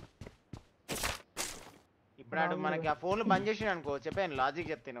చేశారు ఇప్పుడు మనకి ఆ ఫోన్లు బంద్ చేసి అనుకో చెప్పాను లాజిక్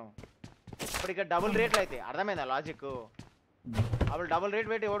చెప్తాను ఇప్పుడు ఇక్కడ డబుల్ రేట్లు అయితే అర్థమైందా లాజిక్ అప్పుడు డబుల్ రేట్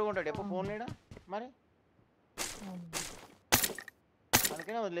పెట్టి ఎవడుకుంటాడు ఎప్పుడు ఫోన్ లేడా మరి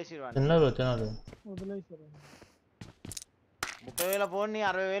అందుకనే వదిలేసారు 30,000 ఫోన్ ని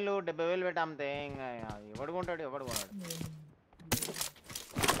 60,000 70,000 పెట్టి అమ్మితే ఇంకా ఎవడుకుంటాడు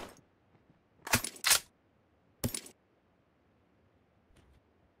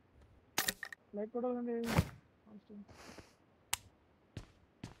like కొడాలండి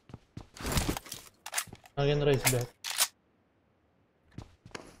Nagendra is back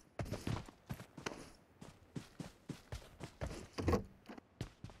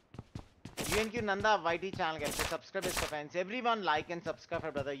UNQ Nanda YT channel guys, subscribe to fans. Everyone like and subscribe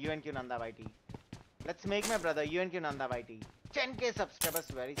for brother UNQ Nanda YT. Let's make my brother UNQ Nanda YT 10k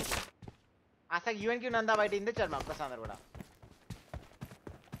subscribers very soon. Asa UNQ Nanda YT in the chat mark kasandar kuda.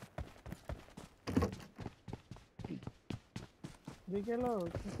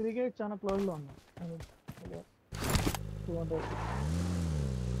 Cricket చాలా close లో ఉన్నా 200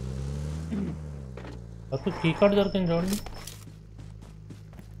 అప్పుడు key card దొరికింది చూడండి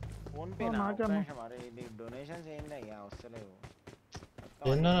phone pay నా మరి ఇది donations ఏంది అయ్యా వస్తలేవు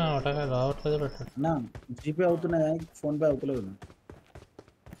ఏందన్నా అటగా రావట్లేదు అన్నా జీపే అవుతున్నాయా ఫోన్ పే అవుతలేదు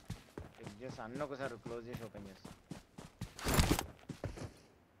జస్ట్ అన్న ఒకసారి క్లోజ్ చేసి ఓపెన్ చేస్తా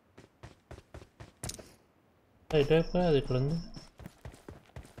ఇటువైపు అది ఇక్కడ ఉంది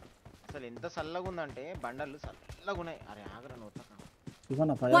అసలు ఎంత చల్లగా ఉందంటే బండలు చల్లగా ఉన్నాయి అరే ఆగరా నోట్లక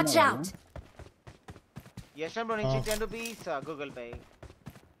Watch out! యశ్వంత్ బ్రో నుంచి 10 రూపీస్ గూగుల్ పే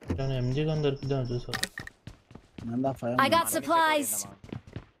నేను ఎంజీ గన్ దొరికిద్దాం చూసా Nanda 5 I got supplies.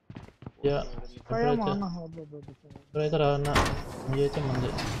 Yeah ఇప్పుడైతే రావన్నా ఎంజీ అయితే మంది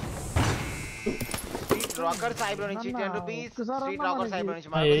స్ట్రీట్ రాకర్ సాయి బ్రో నుంచి 10 rupees street rocker Sai bro నుంచి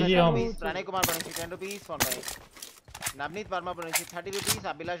ప్రణయ్ కుమార్ బ్రో నుంచి 10 rupees phone pay Navneet Varma bro నుంచి 30 రూపీస్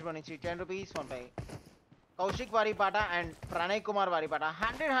అభిలాష్ బ్రో నుంచి 10 rupees phone pay Kaushik వారిపాట and Pranay Kumar వారిపాట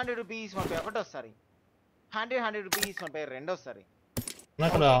 100 rupees phone pay ఒకటి వస్తుంది 100 రూపీస్ ఫోన్ పే రెండు వస్తుంది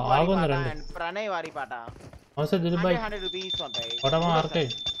అక్కడ ఆగుంది రండి అండ్ ప్రణయ్ వారిపాట అవసరం దిలీప్ భాయ్ 100 rupees phone pay పడమా RK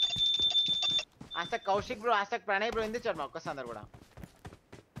ఆస్టక్ Kaushik bro ఆస్టక్ Pranay bro ఎందుకు చర్మ ఒక్కసారి కూడా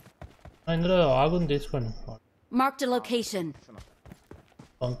ఇందులో ఆగుంది తీసుకోండి Marked a location.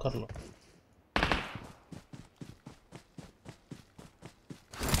 బంకర్లో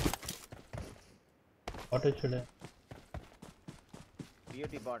వాట్ వచ్చాడే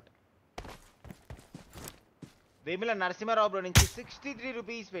beauty bat Vemula Narasimha Rao bro నుంచి 63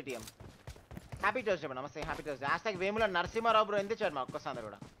 rupees Paytm happy Tuesday bro నమస్తే happy Tuesday ఆస్టక్ Vemula Narasimha Rao bro ఎందుకు చర్మ ఒక్కసారి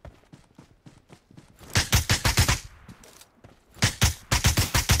కూడా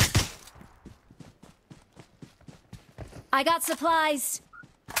I got supplies.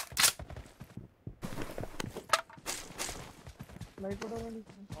 లైక్ కొడాలండి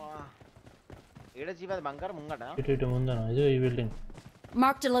ఏడ జీవాది బంగారం ముంగట ఇటు ముందన ఇది ఈ బిల్డింగ్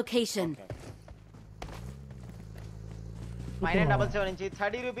Marked a location. 977 నుంచి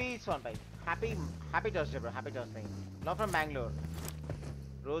 30 రూపీస్ ఉంటాయి happy Tuesday bro happy Tuesday know from Bengaluru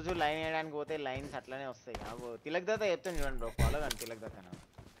రోజు లైన్ వేయడానికి పోతే లైన్స్ అట్లనే వస్తాయి తిలక్ దత్త చెప్తాను చూడండి బ్రో ఫాలో కానీ తిలక్ దత్త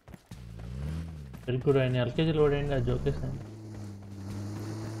వెరీ గుడ్ ఆయన ఎల్కేజీ లోడ్ అయ్యింది అది జోకేసాను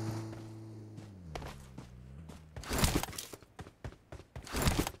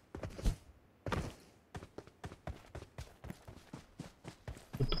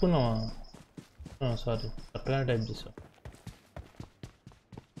గుర్తుకున్నావా సారీ కరెక్ట్గానే టైప్ చేసావు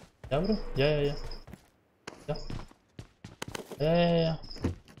ఎవరు yeah yeah yeah yeah yeah yeah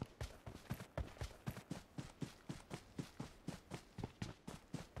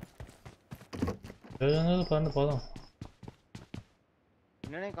పని పోదాం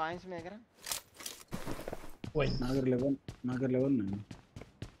నిన్ననే కాయిన్స్ మీ దగ్గర నాగర్ లెవెల్ నేను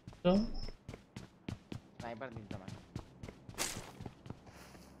స్నైపర్ దిద్దామా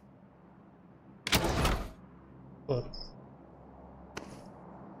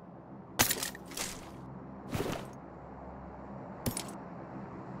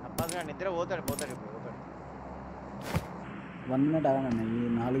అబ్బాయి నిద్ర పోతాడు ఇప్పుడు 1 minute ఆగండి ఈ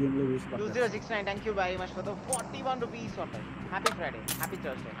 4 గేమ్లు చూసి 2069 thank you very much for the 41 rupees on time. Happy Friday, happy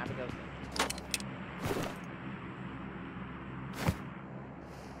Thursday.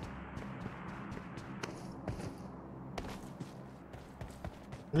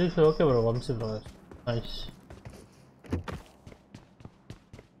 This is okay bro, Vamsi bro. Nice.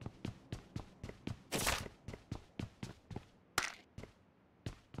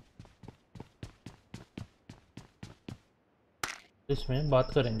 इसमें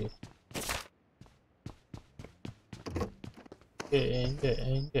बात करेंगे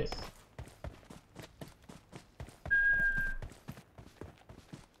एंगे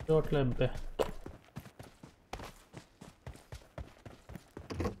चोट लंबे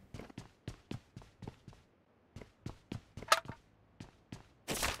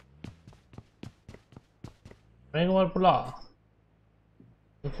मेरे पुला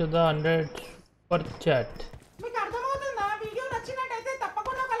 100 पर चैट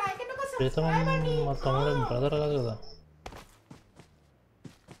ప్రీతం మా తమ్ముడు బ్రదర్ కాదు కదా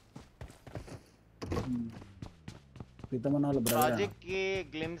ప్రీతం అన్న వాళ్ళ బ్రదర్ ప్రాజెక్ట్ కి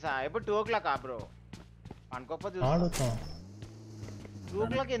గ్లిమ్స్ ఇప్పుడు 2 o'clock బ్రో అనుకోకపోతే ఆడుతా 2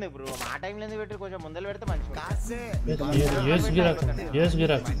 o'clock ఎందుకు బ్రో మా టైం లో ఎందుకు పెట్టి కొంచెం ముందర పెడితే మంచిగా yes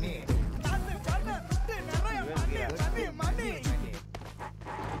గిరాక్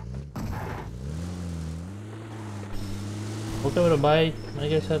ఓకే బ్రో బాయ్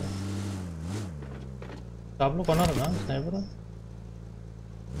మనకే సార్ आप लोग कौन रहा स्नाइपर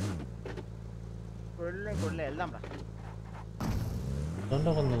కొడలే వెళ్దాం రా జోన్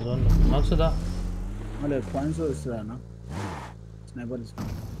లో కొంద జోన్ లో మాక్సుదా మళ్ళీ పాయింట్స్ వస్తానా స్నైపర్ వస్తున్నా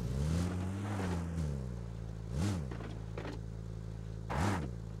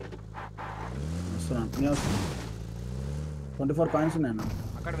 24 పాయింట్స్ ఉన్నాయన్నా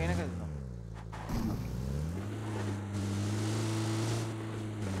అక్కడ వెనక వెళ్దాం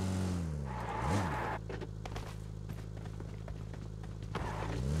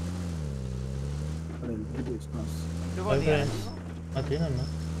అదేనన్నా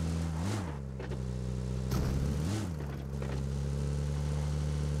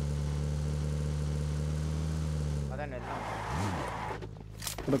అదండి వెళ్దాం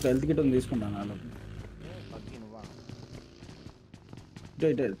ఇప్పుడు ఒక హెల్త్ కిట్ తీసుకుంటాను వాళ్ళకి పగ్గి నువ్వా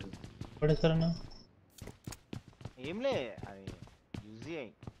ఇటు పడేస్తారన్నా ఏంలే అది యూజీ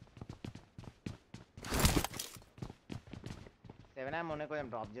అయ్యి 7am మొన్న కొంచెం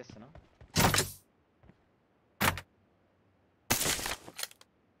డ్రాప్ చేస్తున్నా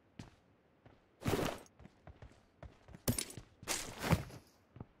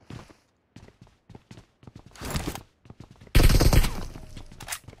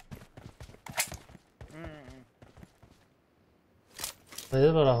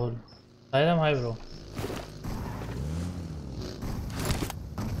bro Rahul Saidam hi bro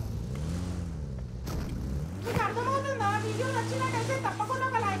మీకు అర్థమవుతుందా వీడియో నచ్చినట్లయితే తప్పకుండా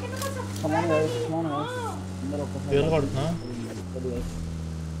ఒక లైక్ అండ్ ఒక కమాన్ సబ్స్క్రైబ్ గైస్ కమాన్ గైస్ అందరూ ఒక్కసారి పేరు కొడుతున్నా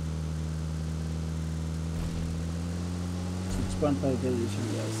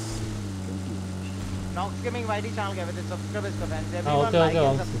Nox Gaming YD channel के वजह सब्सक्राइबर्स का फैंस है okay, like okay,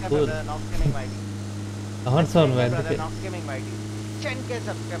 and subscribe cool. brother Nox Gaming YD कौन सा है brother Nox Gaming YD 10k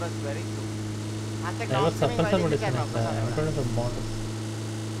subscribers very cool hashtag never Nox Gaming subscribe YD చేశాను అంటనే బాగుంటుంది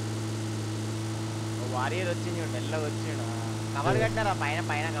వారియర్ వచ్చింది మెల్లగా వచ్చిండు కవర్ కట్టినారా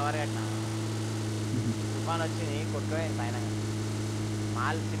పైన కవర్ కట్టినా తుఫాన్ వచ్చింది కొట్టుకోయింది పైన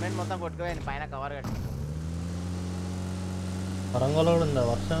మాల్ సిమెంట్ మొత్తం కొట్టుకోయింది పైన కవర్ కట్టిన వరంగల్లో కూడా ఉందా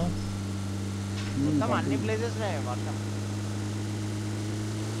వర్షం మొత్తం అన్ని ప్లేసెస్ వర్షం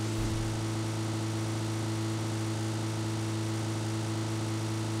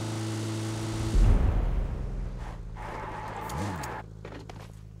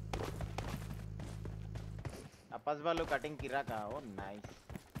అప్పస్ బాల్ కటింగ్ కిరాక ఓ నైస్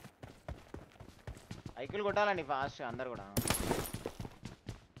ఐకిల్ కొట్టాలండి ఫాస్ట్ అందరు కూడా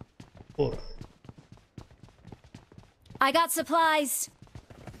I got supplies.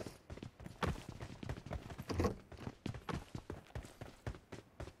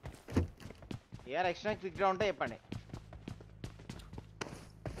 యార్ ఎక్స్ట్రా క్విక్ డ్రా ఉంటే చెప్పండి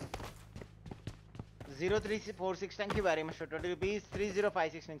 0346 thank you very much 20 rupees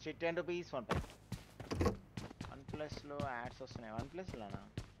 3056 నుంచి 10 రూపీస్ OnePlus లో యాడ్స్ వస్తున్నాయి OnePlus లోనా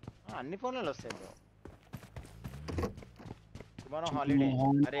అన్ని ఫోన్లలో వస్తాయి బ్రో టుమారో హాలిడే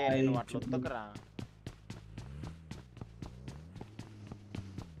అరే నేను అట్లా వస్తకరా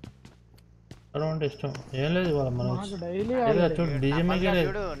అరౌండ్ ఇష్టం ఏం లేదు ఇవాళ మనం నాకు డైలీ చూడు BGMI కి లేదు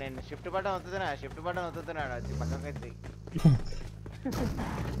చూడు నేను షిఫ్ట్ బటన్ ఒత్తుతున్నాడు అది పక్కకి ఎత్తి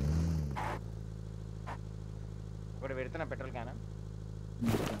ఇక్కడ పెడుతున్నా పెట్రోల్ క్యాన్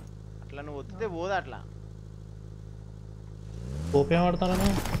అట్లా నువ్వు వస్తే పోదా అట్లా ఓపే వాడతాను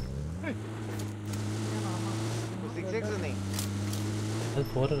 6x ఉంది అది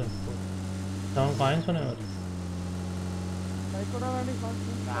 4 7 కాయిన్స్ ఉన్నాయి మరి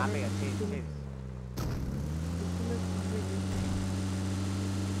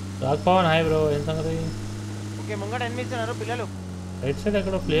రాకపోవన్ హాయ్ బ్రో ఏం సంగతి ఓకే ముంగట ఎనిమిస్తున్నారు పిల్లలు రైట్ సైడ్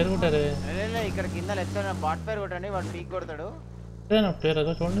ఎక్కడ ప్లేయర్ కొట్టారే ఇక్కడ కింద లెఫ్ట్ సైడ్ బాట్ ఫైర్ కొట్టండి వాడు పీక్ కొడతాడు ప్లేయర్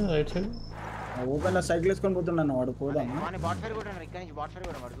అదో చూడండి రైట్ సైడ్ ఓపెన్ లో సైకిల్ వేసుకొని పోతున్నాను వాడు పోదాం బాట్ ఫైర్ కొట్టండి ఇక్కడ నుంచి బాట్ ఫైర్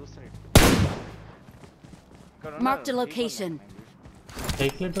కొట్టండి వాడు చూస్తాడు Marked a location.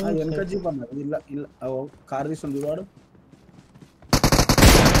 సైకిల్ వెనక జీప్ అన్నారు ఇలా ఇలా కార్ తీసుకొని చూడాడు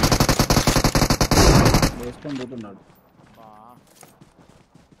వేసుకొని పోతున్నాడు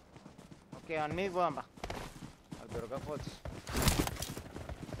ఓకే అన్నీ పోదాం బా అది దొరకకపోవచ్చు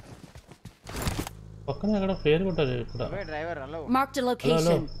పక్కన ఎక్కడ ప్లేయర్ కొట్టారు ఇక్కడ driver hello Marked a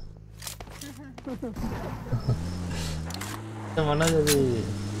location. మనది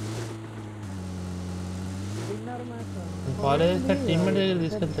కాలేజ్ టీమ్మేట్ దగ్గర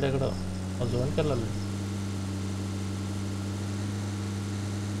తీసుకెళ్తారు ఎక్కడ ఆ జోన్కి వెళ్ళాలి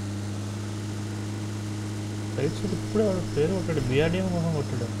రైట్ సైడ్ ఇప్పుడే వాడు ప్లేయర్ కొట్టాడు బిఆర్డిఎం కోసం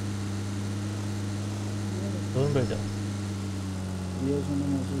కొట్టాడు జోన్ బయట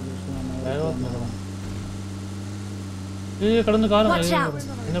ఇక్కడ ఉంది కాలం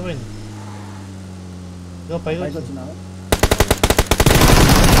కింద పోయింది ఇక పైకి వచ్చిందా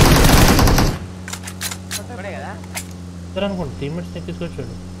సరే అనుకోండి టీమ్మేట్స్ని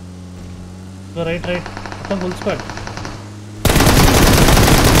తీసుకొచ్చాడు సో రైట్ మొత్తం full squad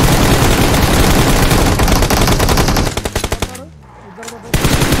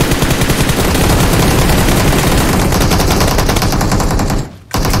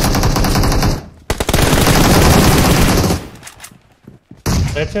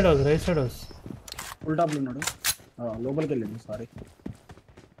right side house full టాప్లో ఉన్నాడు లోపలికి వెళ్ళింది సారీ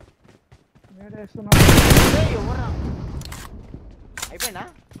అయిపోయిందా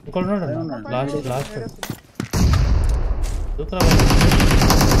ఇంకోటి ఉన్నాడు లాస్ట్ దూకరా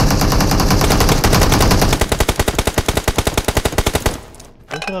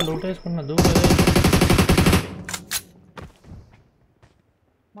లూట్ వేసుకున్నా దూకరా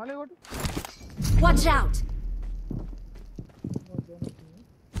Watch out!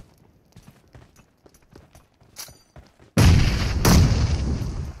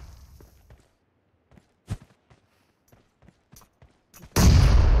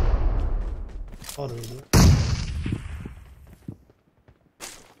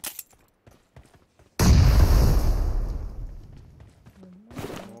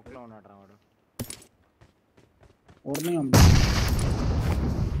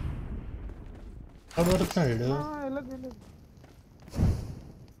 దొరుకుతున్నాడు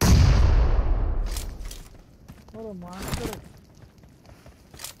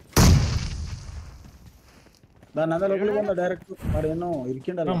దాని అందరూ లోపలికి ఉందా డైరెక్ట్ వాడు ఎన్నో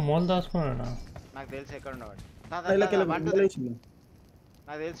ఇరికిండా మోల్ దాచుకున్నాడు నాకు తెలుసు ఎక్కడ ఉన్నాడు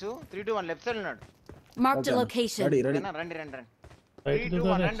నాకు తెలుసు 3 2 1 లెఫ్ట్ సైడ్ ఉన్నాడు Marked a location. రండి రండి రండి 3 2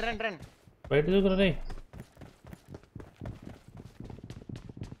 1 రండి రండి రండి బయట దూకరా రే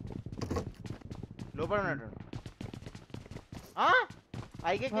లోపల ఉన్నాడు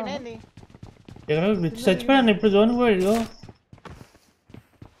ఐకేనేంది ఇక్కడ చచ్చిపోయాను ఇప్పుడు జోన్ పోయాడు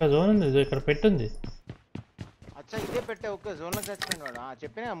ఇక్కడ జోన్ ఉంది ఇక్కడ పెట్టుంది అచ్చా ఇదే పెట్టే ఒక్క జోన్ లో చచ్చిపోయినాడు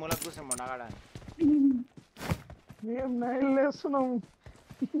చెప్పినా మూలకు కూర్చొని మొండగాడ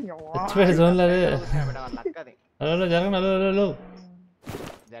చచ్చిపోయా జోన్ లో హలో జరగను హలో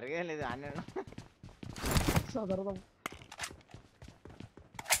జరిగే లేదు అన్న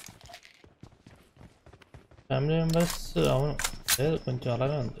ఫ్యామిలీ మెంబర్స్ అవును లేదు కొంచెం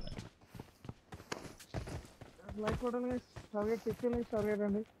అలాగే ఉంది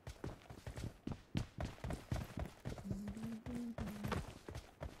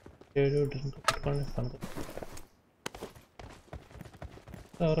పెట్టుకోండి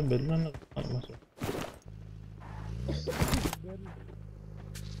ఎవరో బెల్లు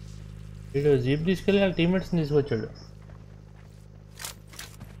వీడు జీప్ తీసుకెళ్ళి వాళ్ళ టీమ్మేట్స్ని తీసుకొచ్చాడు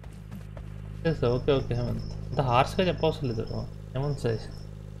ఓకే ఓకే హేమంత్ అంత హార్ష్గా చెప్పవసరం లేదు హేమంత్ సైజ్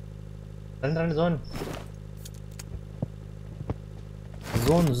రండి రండి zone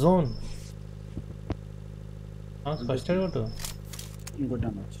zone zone first aid కొట్టు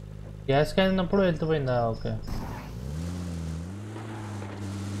గ్యాస్ కాయినప్పుడు వెళ్తుపోయిందా ఓకే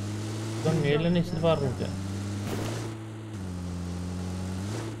నీళ్ళని ఇచ్చిన పారు ఓకే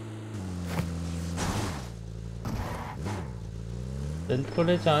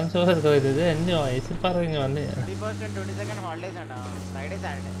తెలుసుకునే ఛాన్స్ ఇవ్వదు కదా ఇది అన్నీ వయసు పరంగా అన్నీ 21st and 22nd హాలిడేస్ అంట ఫ్రైడే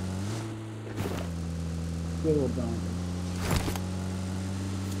సాటర్డే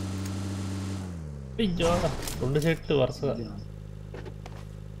అయ్యో 2 సెట్లు వరుసగా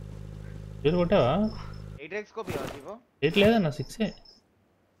మీరు కొట్టావా 8x స్కోప్ ఇవ్వ జీవో 8 లేదన్న 6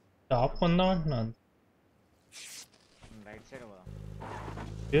 టాప్ కొందామంటున్నాను రైట్ సైడ్ పోదాం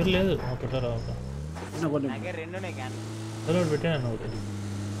పేరు లేదు ఒకటి రావు నాకే రెండు ఉన్నాయి క్యాన్ ఒకటి పెట్టాను ఒకటి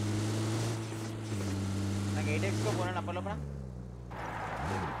నాకు 8x స్కోప్ పోనా అప్ప లోపల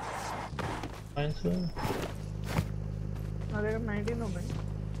పాయింట్స్ నా దగ్గర 19 ఉన్నాయి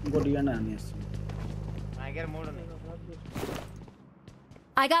ఇంకోటి ఇవ్వండి అని నా దగ్గర 3 ఉన్నాయి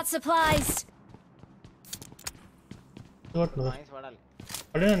I got supplies. పాయింట్స్ వాడాలి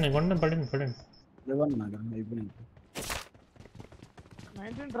పడండి పడండి లేవన్నా నాకు అయిపోయినాయి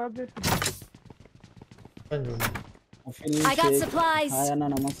 19 డ్రాప్ చేసి I got supplies. హాయ్ అన్న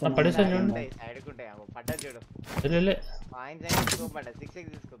నమస్తే అన్న. పడేసాను చూడండి సైడ్ కుంటాయి పడ్డా చూడు వెళ్ళే పాయింట్స్ అయినా స్కోప్ పడ్డా 6x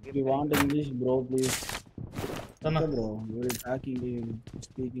తీసుకో We want English bro please. అన్న Bro, we will talk English,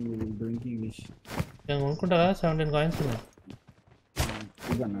 speaking, we will drink English. నేను కొనుక్కుంటారా 17 కాయిన్స్ ఉన్నాయి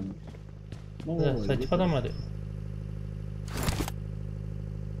ఇదన్నా చచ్చిపోదాం మరి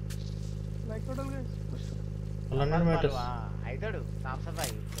లైక్ టోటల్ గా 100 మీటర్స్ అవుతాడు సాఫ్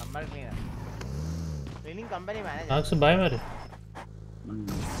సఫాయి ప్లంబర్ క్లీనింగ్ కంపెనీ మేనేజర్ నాకు బాయ్ మరి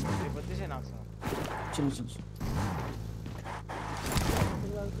రేపు వచ్చేసే నాకు చిన్న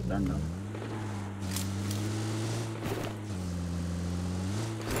దండ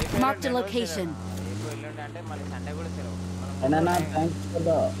Marked a location. రేపు ఎల్లుండి అంటే మళ్ళీ సండే కూడా సెలవు అన్న థాంక్స్ ఫర్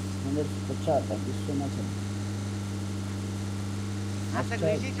ద 100 వచ్చా థాంక్ యూ సో మచ్ అసలు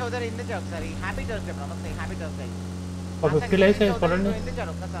రిషి చౌదరి ఇందుకు ఒకసారి హ్యాపీ థర్స్డే నమస్తే హ్యాపీ థర్స్డే 50 లైక్స్ వేసుకోండి ఇందుకు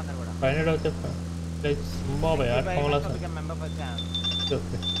ఒక్కసారి కూడా 500 అవుతాయి లైక్స్ బాబాయ్ యాడ్ కావాలా member for channel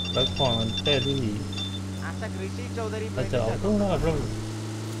okay like అంటే అది అసలు రిషి చౌదరి అచ్చా అవుతుంది అప్పుడు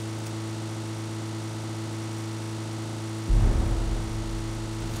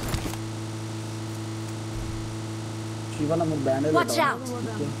శివన మీరు బ్యాండేజ్ Watch out.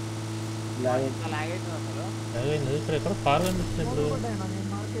 లాగే లాగేజ్ అసలు అదేంది ఇక్కడ ఎక్కడ కార్ కనిపిస్తుంది ఇప్పుడు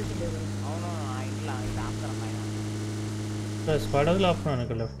మార్కెట్ లేదు అవును ఆ ఇంట్లో ఇది ఆపుతారు పైన స్క్వాడ్ అది ఆపుతున్నాను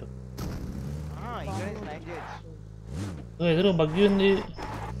ఇక్కడ లెఫ్ట్ ఇక్కడ స్నైప్ చేయొచ్చు ఎదురు బగ్గి ఉంది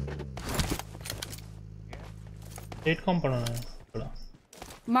 8 కాంపౌండ్ ఇక్కడ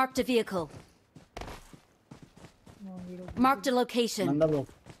Marked a vehicle. Marked a location. Nanda bro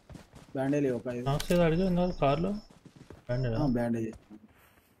bandage ఒక నాకు సేద అడిగి ఉందా కార్లో బ్యాండేజ్ బ్యాండేజ్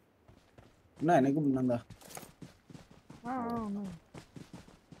ఉన్నాయి నీకు నంద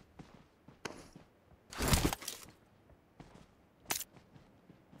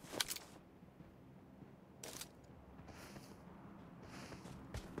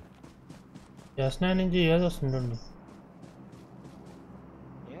యస్నా నుంచి ఏదో వస్తుండండి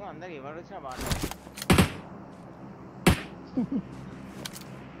ఏమో అందరికి ఎవరు వచ్చినా బాగా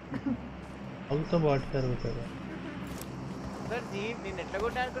అవుతో బాటికారు కదా సార్ జీప్ నేను ఎట్లా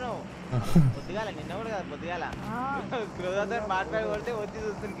కొట్టానుకున్నావు పొద్దుగాల నిన్న కూడా కదా పొద్దుగాల క్రోధాతో మాట్లాడి కొడితే వచ్చి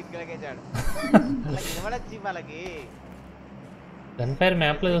చూస్తుంది కిటికీలకేసాడు అలా వినబడచ్చి వాళ్ళకి గన్ ఫైర్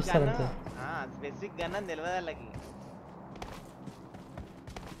మ్యాప్ లో చూస్తారు అంతే స్పెసిఫిక్ గన్ అని తెలియదు వాళ్ళకి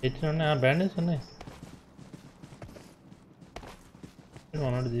తెచ్చిన ఉన్నాయి బ్యాండేజ్ ఉన్నాయి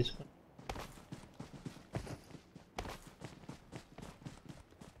మనోడు తీసుకో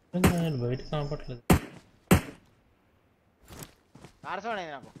బయట కనపట్లేదు కార్ సౌండ్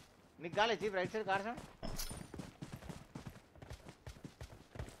అయింది నాకు నీకు కాలేదు cheap right side car sound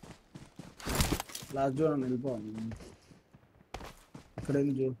last zone వెళ్ళిపో ఇక్కడ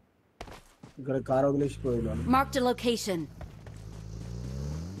వెళ్ళి జో ఇక్కడ కార్ వదిలేసిపోయాడు Marked a location.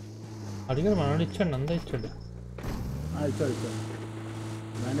 అడిగారు మనోడు ఇచ్చాడు అంతా ఇచ్చాడు ఇచ్చాడు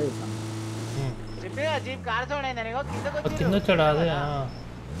బ్యాండేజ్ ఇస్తాను చెప్పినా జీప్ కార్ సౌండ్ అయింది నీకు కిందకి కింద వచ్చి వచ్చాడు అదే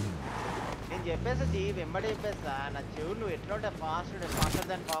నేను చెప్పేస్తా జీప్ వెంబడి చెప్పేస్తా నా చెవులు నువ్వు ఎట్లా ఉంటాయి ఫాస్టర్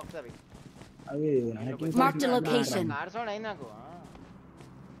దాన్ ఫాక్స్ అవి అవి Marked a location. Car sound అయింది నాకు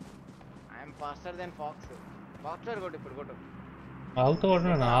ఐఎమ్ ఫాస్టర్ దెన్ ఫాక్స్ ఫాక్స్టర్ కొట్టు ఇప్పుడు కొట్టు ఆగుతా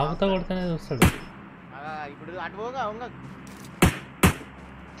కొట్టినాను ఆగుతా కొడితేనే చూస్తాడు ఇప్పుడు అటు పోగా ఉంగ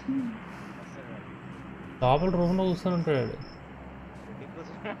లోపల రూమ్ లో కూర్చొని ఉంటాడు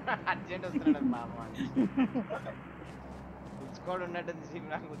అర్జెంట్ వస్తున్నాడు పాపం కుచ్చుకోడు ఉన్నట్టుంది సీన్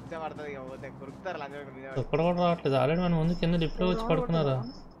నాకు కుచ్చ పడుతుంది ఇక పోతే కురుకుతారు లంచం మీద ఒక్కడ కూడా రావట్లేదు ఆల్రెడీ మన ముందు కింద డిప్లో వచ్చి పడుకున్నారా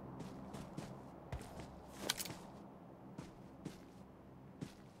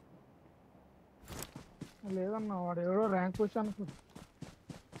లేదన్నా వాడు ఎవడో ర్యాంక్ వచ్చి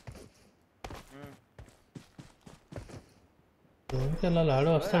జోన్కి వెళ్ళాలి ఆడు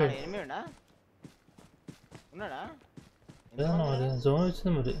వస్తాడు ఎనిమిది ఉన్నాడా ఏదన్నా మరి జోన్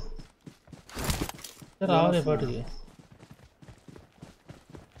వచ్చింది మరి రావాలి ఎప్పటికి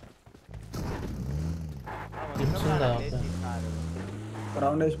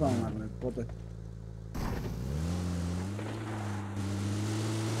రౌండ్ వేసిపోవాలి పోతే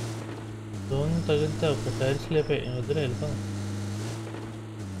జోన్ తగిలితే ఒక టైర్స్ లేపాయి వద్దులే వెళ్ళిపోదాం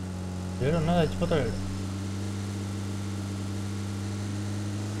ఏడు ఉన్నా చచ్చిపోతాడు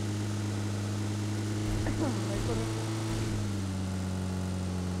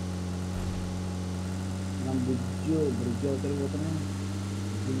బ్రిడ్జ్ అవతల పోతున్నాం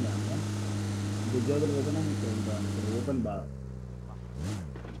బ్రిడ్జ్ అవతల పోతున్నాం ఇక్కడ ఓపెన్ బాగా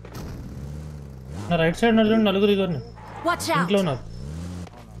నా రైట్ సైడ్ నలుగురు నలుగురు ఇగోని ఇంట్లో ఉన్నారు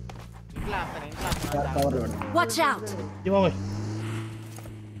Watch out! బాబాయ్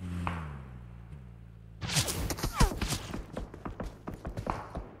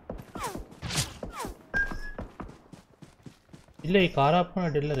ఇల్లే ఈ కార్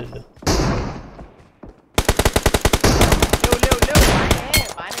ఆపుకున్నాడు ఇల్లరు ఇల్లు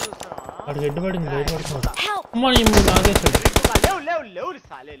అడికి ఎడ్డుపడింది రేట్ పడుతున్నాడు అమ్మా నాగేశాడు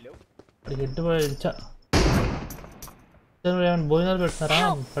అడికి ఎడ్డుపడి ఏమైనా భోజనాలు పెడతారా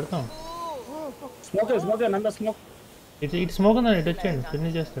పెడతాం ఇటు స్మోక్ ఉందని ఇటు వచ్చేయండి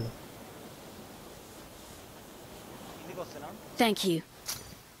ఫినిష్ చేస్తాడు Thank you.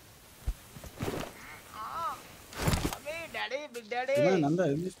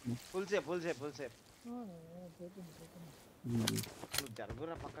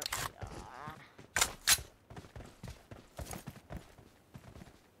 జరుగురా పక్క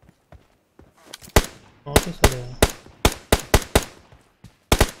ఓకే సరే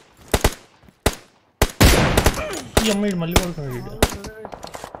ఈ అమ్మాయి మళ్ళీ పడుతున్నాడు వీడు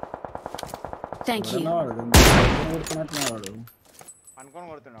Thank you. అనుకోని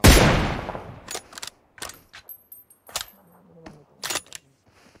కొడుతున్నావు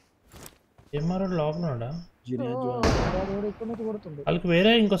ఎంఆర్ లోపల ఉన్నాడా కొడుతుండే వాళ్ళకి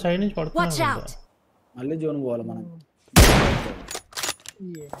వేరే ఇంకో సైడ్ నుంచి Watch పడుతున్నాడు out! మళ్ళీ జోన్ పోవాలి మనం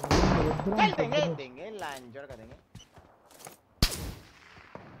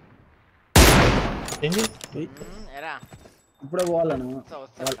ఏంటి ఇప్పుడే పోవాలను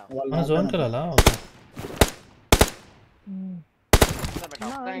మన జోన్కి వెళ్ళాలా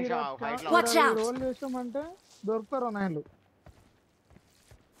Watch out! రోల్ చేసామంటే దొరుకుతారు నాయలు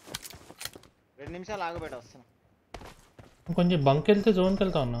 2 నిమిషాలు ఆగబెట్ట వస్తాను కొంచెం బంక్ వెళ్తే జోన్కి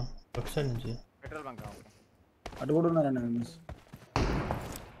వెళ్తా ఉన్నా లెఫ్ట్ సైడ్ నుంచి పెట్రోల్ బంక్ అటు కూడా ఉన్నారండి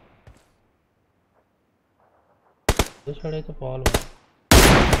సైడ్ అయితే పోవాలి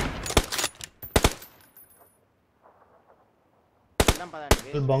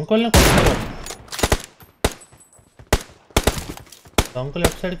బంక్ వాళ్ళని కొట్టుకోవాలి బంక్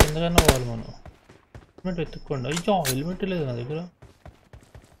లెఫ్ట్ సైడ్ కిందకన్నా పోవాలి మనం హెల్మెట్ ఎత్తుక్కోండి అయ్యో హెల్మెట్ లేదు నా దగ్గర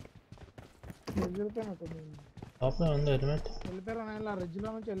లోపల ఉంది హెల్మెట్ వెళ్ళిపోయారు నాయన రెజ్లో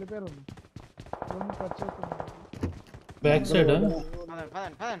నుంచి వెళ్ళిపోయారు బ్యాక్ సైడ్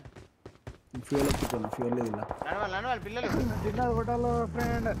ఫ్యూల్ ఎక్కుతున్నా ఫ్యూల్ లేదు ఇలా పిల్లలు హోటల్లో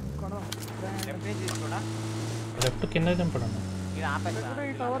ఫ్రెండ్ లెఫ్ట్ కింద దింపడం ఈ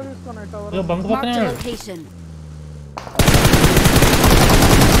టవర్ తీసుకున్నా టవర్ ఇక బంక్ Marked పక్కనే a location.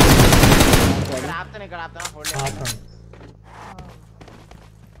 ఇక్కడ ఆపుతాను హోల్డ్ ఆపండి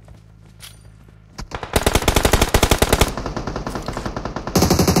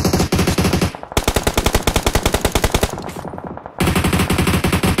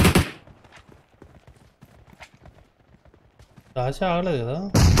రాసి ఆగలేదు కదా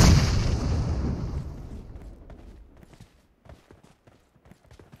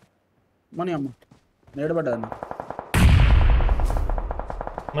మనీ అమ్మ నేడబడ్డాను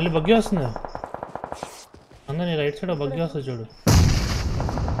మళ్ళీ బగ్గి వస్తుంది అందరు నీ రైట్ సైడ్ బగ్గి వస్తుంది చూడు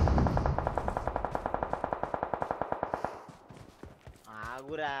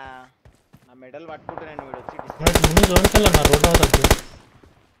ఆగురా నా మెడల్ పట్టుకుంటాను వీడు వచ్చి ముందు జోన్కి వెళ్ళాను రోడ్ అవుతుంది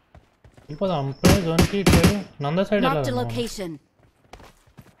వెళ్ళిపోదాం అప్పుడే జోన్కి ఇటు నంద సైడ్ Marked a వెళ్ళాలి location.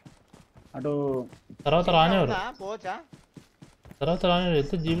 అటు తర్వాత రానివ్వరు పోవచ్చా తర్వాత రానివ్వరు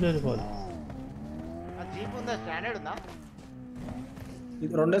వెళ్తే జీబులో వెళ్ళిపోవాలి జీప్ ఉందా స్టాండర్డ్ ఉందా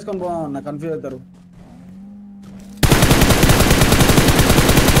ఇది 2 వేసుకొని పోనా కన్ఫ్యూజ్ అవుతారు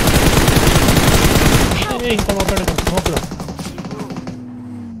ఇంకా ఒకటి స్మోక్లో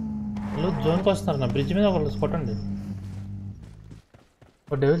వాళ్ళు జోన్కి వస్తున్నారు నా బ్రిడ్జ్ మీద ఒకళ్ళు కొట్టండి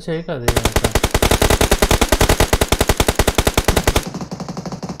ఒక డెవిల్ చేయక అది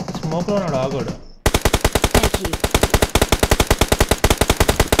స్మోక్లో ఉన్నాడు ఆగోడు Thank you.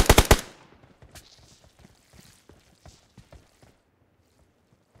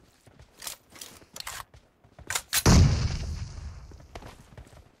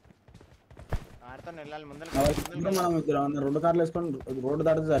 వాడితో వెళ్ళాలి ముందర మనం ఇక్కడ 2 కార్లు వేసుకొని రోడ్డు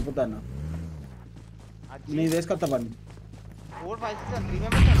దాటితే సరిపోతా అన్న. నీ తీసుకొస్తా పని 4 5 6 3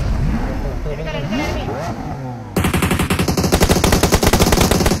 మెంబర్స్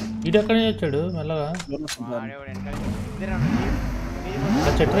ఇటు ఎక్కడ వచ్చాడు మెల్లగా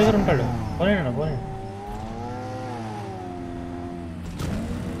చెట్టు దగ్గర ఉంటాడు. పోనీ పోనీ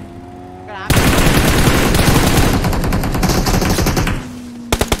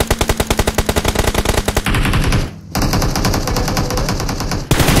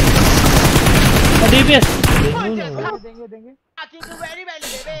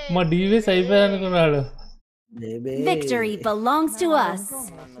మా డివిఎస్ అయిపోయారు అనుకున్నాడు. Victory belongs to us.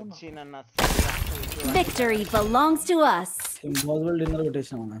 Victory belongs to us. Impossible dinner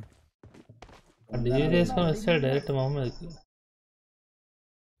పెట్టేసామన్నా. DVS చేసుకొని వస్తాడు డైరెక్ట్ మా అమ్మకి.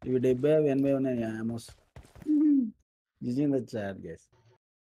 ఇవి 70 80 ఉన్నాయి Amos. జిజింగ్ the chat guys.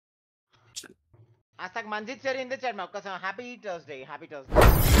 ఆస్తా Manjit sir ఇంద చాట్ ఒక్కసారి హ్యాపీ థర్స్డే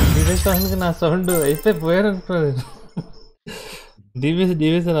డివిఎస్ కానికి నా సౌండ్ అయితే పోయారు అనుకున్నాడు.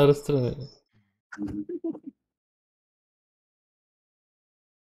 డివిఎస్ అని అరుస్తున్నాడు.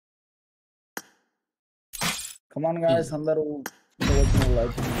 Come on guys, అందరూ like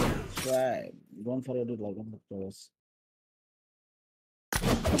subscribe. Don't forget to like and subscribe.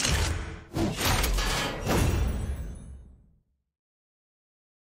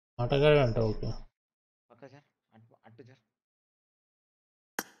 ఆటగాడు అంట. ఓకే పక్క సార్ అట్టు సార్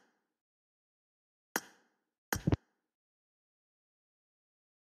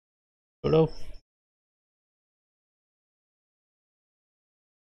చూడు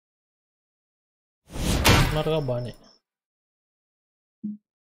ఉన్నారుగా బాగానే.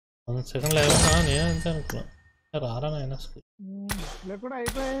 1 సెకండ్ లేకున్నా నేను అంతే అనుకున్నా. రారా నాయన లేకుండా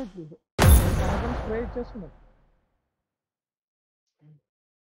అయిపోయాయి. స్ప్రే ఇచ్చేస్తున్నాడు.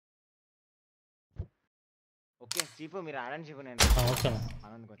 ఓకే చీపు మీరు ఆడండి చీపు నేను ఓకేనా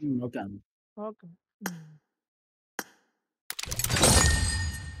okay okay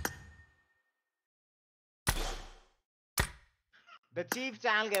The Chief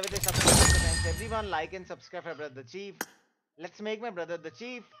channel gave it a subscribe. Everyone like and subscribe for brother Chief. Let's make my brother the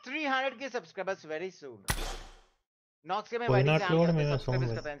Chief 300k subscribers very soon. Nox Gaming YT channel gave it a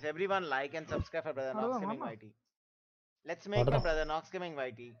subscribe. Everyone like and subscribe for brother Nox Gaming YT. Let's make my brother Nox Gaming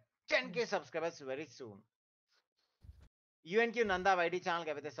YT 10k subscribers very soon. UNQ Nanda YT channel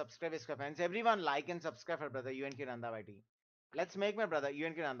gave it a subscribe. Everyone like and subscribe for brother UNQ Nanda YT. Let's make my brother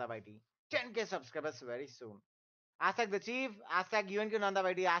UNQ Nanda YT 10k subscribers very soon. Hashtag the Chief, hashtag UNQ Nanda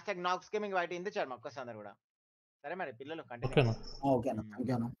YT, hashtag Nox Gaming YT in the chat. ఒక్కసారి కూడా సరే మరి పిల్లలు continue. ఓకేనా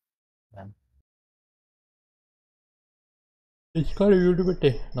ఇక్కడ YouTube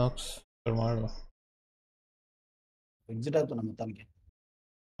పెట్టే నాక్స్ ఇక్కడ మాట్లాడదాం. ఎగ్జిట్ అవుతున్నా మొత్తానికి.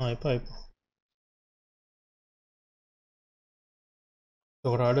 అయిపో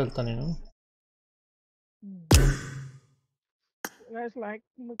ఒకటి ఆడ వెళ్తా నేను. గైస్ లైక్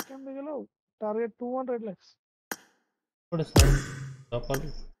ముఖ్యం దిగలో టార్గెట్ 200 లైక్స్. ఇప్పుడు సార్ చెప్పాలి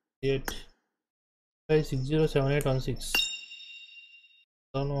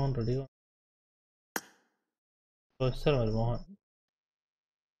 8560781 రెడీగా వస్తారు మరి మోహన్.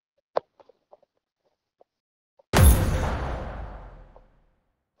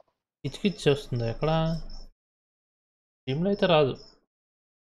 కిచ్కిచ్ వస్తుంది ఎక్కడ టీంలో అయితే రాదు.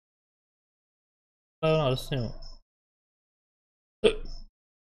 అరుస్తున్నాము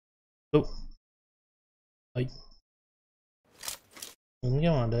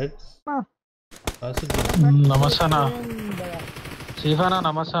ఇంకేమా డైరెక్ట్ నమస్తేనా చీఫానా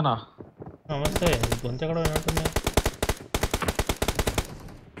నమస్తేనా. నమస్తే గొంతు ఎక్కడ వినట్టుంది.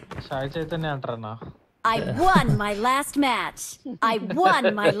 Sai Chaitanya అంటారన్నా. I won my last match.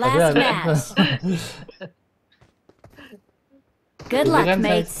 Good luck,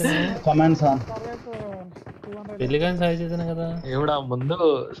 mates. Comments on పెళ్ళిగాని Sai చేతనే కదా. ఎవడా ముందు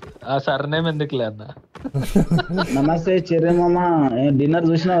ఆ సర్నేమ్ ఎందుకులే అన్న. నమస్తే చెర్రీ మామ. డిన్నర్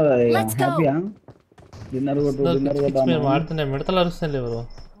చూసినా హ్యాపీయా? డిన్నర్ మీరు మాడుతుండే మిడతలు అరుస్తాను లేవు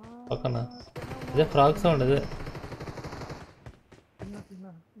పక్కన. అదే ఫ్రాక్ సౌండ్ అదే.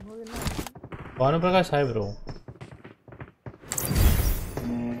 Bhanuprakash hi bro.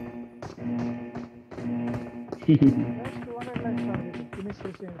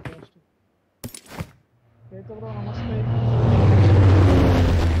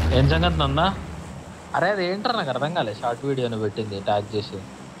 ఏం సంగతి నన్నా? అరే అది ఏంటారు నాకు అర్థం కాలేదు. షార్ట్ వీడియోని పెట్టింది ట్యాగ్ చేసి.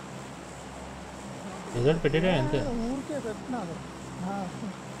 రిజల్ట్ పెట్టిరే అంతే.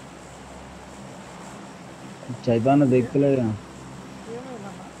 చైతన్య దిక్కులేదు.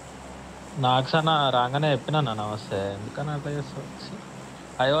 నాకు సన్న రాగానే చెప్పినా నమస్తే ఎందుకని అట్లా చేస్తా.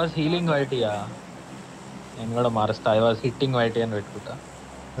 I was healing వైటియా. నేను కూడా మారుస్తా. ఐ వాజ్ హిట్టింగ్ వైట్ అని పెట్టుకుంటా.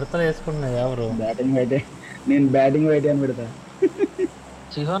 విడతలు వేసుకున్నా ఎవరు బ్యాటింగ్ అయితే నేను బ్యాటింగ్ అయితే అని పెడతా.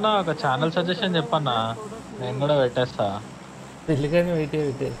 చిహోనా ఒక ఛానల్ సజెషన్ చెప్పన్నా, నేను కూడా పెట్టేస్తా. పెళ్ళిగాని వెయిటే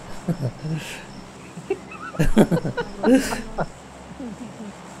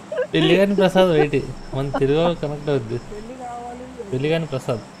పెళ్ళిగాని ప్రసాద్ వెయిట్ మన తిరుగు కనెక్ట్ అవుద్ది. పెళ్ళిగాని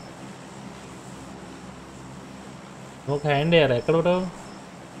ప్రసాద్ ఒక హ్యాండ్ అయ్యారా ఎక్కడ ఉంటావు?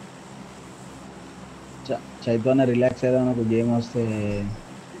 చైతన్య రిలాక్స్ అయిదా ఒక గేమ్ వస్తే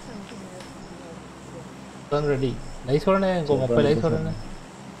రెడీ. లైక్ చూడండి, ఇంకో 30 లైక్ చూడండి.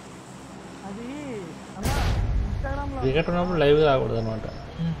 క్రికెట్ ఉన్నప్పుడు లైవ్ రాకూడదు అనమాట.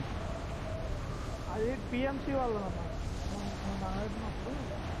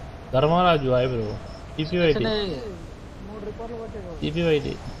 Dharmaraju hi bro.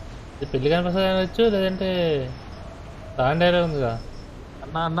 టీపీవైటీ పెళ్ళిగాని ప్రసాద్ అనొచ్చు, లేదంటే తాండేరే ఉందిగా.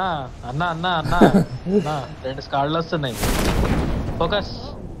 అన్నా అన్నా అన్నా అన్నా అన్నా అన్నా 2 స్కాడ్లు వస్తున్నాయి. ఫోకస్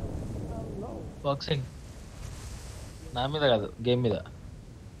బాక్సింగ్ నా మీద కాదు, గేమ్ మీద.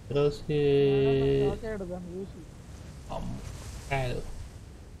 రోజుకి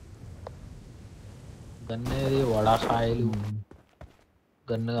గన్నేది వడాకాయలు.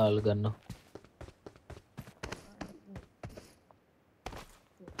 గన్ను కావాలి, గన్ను.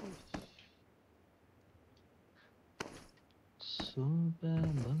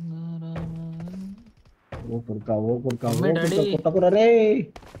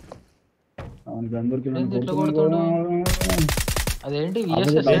 అదేంటి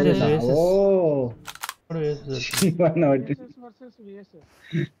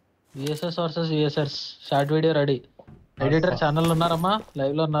VSS versus VSS short video ready. Editor channel ఉన్నారమ్మా?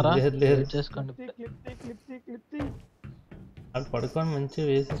 లైవ్ లో ఉన్నారా? చేసుకోండి. అది పడుకొని మంచిగా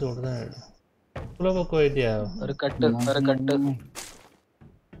వేసి చూడుతున్నాడు. ఒక ఐడియా కట్టు కట్టు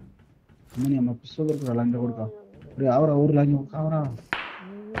లంక కొడుక ఆవురా ఊరు లాగి ఆవురా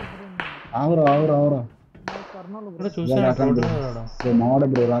ఆవురా ఆవురా ఆవురా మావాడ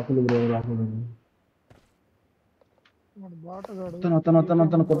బ్రో రాకులు బ్రో రాకులు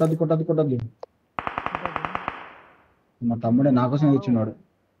తను కొట్టద్దు కొట్టద్దు కొట్టద్దు. మా తమ్ముడే నా కోసం తెచ్చినాడు.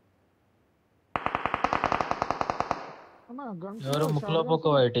 ఎవరు ముక్కులో పొక్క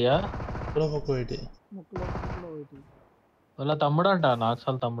వైటియా? వాళ్ళ తమ్ముడు అంట,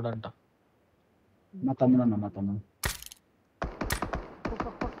 నాక్సాల్ తమ్ముడు అంట. మా తమ్ముడు అన్న మా తమ్ముడు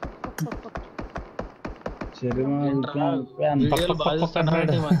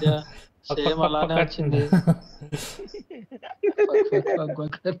సేమ్ అలానే వచ్చింది.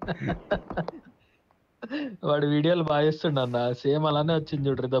 వాడు వీడియోలు బాగా ఇస్తుండ అన్న, సేమ్ అలానే వచ్చింది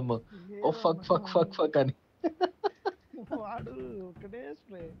చూడు రిధమ్. ఓ ఫక్ ఫక్ ఫక్ ఫక్ అని.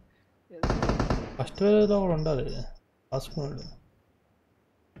 ఫస్ట్ వేవ్ లో కూడా ఉండాలి రాసుకున్నాడు.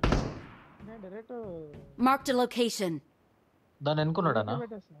 Marked a location. దాన్ని ఎన్నుకున్నాడనా?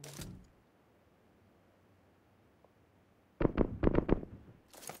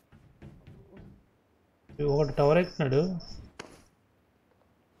 ఒకటి టవర్ ఎక్కుతున్నాడు.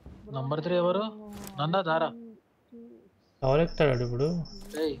 నంబర్ 3 ఎవరు? నందా దారా టవర్ ఎక్కుతాడు ఇప్పుడు.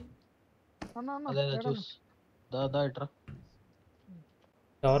 అదే చూస్ దా దా ఇట్రా.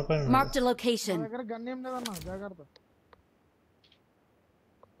 టవర్ పైన Marked a location. గన్ ఏం లేదన్నా, జాగ్రత్త.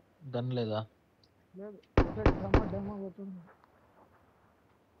 గన్ లేదా? లేదు, డెమో కొట్టింది.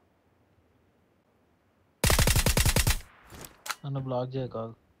 నన్ను బ్లాక్ చేయ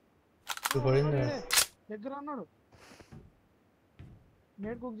కాదు. దగ్గర అన్నాడు.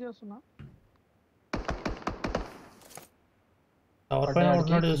 నేట్ కుక్ చేస్తున్నా. టవర్ పైన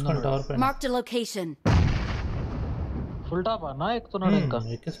ఉన్నాడు, చూసుకోండి టవర్ పైన. Marked a location. Full top అన్నా ఎక్కుతున్నాడు. ఇంకా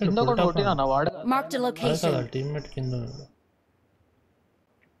కింద కూడా కొట్టినా వాడు. Marked a location. టీమ్మేట్ కింద ఉన్నాడు.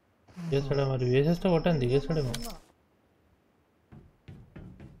 వేసాడా మరి? వేసేస్తే కొట్టాను, దిగేసాడేమో.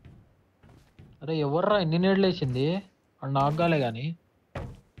 అరే ఎవర్రా ఎన్ని నేడ్లు వేసింది? వాడు నాగాలే గాని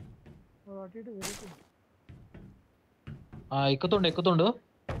ఎక్కుతుండు ఎక్కుతుండు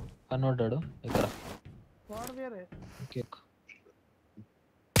కన్నోడ్డాడు. ఇక్కడ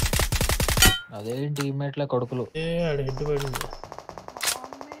అదేం టీమ్మేట్లే కొడుకులు. హెడ్ పడింది.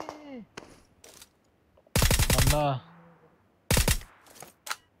 మళ్ళా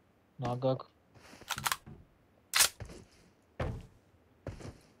నాగాకు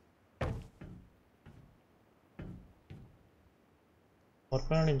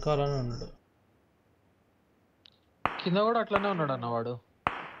ఇంకా అలానే ఉన్నాడు. కింద కూడా అట్లనే ఉన్నాడు అన్న వాడు.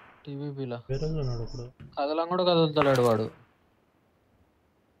 టీవీలో వేరే ఉన్నాడు ఇప్పుడు. కదలం కూడా కదులుతలేడు వాడు.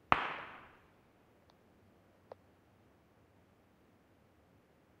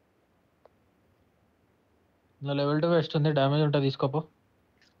 లెవెల్ 2 వేస్ట్ ఉంది, డ్యామేజ్ ఉంటే తీసుకోపో.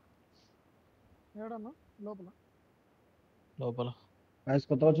 లోపల గైస్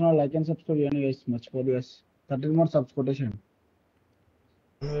కొత్త వచ్చిన లైక్ అండ్ సబ్స్క్రైబ్ చేయండి గైస్ మర్చిపోదు గైస్ 13 more సబ్స్ కొట్టేసేయండి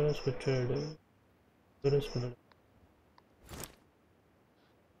వేరేస్ పెట్టాడు వేరేస్ పెట్టాడు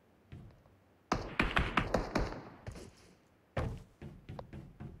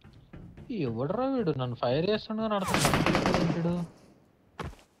ఎవడరా వీడు నన్ను ఫైర్ చేస్తుండగా నడుతున్నాడు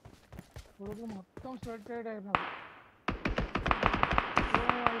మొత్తం స్టార్ట్ అయినా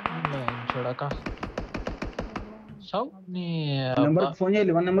చూడక సౌ నీ నెంబర్కి ఫోన్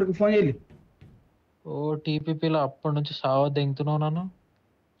చేయాలి 1 నెంబర్కి ఫోన్ చేయాలి ఓ టీపీపీలో అప్పటి నుంచి సావ దెంగుతున్నావు నన్ను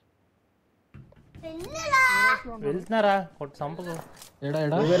వెళ్తున్నారా కొట్టు సంపకు ఏడా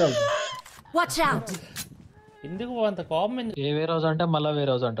ఏడా Watch out! ఎందుకు అంత కోపం ఏ వే రోజు అంటే మళ్ళా వే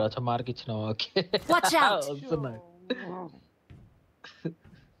రోజు అంటారు అచ్చా మార్క్ ఇచ్చినావు ఓకే Watch out! వస్తున్నాయి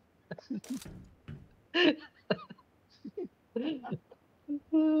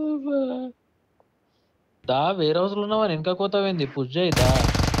దా వేరే రోజులు ఉన్నావా వెనక కోతావేంది పుష్ చేయదా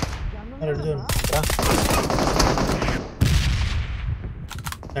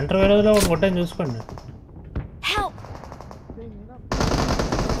సెంటర్ వేరే ఒకటి కొట్టని చూసుకోండి Help!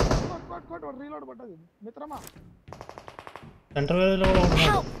 రీలోడ్ పట్టది మిత్రమా సెంటర్ వేరే కూడా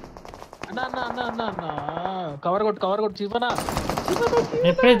ఉన్నాడు అన్నా అన్నా అన్నా అన్నా అన్నా కవర్ కొట్టు చీపనా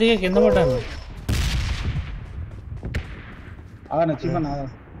ఎప్పుడే దిగే కింద పడ్డాను ఆగనా చీమనా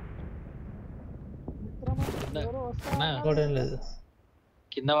ఇంకోటేం లేదు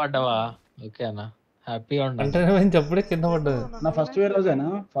కింద పడ్డావా ఓకే అన్న హ్యాపీగా ఉండాలి అంటే నేను చెప్పుడే కింద పడ్డాను నా first way రోజేనా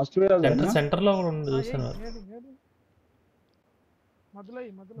first way రోజేనా centre లో కూడా ఉండి చూసాను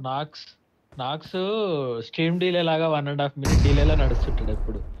నాక్స్ స్ట్రీమ్ డీలే లాగా 1.5 minute డీలేలో నడుస్తుంటాడు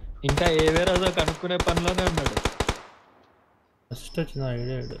ఎప్పుడు ఇంకా ఏవే రోజు కనుక్కునే పనిలోనే ఉన్నాడు ఫస్ట్ వచ్చింది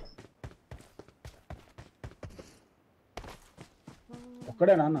ఐడియా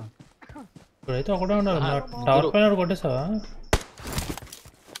ఒక్కడేనా అన్న ఇప్పుడైతే ఒకటే ఉండాలి టవర్ పైన కొట్టేసావా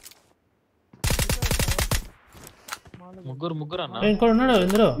ముగ్గురు అన్న ఇంకోటి ఉన్నాడు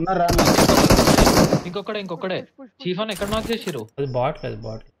ఇందులో ఇంకొకడే చీఫ్ అని ఎక్కడ నాక్ చేసిరు అది బాట్లేదు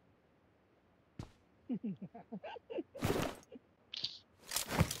బాట్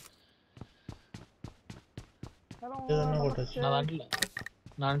నా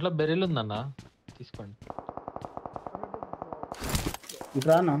దాంట్లో బెర్రీలు ఉందన్న తీసుకోండి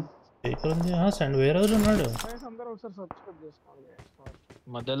ఇక్కడ అన్న ఇక్కడ ఉంది సండ్ వేరే రోజు ఉన్నాడు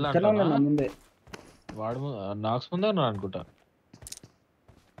మధ్యలో ముందే వాడు నాక్స్ ముందే ఉన్నాడు అనుకుంటా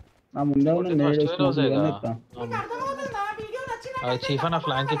నా ముందే చీఫ్ నా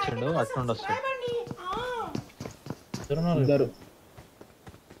ఫ్లాంక్ ఇచ్చిండు అట్నుండి వస్తాడు ఇద్దరు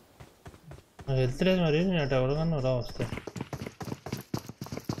వెళ్తలేదు మరి నేను ఎవరికన్నా రా వస్తే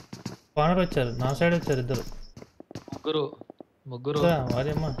కార్నర్ వచ్చారు నా సైడ్ వచ్చారు ఇద్దరు ముగ్గురు మరి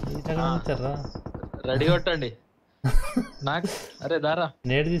అమ్మా ఈ దగ్గర వచ్చారా రెడీ కొట్టండి నాకు అరే దారా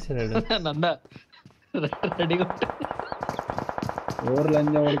నేడు తీసాడు నందా రెడీ కొట్ట ఓవర్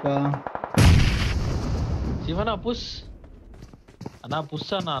లంజ వడకా శివనా పుష్ అన్నా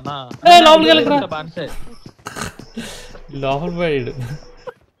పుష్ అన్నా లోపలికి వెళ్ళకరా బాన్సే లోపల పోయాడు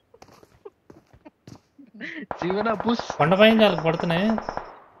శివనా పుష్ కొండ పైన చాలా పడుతున్నాయి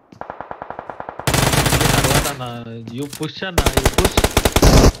యూ పుష్ అన్నా యూ పుష్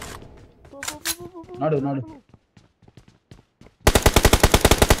నాడు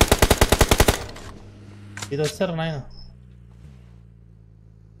ఇది వచ్చారు నాయన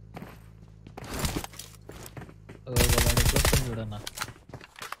చూడన్నా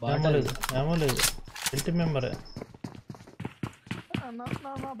ఏమో లేదు ఇంటి మెంబరే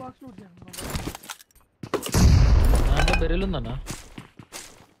దాంట్లో బెర్రీలు ఉందన్నా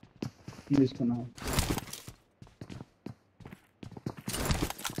తీసుకున్నావు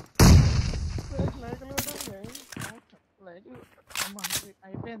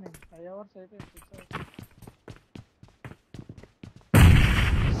అయిపోయింది 5 hours అయిపోయింది 6 hours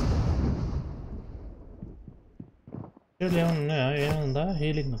ఏమైనా ఉన్నాయా ఏముందా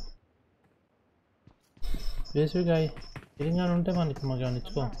హీలింగ్ బేసిక్గా హీలింగ్ అని ఉంటే మనకి మాకు ఏమైనా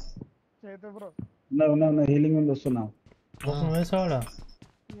ఇచ్చుకో ఉన్నా హీలింగ్ ఉంది వస్తున్నావు వేసావాడా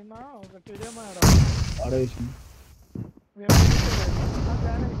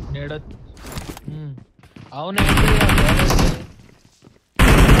అవును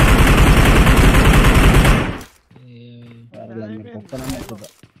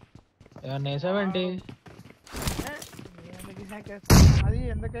వేసావేంటి అది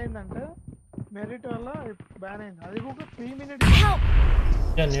ఎందుకైందంటే మెరిట్ వల్ల బ్యాన్ అయింది అది ఒక 3 minutes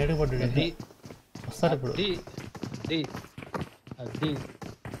నేడు పడ్డాడు వస్తారు ఇప్పుడు అది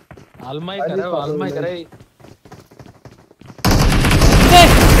ఆల్మై కరే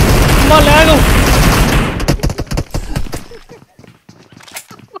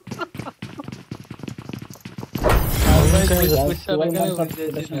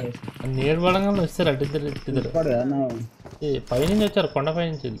నేడు పడంగా వస్తారు అడ్డిద్దరు ఇద్దరు పైనుంచి వచ్చారు కొండ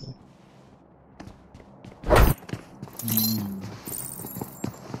పైనుంచి వెళ్ళి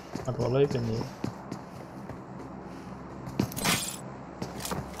అటు వల్ల అయిపోయింది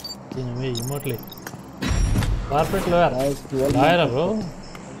ఇమోట్లే కార్పొరేట్ లాయరా బ్రో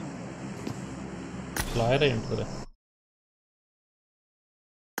లాయర్ అయి ఉంటుంది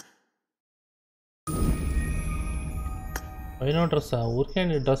పైన డ్రెస్ ఊరికే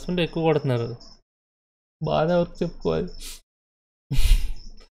డ్రెస్ ఉంటే ఎక్కువ కొడుతున్నారు బాధ ఎవరికి చెప్పుకోవాలి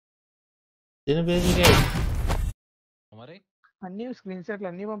దీని బేసిక్గా మరి అన్ని స్క్రీన్ షాట్లు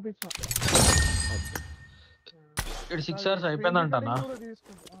అన్ని పంపించాం 6 hours అయిపోయిందంటనా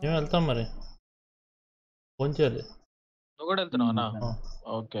మేము వెళ్తాం మరి ఫోన్ చేయాలి నువ్వు కూడా వెళ్తున్నావు అన్న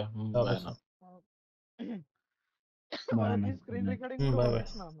ఓకే స్క్రీన్ రికార్డింగ్ కూడా బాయ్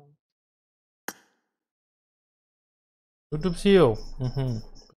పంపించినాను యూట్యూబ్ సియో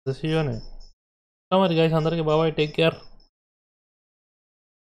సియోనే మరి గైస్ అందరికీ బాబాయ్ టేక్ కేర్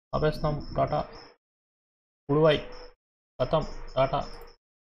ఆపేస్తాం టాటా గుడివాయ్ కథం టాటా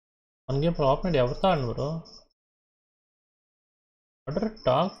మనకేం ప్రాబ్లం ఎవరితో అండి bro what are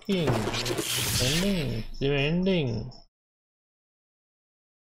talking ending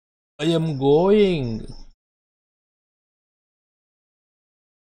I M going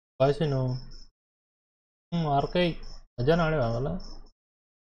బాయ్సిను ఆర్కై అజాన్ ఆడేవా వాళ్ళ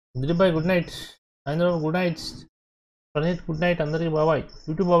దిలీపాయ్ good night Hyderabad good night Praneeth good night అందరికీ బాబాయ్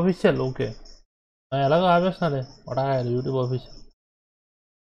యూట్యూబ్ ఆఫీషియల్ ఓకే ఎలాగో ఆపేస్తున్నాలే పడాలి యూట్యూబ్ ఆఫీషియల్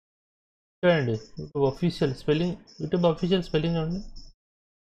చూడండి YouTube official spelling YouTube official spelling చూడండి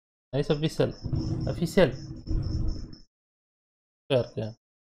నైస్ అఫీషియల్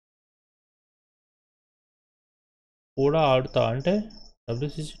కూడా ఆడుతా అంటే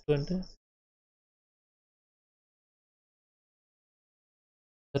WCC2 అంటే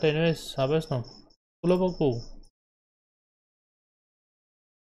సరే ఎనీవేస్ ఆపేస్తున్నాం పులపప్పు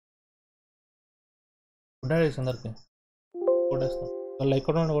కొట్టేసి అందరికి కొట్టేస్తాం లైక్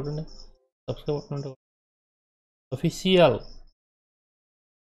కొట్టండి కొట్టండి సబ్స్క్రైబ్ కొట్టండి అఫీషియల్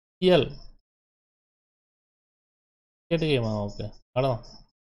క్రికెట్ గేమా ఓకే ఆడదాం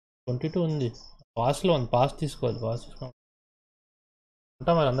 22 ఉంది పాస్లో ఉంది పాస్ తీసుకోవాలి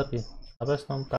ఉంటాం మరి అందరికి ఆపేస్తాం